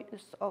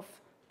choice of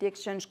the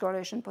exchange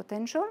correlation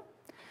potential.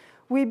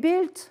 We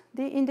built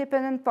the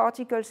independent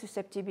particle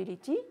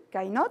susceptibility,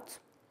 chi naught.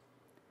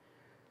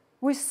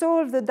 We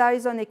solve the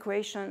Dyson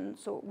equation,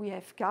 so we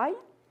have chi,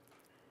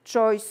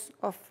 choice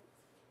of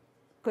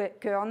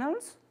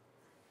kernels.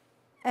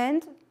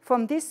 And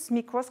from this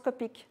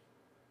microscopic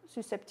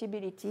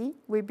susceptibility,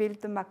 we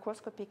build the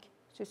macroscopic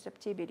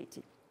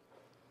susceptibility.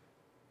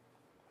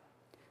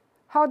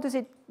 How does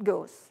it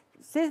go?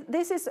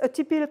 this is a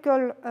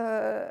typical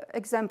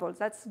example.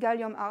 That's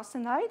gallium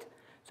arsenide.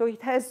 So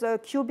it has a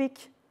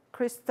cubic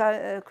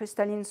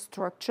crystalline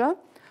structure.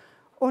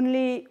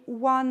 Only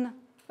one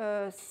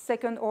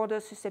second order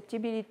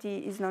susceptibility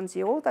is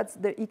non-zero. That's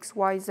the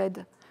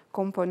XYZ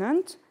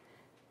component.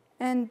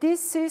 And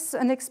this is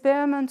an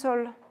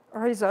experimental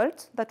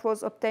result that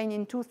was obtained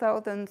in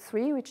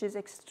 2003, which is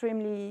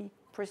extremely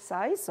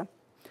precise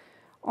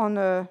on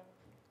a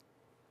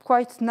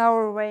quite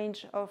narrow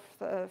range of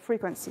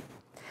frequency.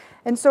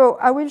 And so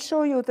I will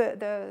show you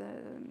the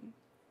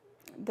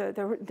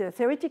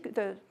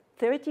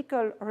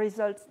theoretical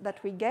results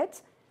that we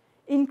get,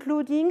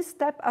 including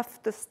step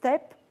after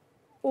step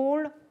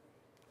all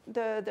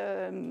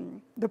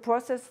the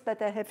process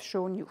that I have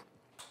shown you.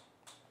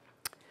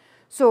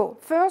 So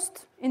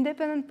first,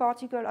 independent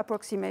particle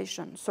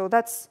approximation. So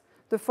that's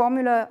the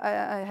formula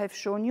I have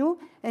shown you.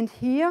 And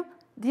here,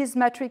 these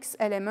matrix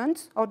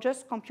elements are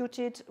just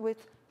computed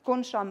with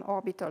Kohn-Sham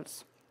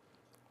orbitals.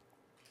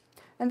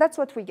 And that's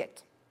what we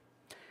get.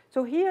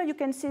 So here you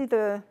can see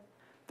the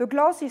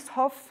glass is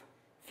half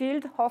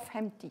filled, half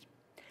empty.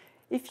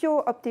 If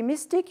you're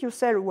optimistic, you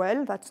say,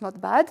 well, that's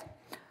not bad.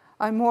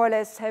 I more or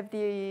less have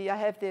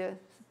the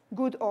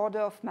good order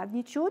of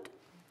magnitude.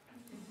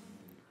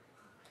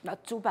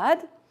 Not too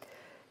bad.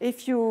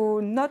 If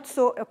you're not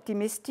so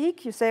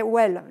optimistic, you say,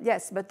 well,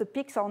 yes, but the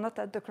peaks are not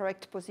at the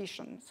correct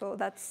position. So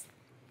that's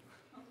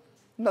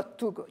not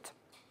too good.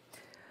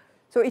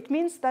 So it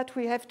means that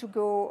we have to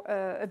go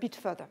a bit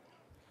further.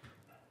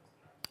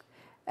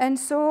 And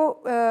so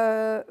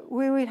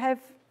we will have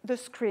the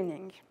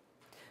screening.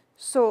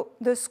 So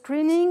the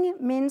screening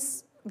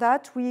means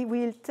that we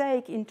will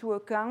take into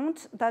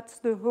account that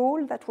the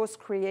hole that was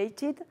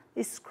created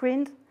is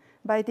screened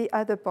by the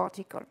other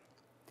particle.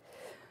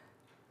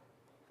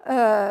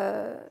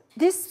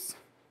 This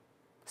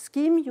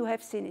scheme, you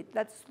have seen it.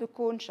 That's the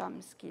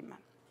Kohn-Sham scheme.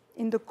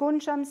 In the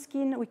Kohn-Sham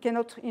scheme, we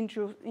cannot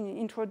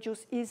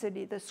introduce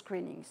easily the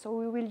screening. So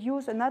we will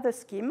use another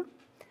scheme.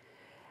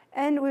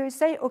 And we will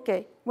say,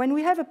 OK, when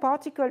we have a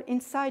particle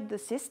inside the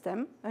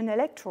system, an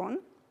electron,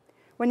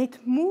 when it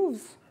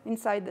moves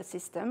inside the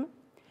system,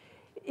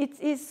 it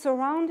is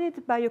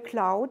surrounded by a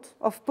cloud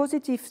of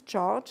positive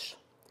charge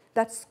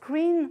that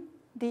screen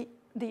the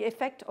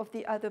effect of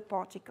the other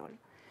particle.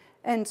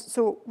 And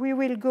so we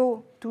will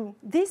go to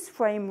this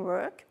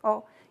framework,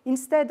 or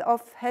instead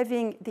of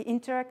having the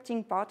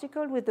interacting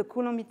particle with the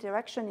Coulomb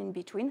interaction in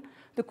between,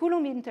 the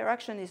Coulomb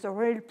interaction is a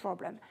real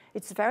problem.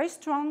 It's very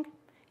strong.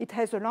 It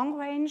has a long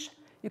range.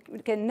 You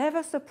can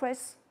never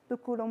suppress the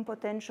Coulomb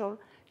potential.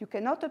 You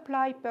cannot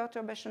apply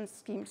perturbation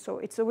scheme. So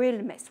it's a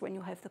real mess when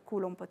you have the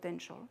Coulomb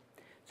potential.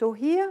 So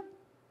here,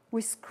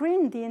 we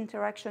screen the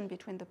interaction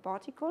between the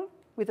particle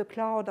with a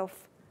cloud of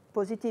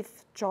positive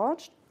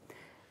charge.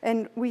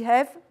 And we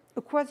have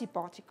a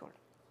quasi-particle.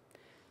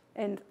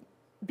 And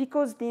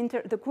because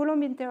the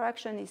Coulomb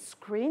interaction is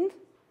screened,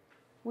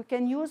 we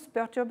can use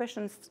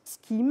perturbation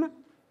scheme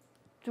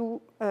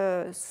to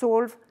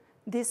solve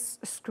this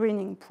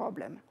screening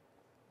problem.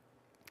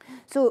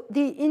 So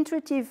the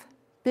intuitive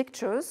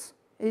pictures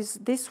is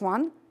this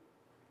one.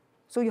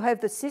 So you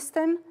have the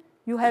system.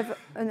 You have,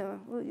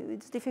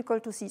 it's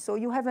difficult to see. So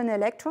you have an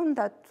electron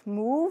that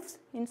moves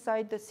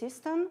inside the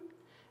system,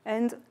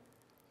 and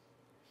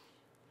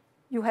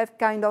you have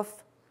kind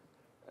of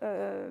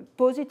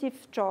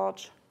positive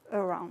charge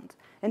around.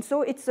 And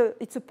so it's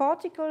a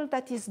particle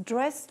that is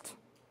dressed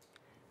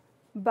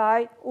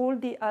by all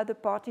the other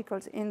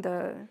particles in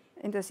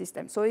the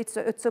system. So it's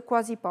a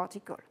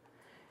quasi-particle.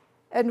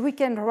 And we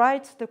can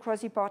write the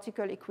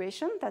quasi-particle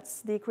equation.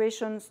 That's the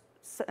equation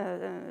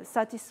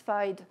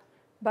satisfied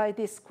by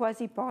this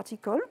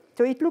quasi-particle.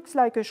 So it looks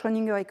like a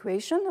Schrödinger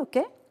equation,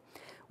 OK?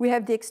 We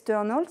have the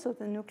external, so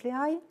the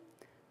nuclei,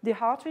 the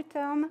Hartree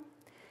term.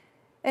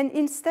 And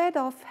instead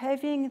of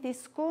having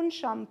this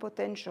Kohn-Sham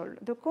potential,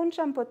 the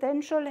Kohn-Sham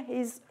potential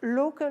is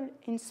local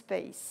in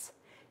space.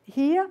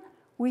 Here,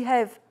 we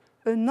have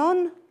a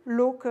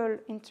non-local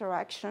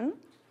interaction,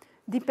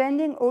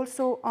 depending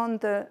also on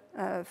the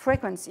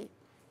frequency.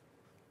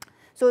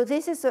 So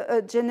this is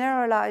a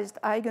generalized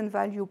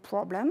eigenvalue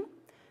problem.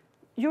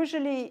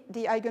 Usually,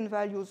 the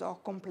eigenvalues are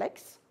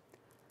complex.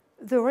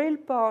 The real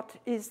part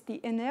is the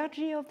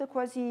energy of the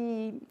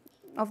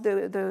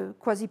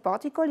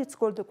quasi-particle. It's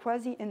called the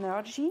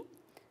quasi-energy.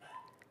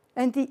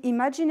 And the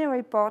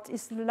imaginary part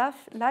is the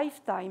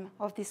lifetime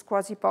of this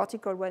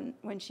quasi-particle when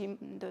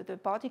the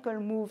particle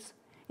moves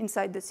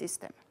inside the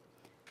system.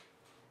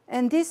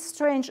 And this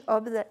strange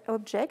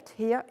object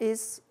here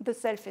is the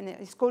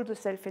self-energy. It's called the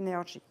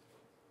self-energy.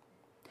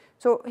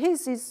 So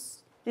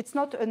it's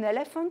not an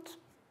elephant.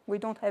 We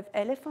don't have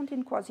elephant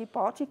in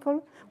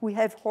quasi-particle. We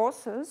have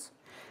horses.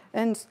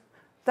 And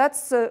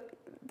that's the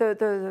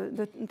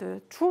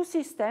true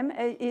system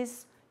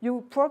is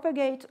you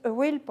propagate a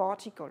real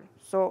particle.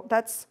 So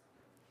that's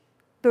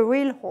the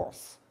real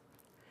horse.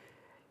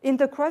 In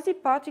the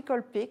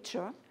quasi-particle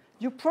picture,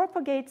 you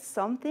propagate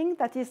something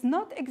that is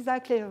not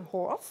exactly a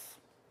horse,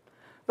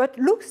 but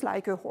looks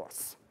like a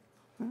horse.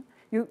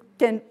 You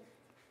can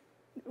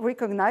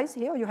recognize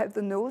here you have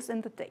the nose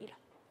and the tail.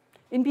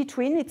 In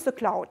between, it's a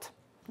cloud.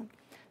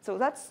 So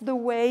that's the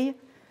way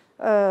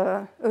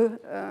a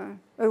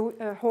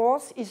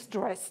horse is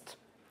dressed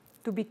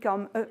to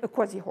become a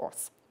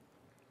quasi-horse.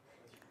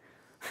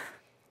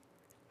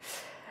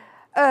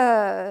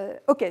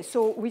 Okay,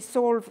 so we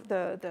solve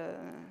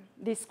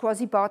this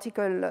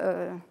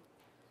quasi-particle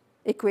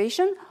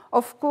equation.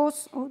 Of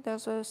course, oh,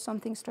 there's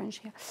something strange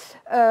here.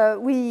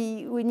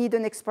 We need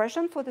an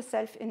expression for the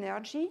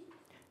self-energy.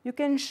 You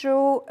can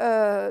show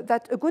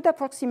that a good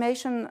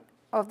approximation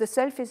of the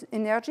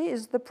self-energy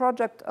is the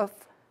product of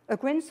a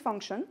Green's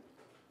function,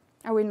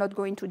 I will not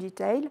go into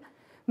detail,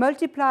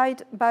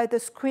 multiplied by the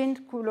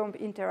screen-Coulomb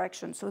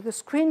interaction. So the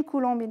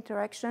screen-Coulomb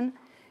interaction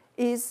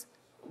is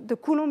the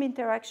Coulomb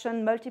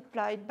interaction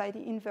multiplied by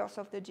the inverse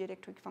of the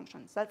dielectric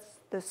functions. That's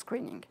the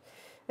screening.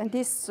 And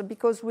this,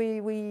 because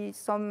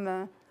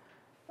some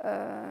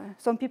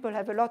people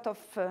have a lot of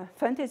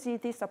fantasy,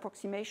 this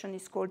approximation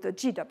is called the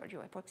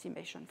GW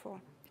approximation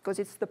because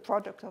it's the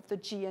product of the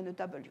G and the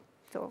W.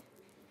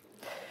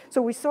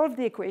 So we solve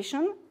the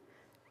equation,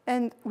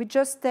 and we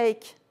just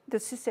take the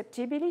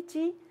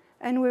susceptibility,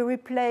 and we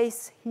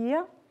replace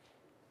here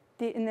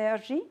the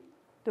energy,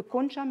 the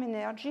quantum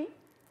energy,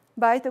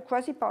 by the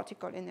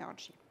quasi-particle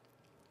energy.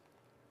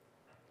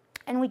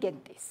 And we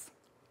get this.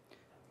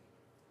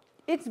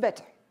 It's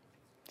better.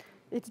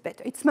 It's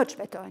better. It's much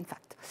better, in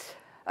fact.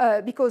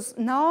 Because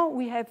now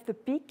we have the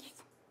peak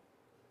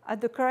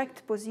at the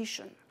correct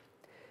position.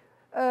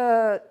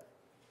 It's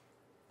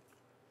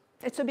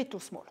a bit too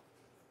small.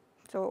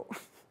 So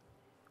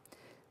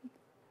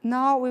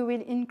now we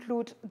will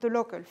include the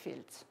local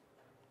fields.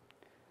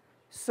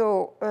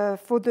 So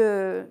for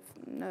the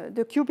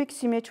cubic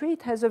symmetry,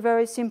 it has a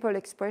very simple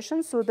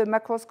expression. So the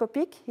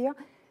macroscopic here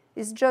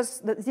is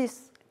just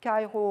this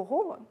chi rho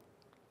rho.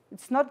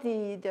 It's not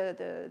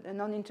the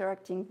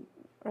non-interacting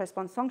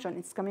response function.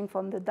 It's coming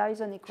from the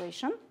Dyson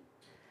equation.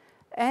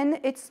 And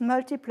it's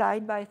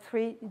multiplied by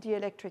 3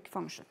 dielectric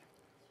function.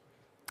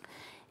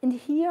 And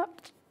here,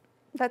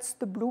 that's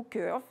the blue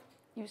curve.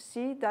 You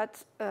see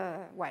that,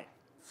 well,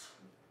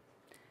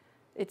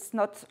 it's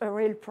not a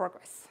real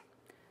progress.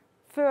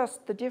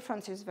 First, the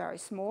difference is very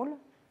small.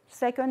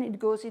 Second, it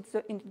goes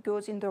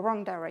in the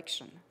wrong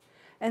direction.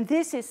 And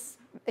this is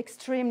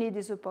extremely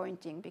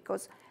disappointing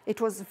because it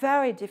was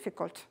very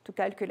difficult to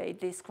calculate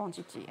this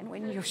quantity. And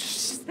when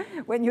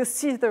you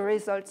see the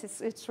results,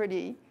 it's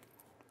really,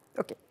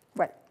 okay,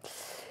 well.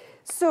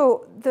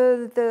 So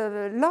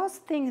the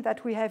last thing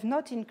that we have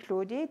not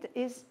included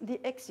is the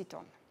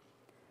exciton.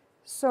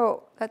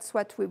 So that's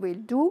what we will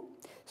do.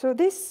 So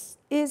this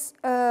is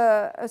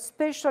a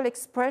special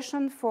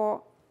expression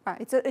for,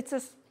 it's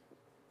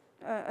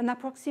an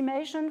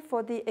approximation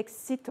for the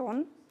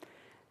exciton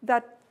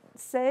that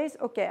says,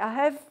 okay, I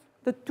have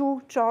the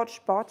two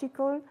charged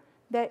particles.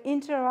 They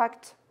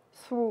interact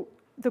through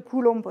the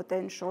Coulomb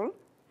potential.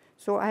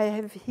 So I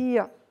have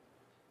here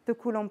the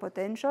Coulomb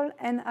potential,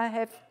 and I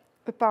have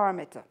a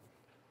parameter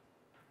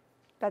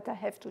that I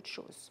have to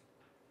choose.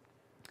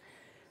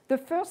 The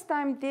first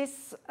time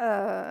this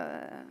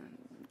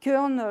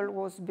kernel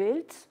was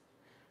built,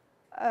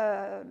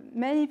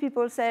 many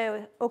people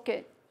say,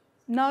 okay,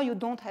 now you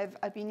don't have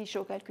ab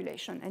initio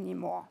calculation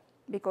anymore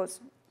because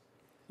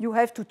you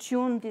have to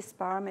tune this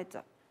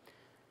parameter.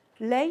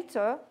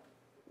 Later,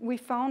 we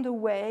found a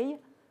way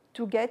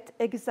to get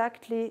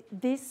exactly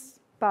this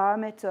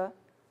parameter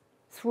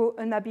through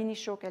an ab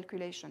initio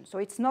calculation. So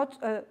it's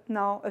not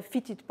now a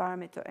fitted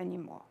parameter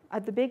anymore.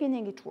 At the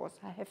beginning it was,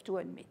 I have to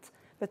admit.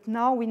 But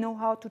now we know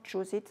how to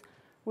choose it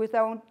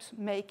without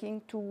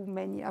making too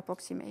many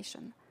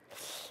approximations.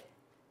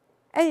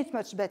 And it's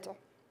much better.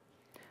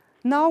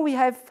 Now we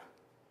have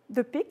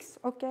the peaks,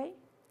 okay,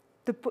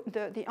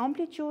 the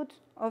amplitude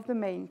of the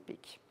main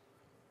peak.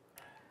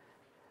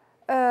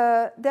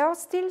 There are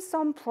still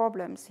some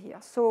problems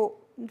here. So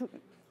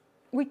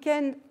we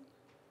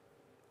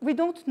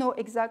don't know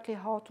exactly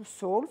how to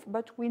solve,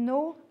 but we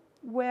know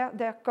where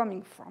they're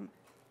coming from.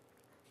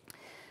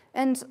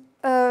 And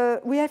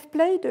we have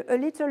played a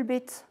little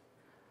bit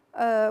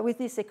with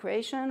this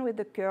equation, with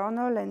the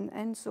kernel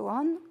and so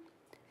on.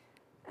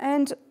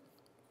 And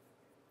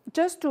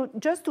just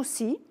to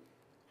see,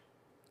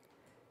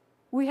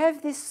 we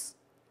have these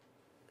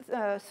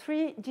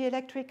 3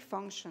 dielectric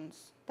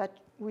functions that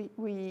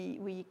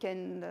we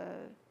can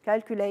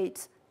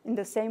calculate in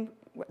the same,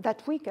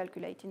 that we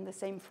calculate in the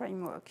same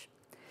framework.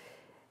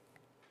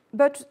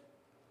 But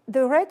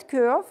the red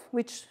curve,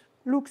 which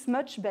looks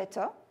much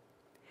better,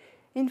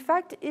 in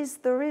fact, is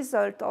the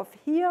result of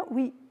here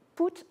we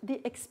put the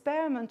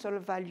experimental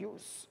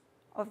values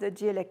of the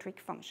dielectric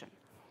function.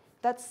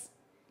 That's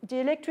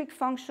dielectric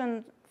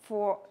function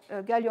for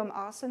gallium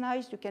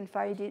arsenide. You can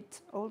find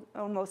it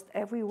almost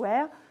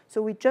everywhere.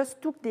 So we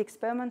just took the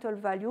experimental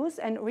values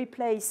and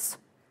replaced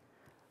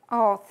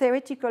our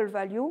theoretical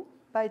value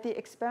by the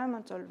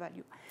experimental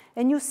value.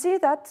 And you see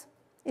that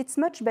it's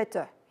much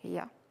better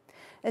here.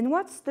 And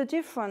what's the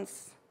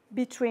difference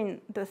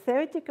between the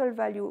theoretical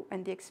value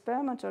and the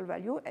experimental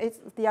value? It's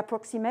the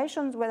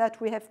approximations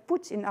that we have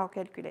put in our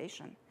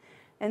calculation.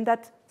 and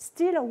that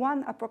still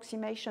one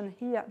approximation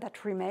here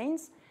that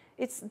remains,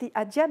 it's the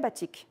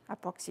adiabatic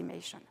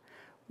approximation.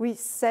 We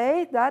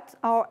say that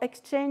our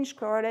exchange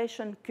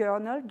correlation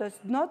kernel does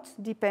not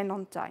depend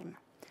on time.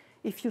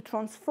 If you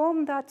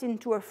transform that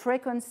into a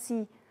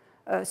frequency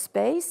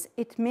space,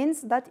 it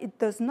means that it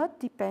does not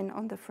depend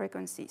on the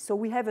frequency. So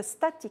we have a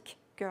static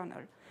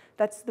kernel.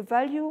 That's the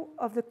value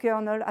of the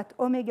kernel at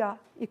omega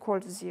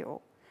equals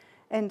 0.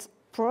 And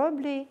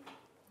probably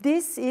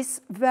this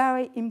is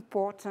very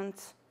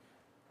important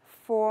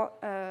for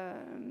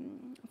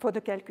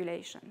the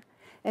calculation.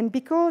 And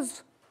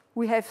because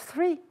we have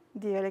 3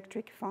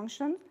 dielectric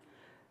functions,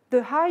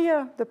 the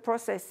higher the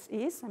process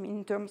is, I mean,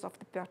 in terms of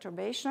the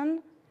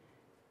perturbation,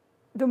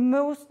 the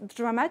more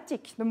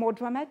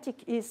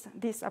dramatic is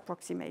this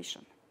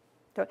approximation.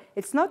 So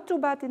it's not too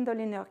bad in the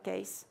linear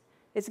case.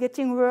 It's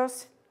getting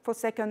worse for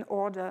second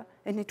order,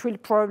 and it will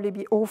probably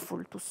be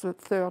awful to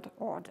third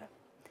order.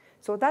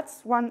 So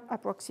that's one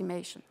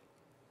approximation.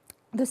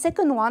 The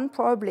second one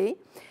probably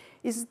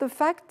is the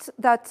fact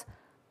that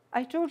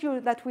I told you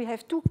that we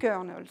have 2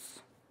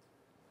 kernels,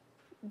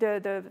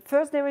 the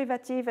first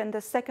derivative and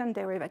the second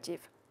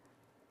derivative.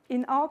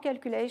 In our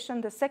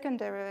calculation, the second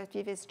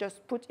derivative is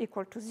just put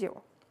equal to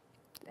 0.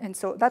 And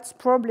so that's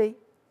probably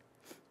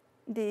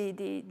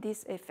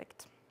this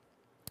effect.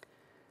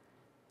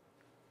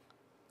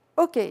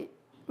 Okay.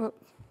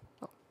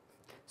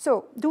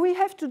 So do we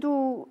have to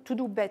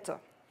do better?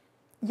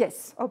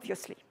 Yes,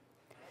 obviously.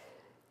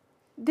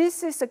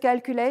 This is a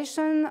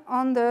calculation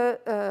on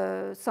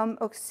the some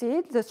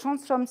oxide, the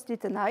strontium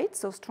titanite,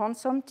 so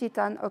strontium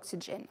titan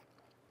oxygen.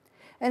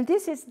 And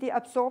this is the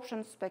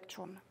absorption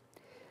spectrum.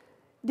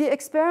 The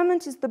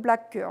experiment is the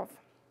black curve.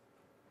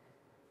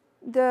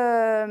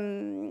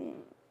 The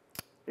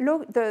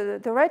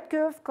red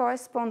curve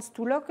corresponds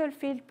to local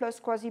field plus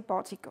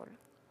quasi-particle.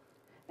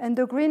 And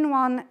the green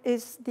one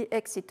is the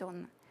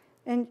exciton.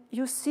 And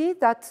you see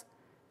that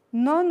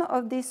none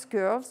of these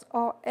curves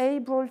are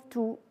able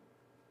to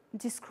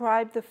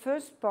describe the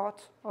first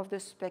part of the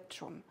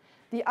spectrum.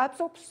 The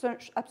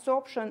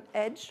absorption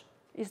edge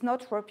is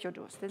not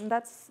reproduced, and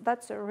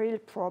that's a real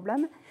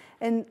problem.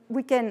 And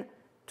we can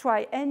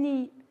try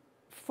any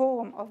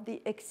form of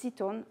the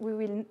exciton,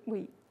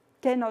 we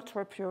cannot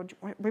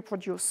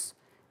reproduce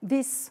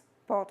this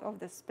part of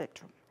the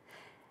spectrum.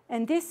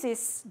 And this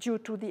is due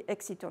to the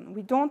exciton.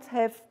 We don't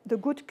have the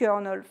good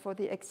kernel for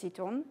the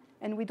exciton,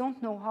 and we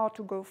don't know how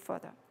to go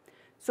further.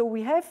 So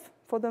we have,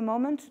 for the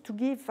moment, to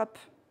give up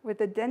with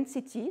the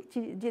density,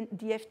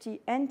 DFT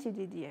and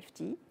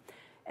TD-DFT,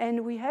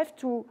 and we have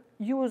to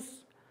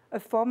use a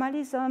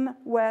formalism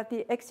where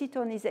the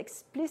exciton is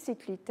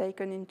explicitly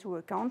taken into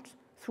account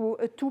through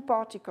a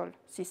 2-particle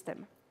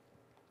system.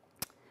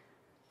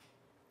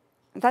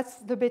 That's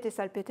the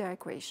Bethe-Salpeter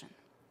equation.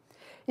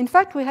 In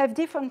fact, we have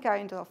different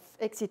kinds of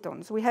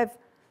excitons. We have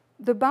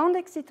the bound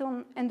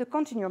exciton and the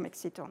continuum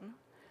exciton.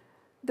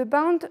 The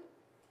bound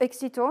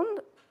exciton,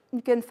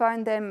 you can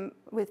find them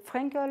with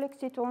Frenkel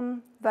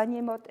exciton,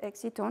 Van-Yemot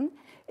exciton.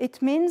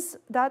 It means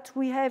that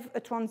we have a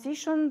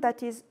transition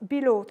that is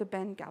below the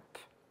band gap.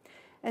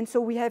 And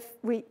so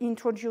we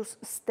introduce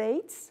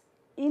states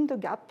in the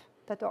gap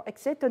that are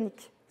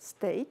excitonic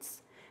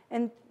states.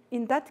 And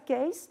in that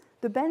case,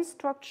 the band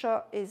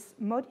structure is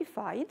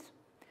modified,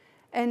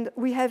 and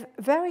we have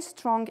very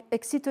strong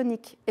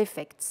excitonic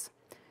effects.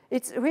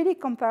 It's really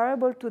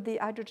comparable to the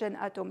hydrogen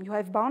atom. You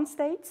have bound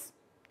states,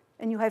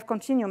 and you have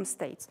continuum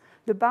states.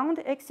 The bound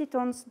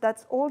excitons,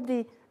 that's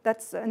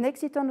an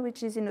exciton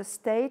which is in a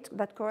state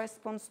that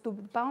corresponds to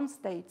bound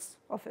states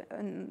of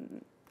a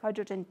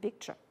hydrogen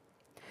picture.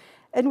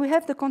 And we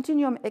have the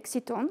continuum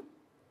exciton.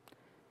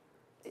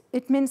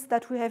 It means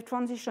that we have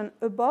transition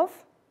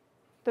above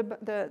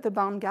the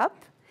bound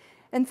gap.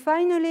 And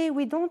finally,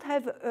 we don't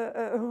have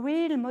a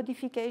real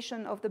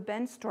modification of the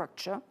band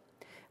structure.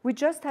 We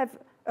just have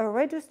a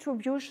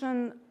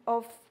redistribution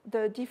of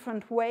the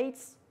different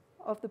weights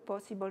of the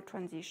possible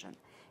transition.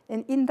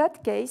 And in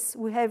that case,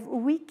 we have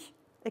weak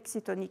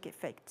excitonic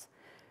effects.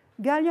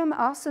 Gallium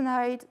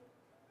arsenide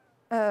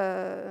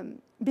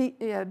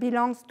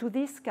belongs to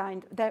this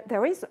kind.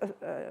 There is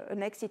an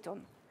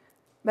exciton,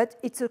 but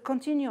it's a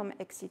continuum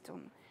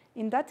exciton.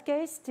 In that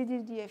case,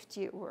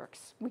 TD-DFT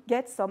works. We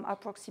get some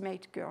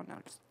approximate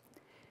kernels.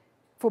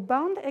 For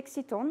bound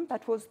exciton,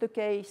 that was the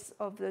case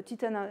of the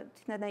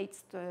titanate,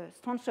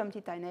 strontium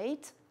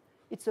titanate.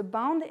 It's a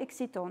bound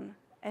exciton,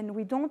 and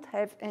we don't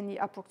have any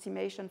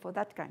approximation for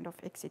that kind of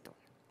exciton.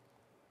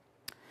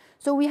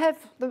 So we have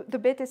the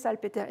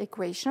Bethe-Salpeter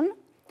equation.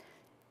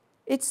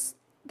 It's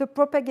the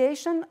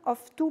propagation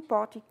of 2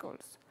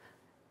 particles.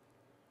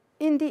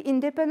 In the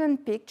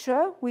independent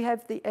picture, we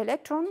have the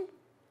electron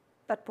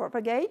that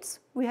propagates,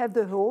 we have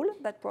the hole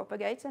that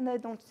propagates, and they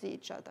don't see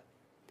each other.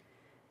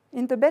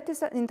 In the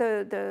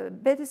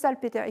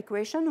Bethe-Salpeter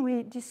equation,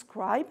 we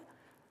describe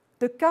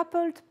the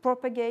coupled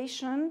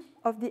propagation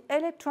of the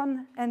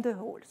electron and the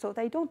hole. So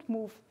they don't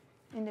move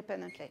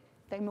independently,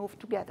 they move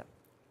together.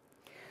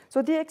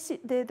 So the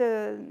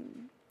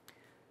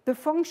The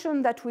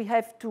function that we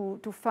have to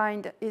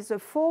find is a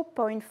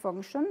 4-point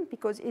function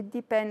because it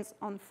depends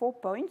on 4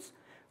 points.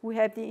 We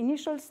have the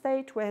initial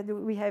state where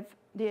we have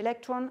the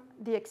electron,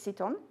 the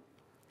exciton.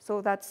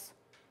 So that's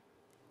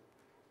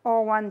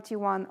R1,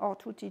 T1,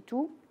 R2,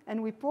 T2.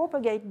 And we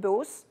propagate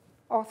both,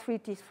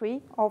 R3,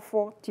 T3,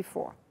 R4,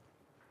 T4.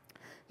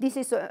 This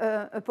is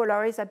a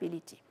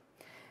polarizability.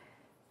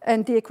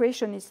 And the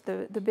equation is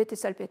the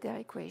Bethe-Salpeter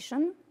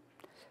equation.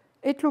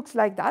 It looks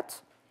like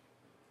that.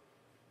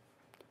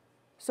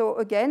 So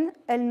again,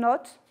 L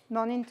naught,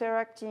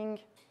 non-interacting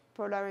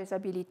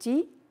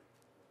polarizability,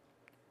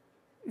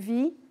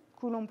 V,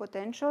 Coulomb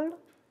potential,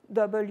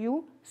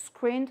 W,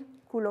 screened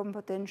Coulomb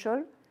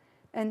potential,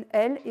 and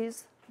L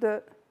is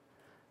the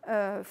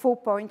 4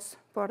 points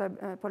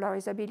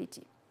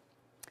polarizability.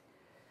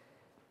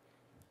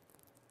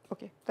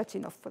 Okay, that's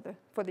enough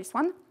for this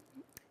one.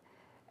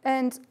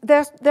 And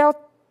there are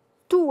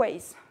 2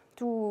 ways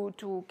to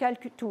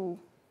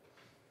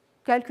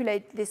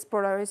calculate this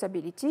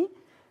polarizability.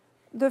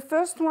 The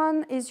first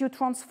one is you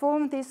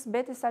transform this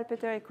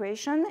Bethe-Salpeter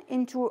equation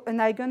into an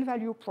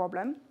eigenvalue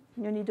problem.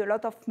 You need a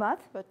lot of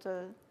math, but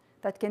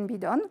that can be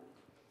done.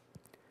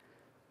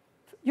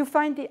 You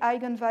find the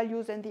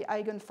eigenvalues and the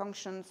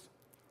eigenfunctions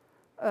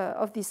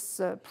of this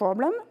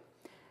problem.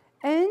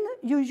 And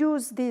you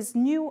use these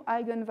new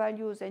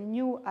eigenvalues and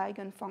new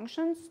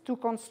eigenfunctions to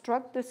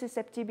construct the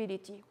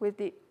susceptibility with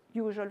the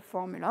usual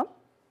formula.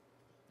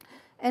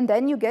 And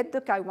then you get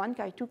the chi1,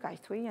 chi2,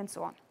 chi3, and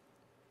so on.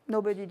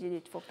 Nobody did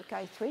it for the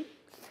chi3,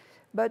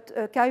 but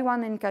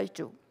chi1 and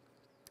chi2.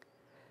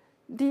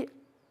 The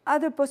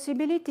other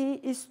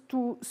possibility is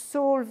to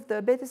solve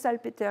the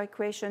Bethe-Salpeter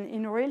equation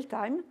in real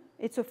time.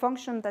 It's a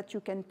function that you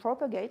can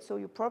propagate, so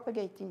you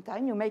propagate in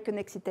time. You make an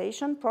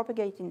excitation,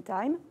 propagate in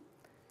time.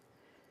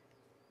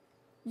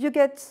 You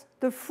get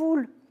the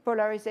full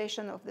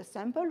polarization of the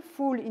sample,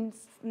 full in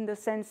the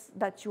sense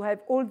that you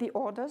have all the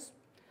orders,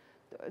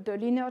 the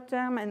linear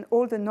term and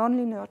all the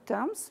nonlinear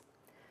terms.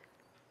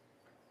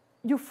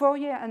 You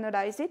Fourier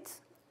analyze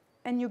it,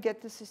 and you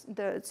get the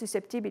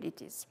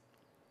susceptibilities.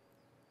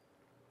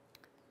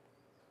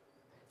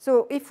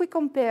 So if we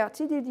compare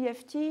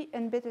TDDFT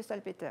and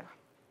Bethe-Salpeter,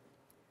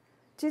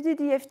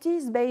 TDDFT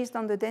is based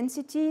on the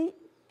density.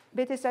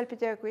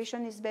 Bethe-Salpeter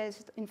equation is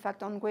based, in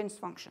fact, on Green's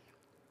function.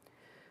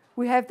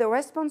 We have the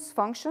response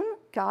function,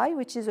 chi,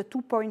 which is a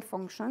 2-point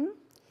function.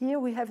 Here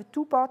we have a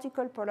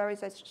 2-particle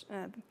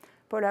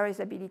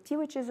polarizability,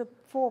 which is a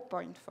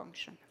 4-point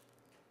function.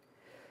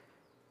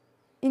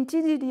 In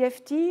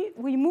TDDFT,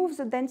 we move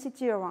the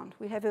density around.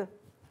 We have a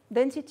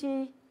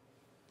density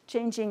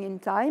changing in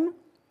time.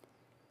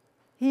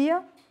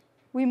 Here,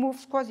 we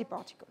move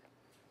quasi-particle.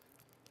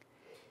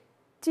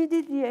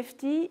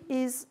 TDDFT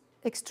is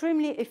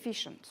extremely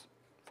efficient.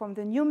 From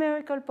the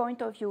numerical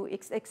point of view,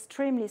 it's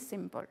extremely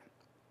simple.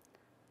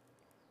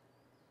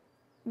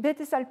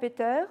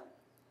 Bethe-Salpeter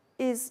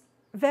is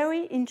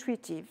very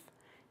intuitive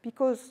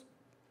because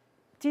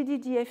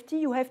TDDFT,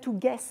 you have to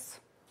guess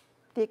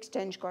the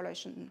exchange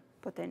correlation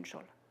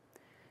potential.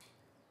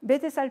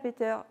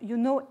 Bethe-Salpeter, you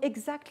know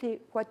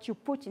exactly what you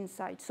put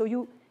inside. So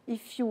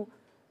if you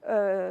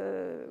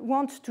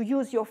want to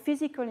use your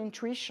physical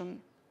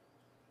intuition,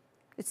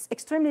 it's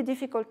extremely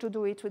difficult to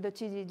do it with the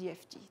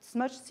TDDFT. It's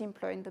much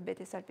simpler in the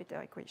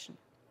Bethe-Salpeter equation.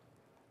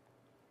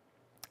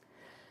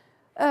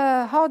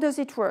 How does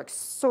it work?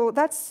 So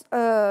that's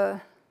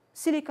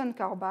silicon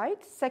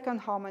carbide,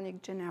 second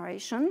harmonic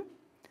generation.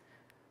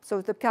 So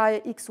the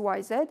chi x,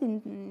 y, z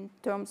in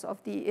terms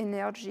of the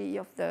energy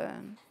of the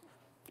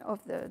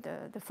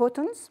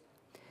photons.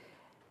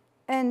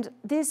 And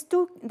these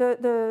two,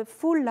 the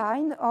full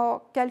line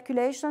are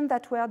calculations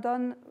that were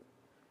done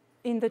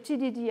in the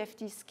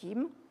TDDFT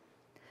scheme.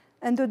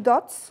 And the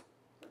dots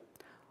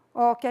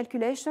are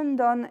calculations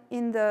done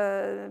in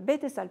the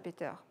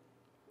Bethe-Salpeter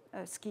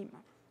scheme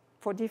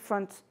for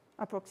different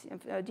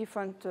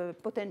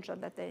potential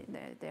that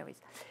there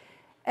is.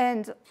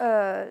 And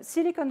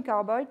silicon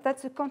carbide,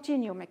 that's a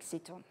continuum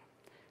exciton.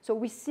 So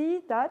we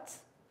see that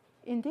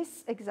in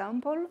this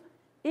example,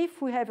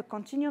 if we have a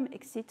continuum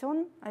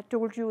exciton, I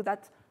told you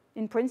that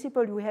in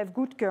principle we have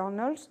good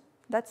kernels.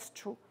 That's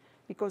true,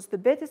 because the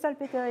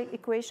Bethe-Salpeter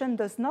equation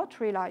does not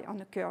rely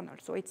on a kernel.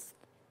 So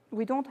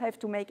we don't have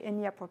to make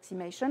any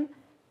approximation,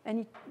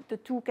 and the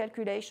two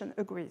calculation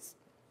agrees.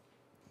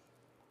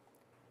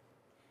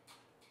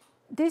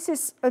 This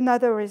is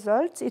another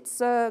result.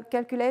 It's a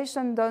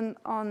calculation done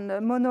on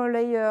a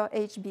monolayer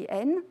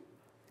HBN.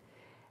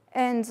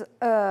 And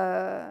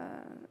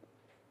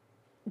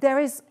there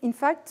is, in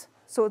fact,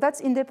 so that's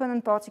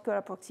independent particle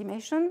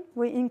approximation.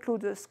 We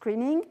include the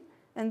screening,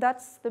 and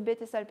that's the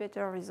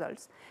Bethe-Salpeter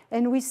results.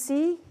 And we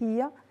see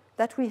here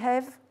that we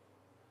have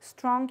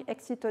strong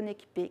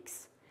excitonic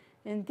peaks.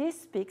 And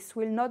these peaks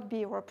will not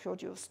be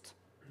reproduced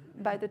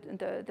by the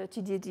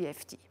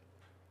TDDFT.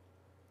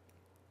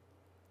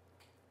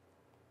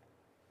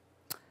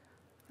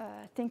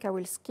 I think I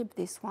will skip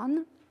this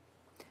one.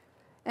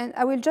 And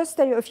I will just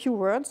say a few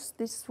words,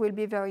 this will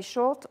be very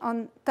short,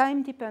 on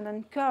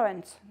time-dependent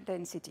current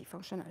density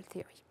functional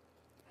theory.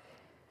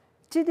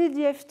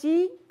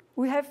 TD-DFT,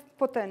 we have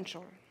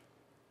potential,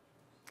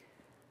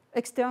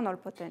 external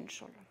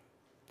potential.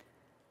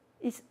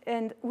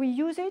 And we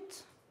use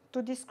it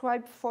to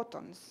describe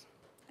photons.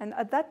 And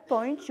at that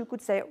point, you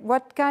could say,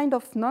 what kind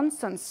of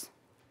nonsense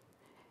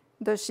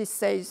does she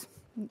say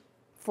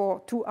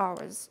for 2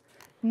 hours?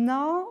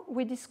 Now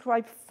we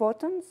describe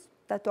photons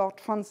that are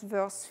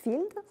transverse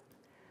field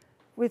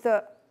with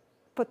a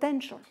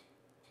potential.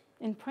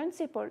 In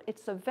principle,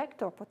 it's a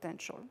vector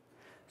potential.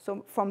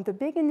 So from the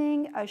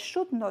beginning, I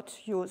should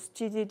not use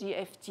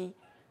TD-DFT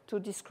to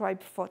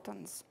describe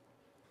photons.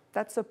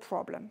 That's a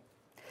problem.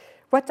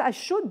 What I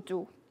should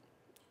do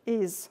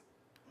is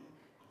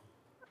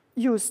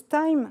use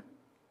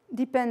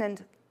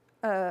time-dependent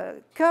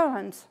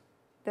current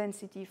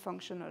density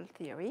functional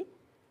theory.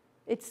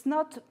 It's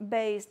not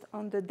based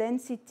on the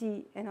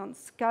density and on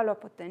scalar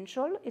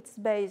potential. It's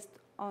based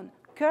on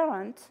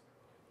current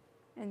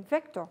and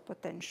vector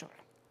potential.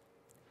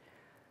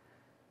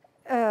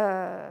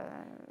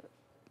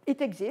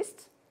 It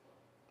exists.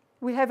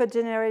 We have a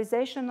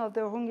generalization of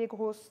the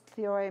Runge-Gross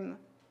theorem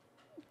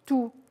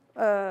to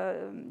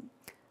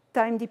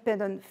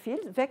time-dependent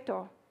fields,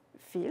 vector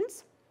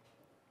fields.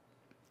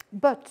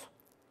 But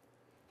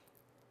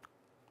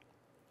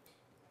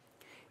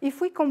if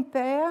we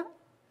compare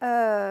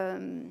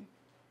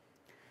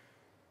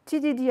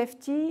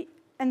TD-DFT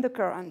and the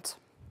current,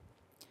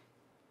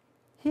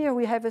 here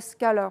we have a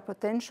scalar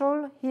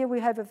potential, here we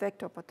have a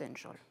vector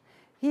potential.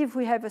 Here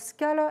we have a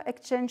scalar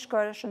exchange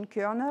coalition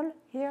kernel,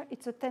 here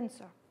it's a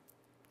tensor.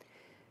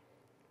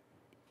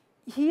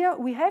 Here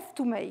we have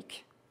to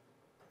make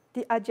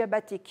the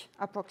adiabatic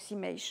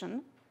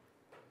approximation.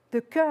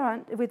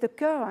 With the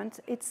current,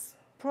 it's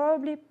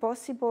probably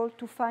possible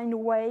to find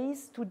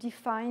ways to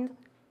define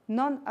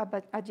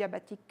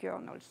non-adiabatic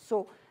kernels.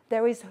 So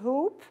there is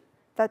hope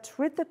that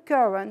with the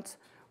current,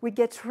 we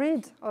get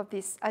rid of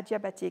this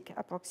adiabatic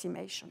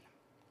approximation.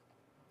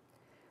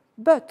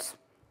 But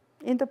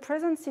in the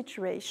present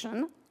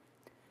situation,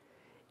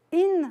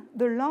 in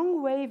the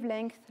long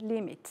wavelength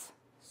limit,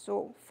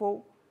 so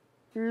for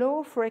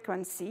low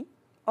frequency,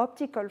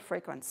 optical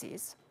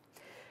frequencies,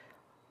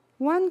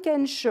 one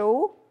can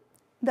show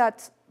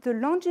that the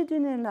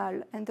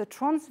longitudinal and the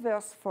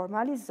transverse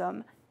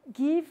formalism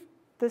give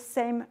the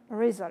same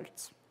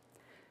results.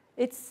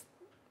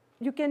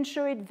 You can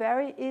show it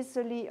very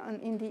easily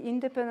in the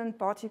independent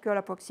particle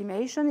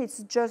approximation.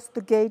 It's just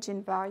the gauge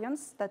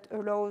invariance that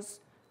allows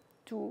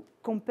to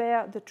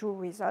compare the two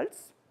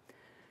results.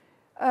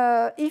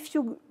 If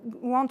you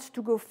want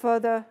to go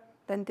further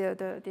than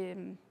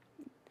the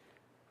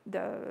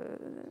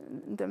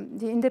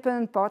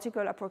independent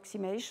particle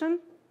approximation,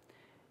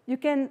 you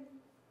can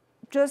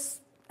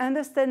just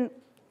understand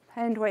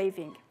hand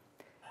waving.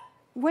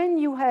 When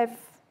you have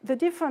the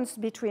difference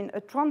between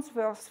a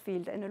transverse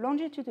field and a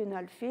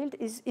longitudinal field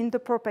is in the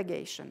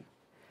propagation.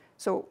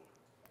 So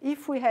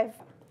if we have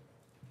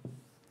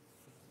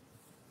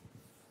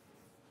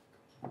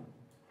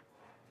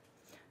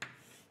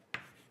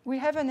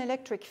an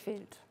electric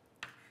field,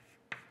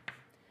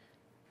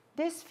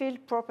 this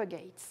field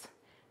propagates.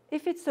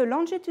 If it's a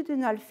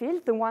longitudinal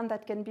field, the one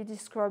that can be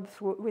described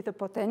with a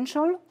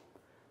potential,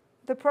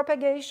 the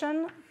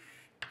propagation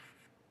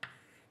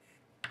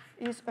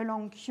is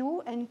along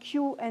Q, and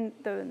Q and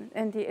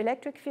the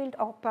electric field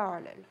are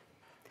parallel.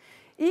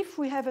 If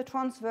we have a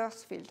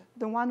transverse field,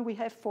 the one we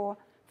have for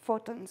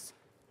photons,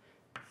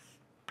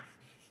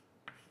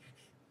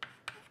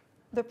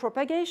 the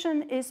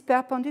propagation is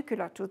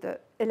perpendicular to the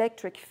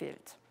electric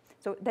field.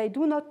 So they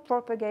do not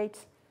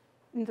propagate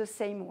in the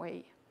same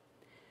way.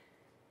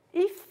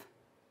 If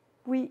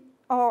we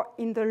are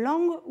in the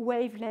long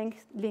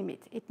wavelength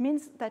limit, it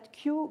means that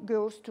Q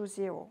goes to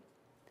 0.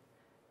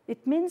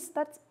 It means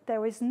that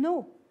there is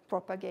no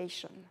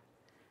propagation.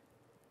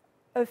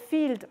 A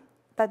field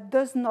that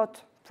does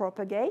not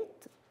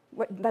propagate,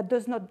 that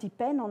does not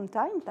depend on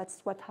time,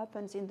 that's what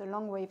happens in the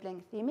long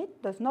wavelength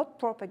limit, does not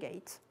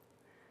propagate.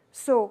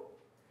 So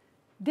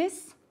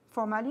this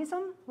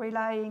formalism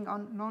relying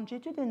on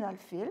longitudinal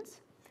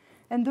fields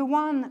and the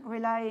one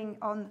relying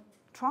on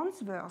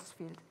transverse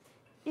field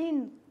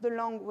in the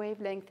long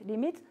wavelength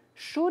limit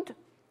should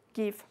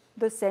give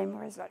the same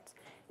result.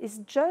 It's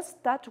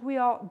just that we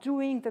are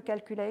doing the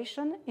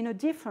calculation in a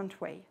different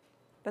way,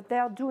 but they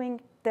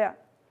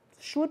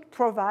should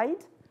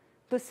provide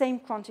the same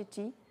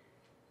quantity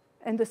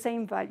and the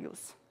same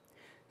values.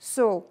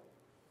 So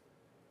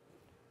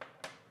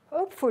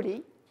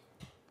hopefully,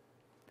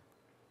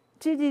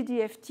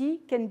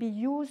 TD-DFT can be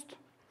used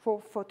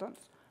for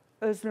photons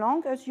as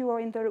long as you are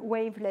in the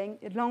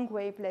long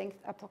wavelength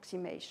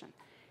approximation.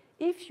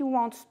 If you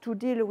want to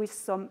deal with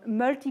some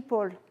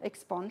multiple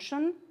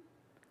expansion,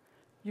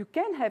 you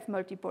can have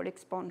multiple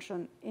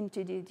expansion in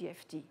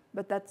TD-DFT,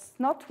 but that's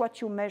not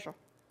what you measure.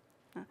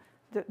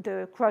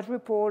 The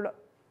quadruple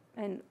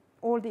and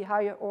all the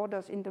higher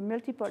orders in the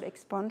multiple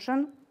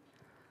expansion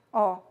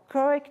are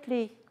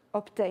correctly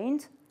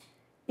obtained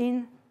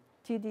in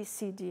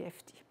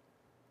TD-DFT.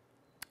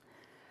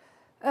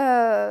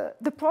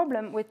 The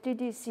problem with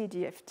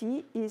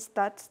TD-DFT is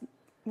that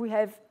we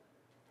have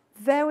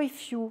very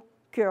few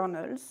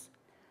kernels,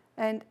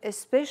 and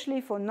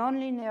especially for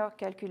nonlinear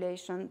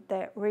calculation,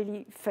 they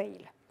really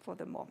fail for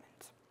the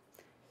moment.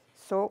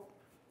 So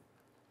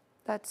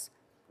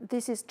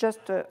this is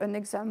just an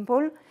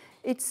example.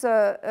 It's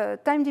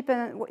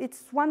time-dependent.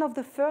 It's one of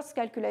the first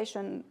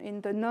calculations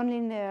in the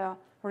nonlinear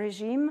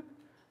regime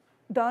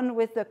done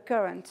with the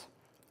current.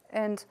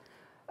 And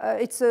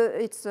it's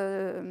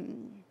a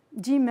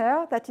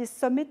dimmer that is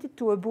submitted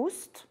to a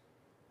boost,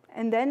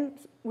 and then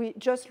we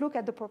just look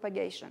at the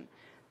propagation.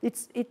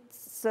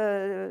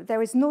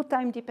 There is no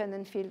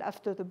time-dependent field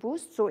after the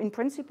boost, so in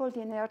principle,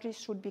 the energy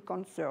should be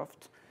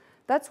conserved.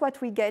 That's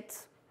what we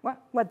get, well,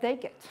 what they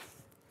get,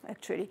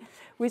 actually.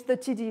 With the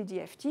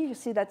TD-DFT, you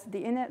see that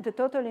the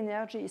total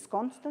energy is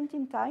constant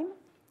in time,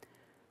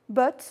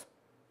 but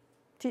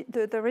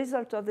the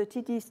result of the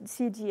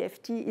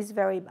TDC-DFT is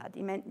very bad.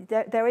 I mean,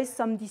 there is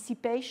some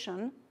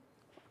dissipation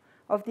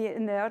of the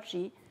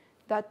energy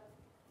that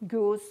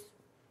goes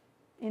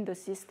in the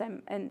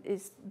system, and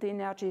the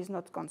energy is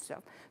not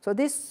conserved. So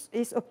this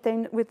is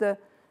obtained with the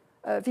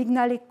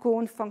Vignali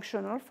cone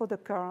functional for the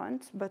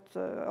current, but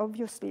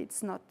obviously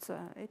it's not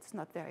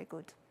very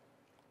good.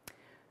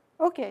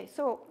 Okay,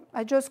 so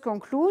I just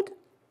conclude.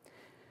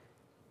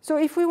 So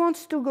if we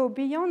want to go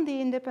beyond the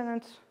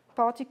independent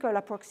particle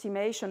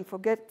approximation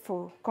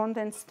for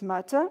condensed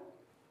matter,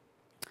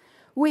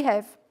 we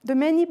have the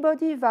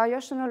many-body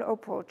variational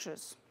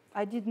approaches.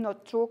 I did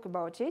not talk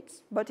about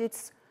it, but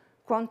it's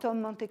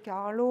quantum Monte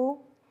Carlo,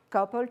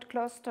 coupled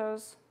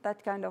clusters,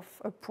 that kind of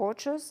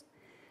approaches.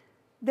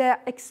 They're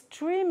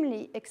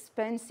extremely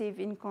expensive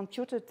in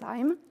computer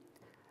time,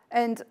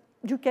 and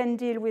you can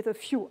deal with a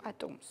few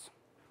atoms,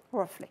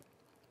 roughly.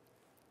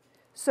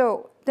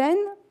 So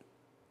then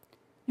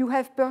you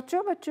have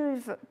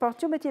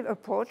perturbative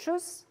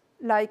approaches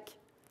like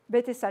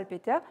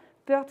Bethe-Salpeter.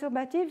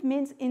 Perturbative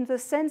means in the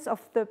sense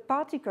of the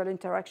particle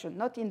interaction,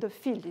 not in the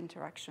field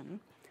interaction.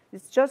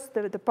 It's just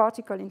the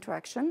particle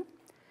interaction.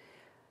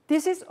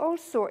 This is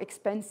also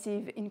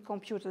expensive in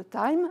computer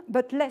time,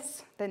 but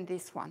less than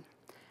this one.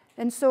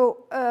 And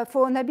so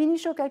for an ab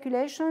initio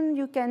calculation,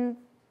 you can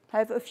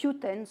have a few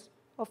tens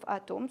of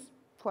atoms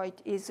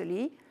quite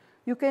easily.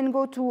 You can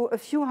go to a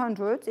few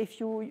hundred if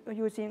you're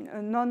using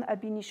a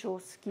non-ab initio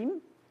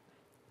scheme.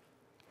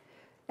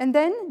 And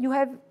then you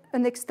have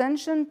an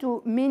extension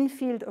to mean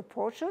field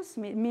approaches.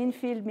 Mean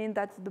field means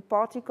that the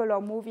particles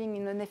are moving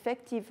in an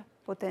effective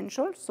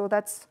potential. So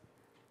that's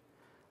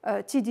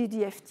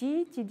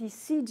TD-DFT,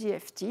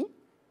 TDC-DFT.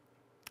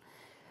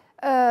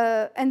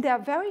 And they are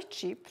very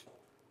cheap.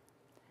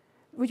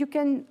 You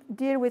can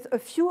deal with a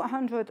few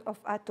hundred of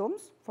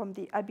atoms from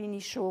the ab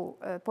initio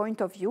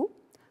point of view,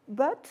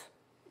 but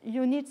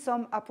you need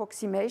some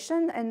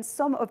approximation, and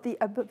some of the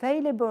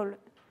available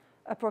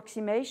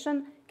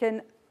approximation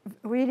can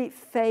really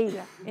fail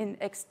in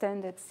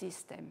extended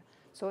system.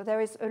 So there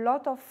is a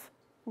lot of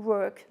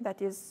work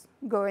that is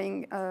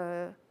going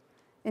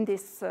in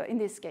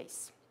this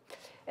case.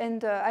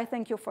 And I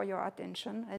thank you for your attention.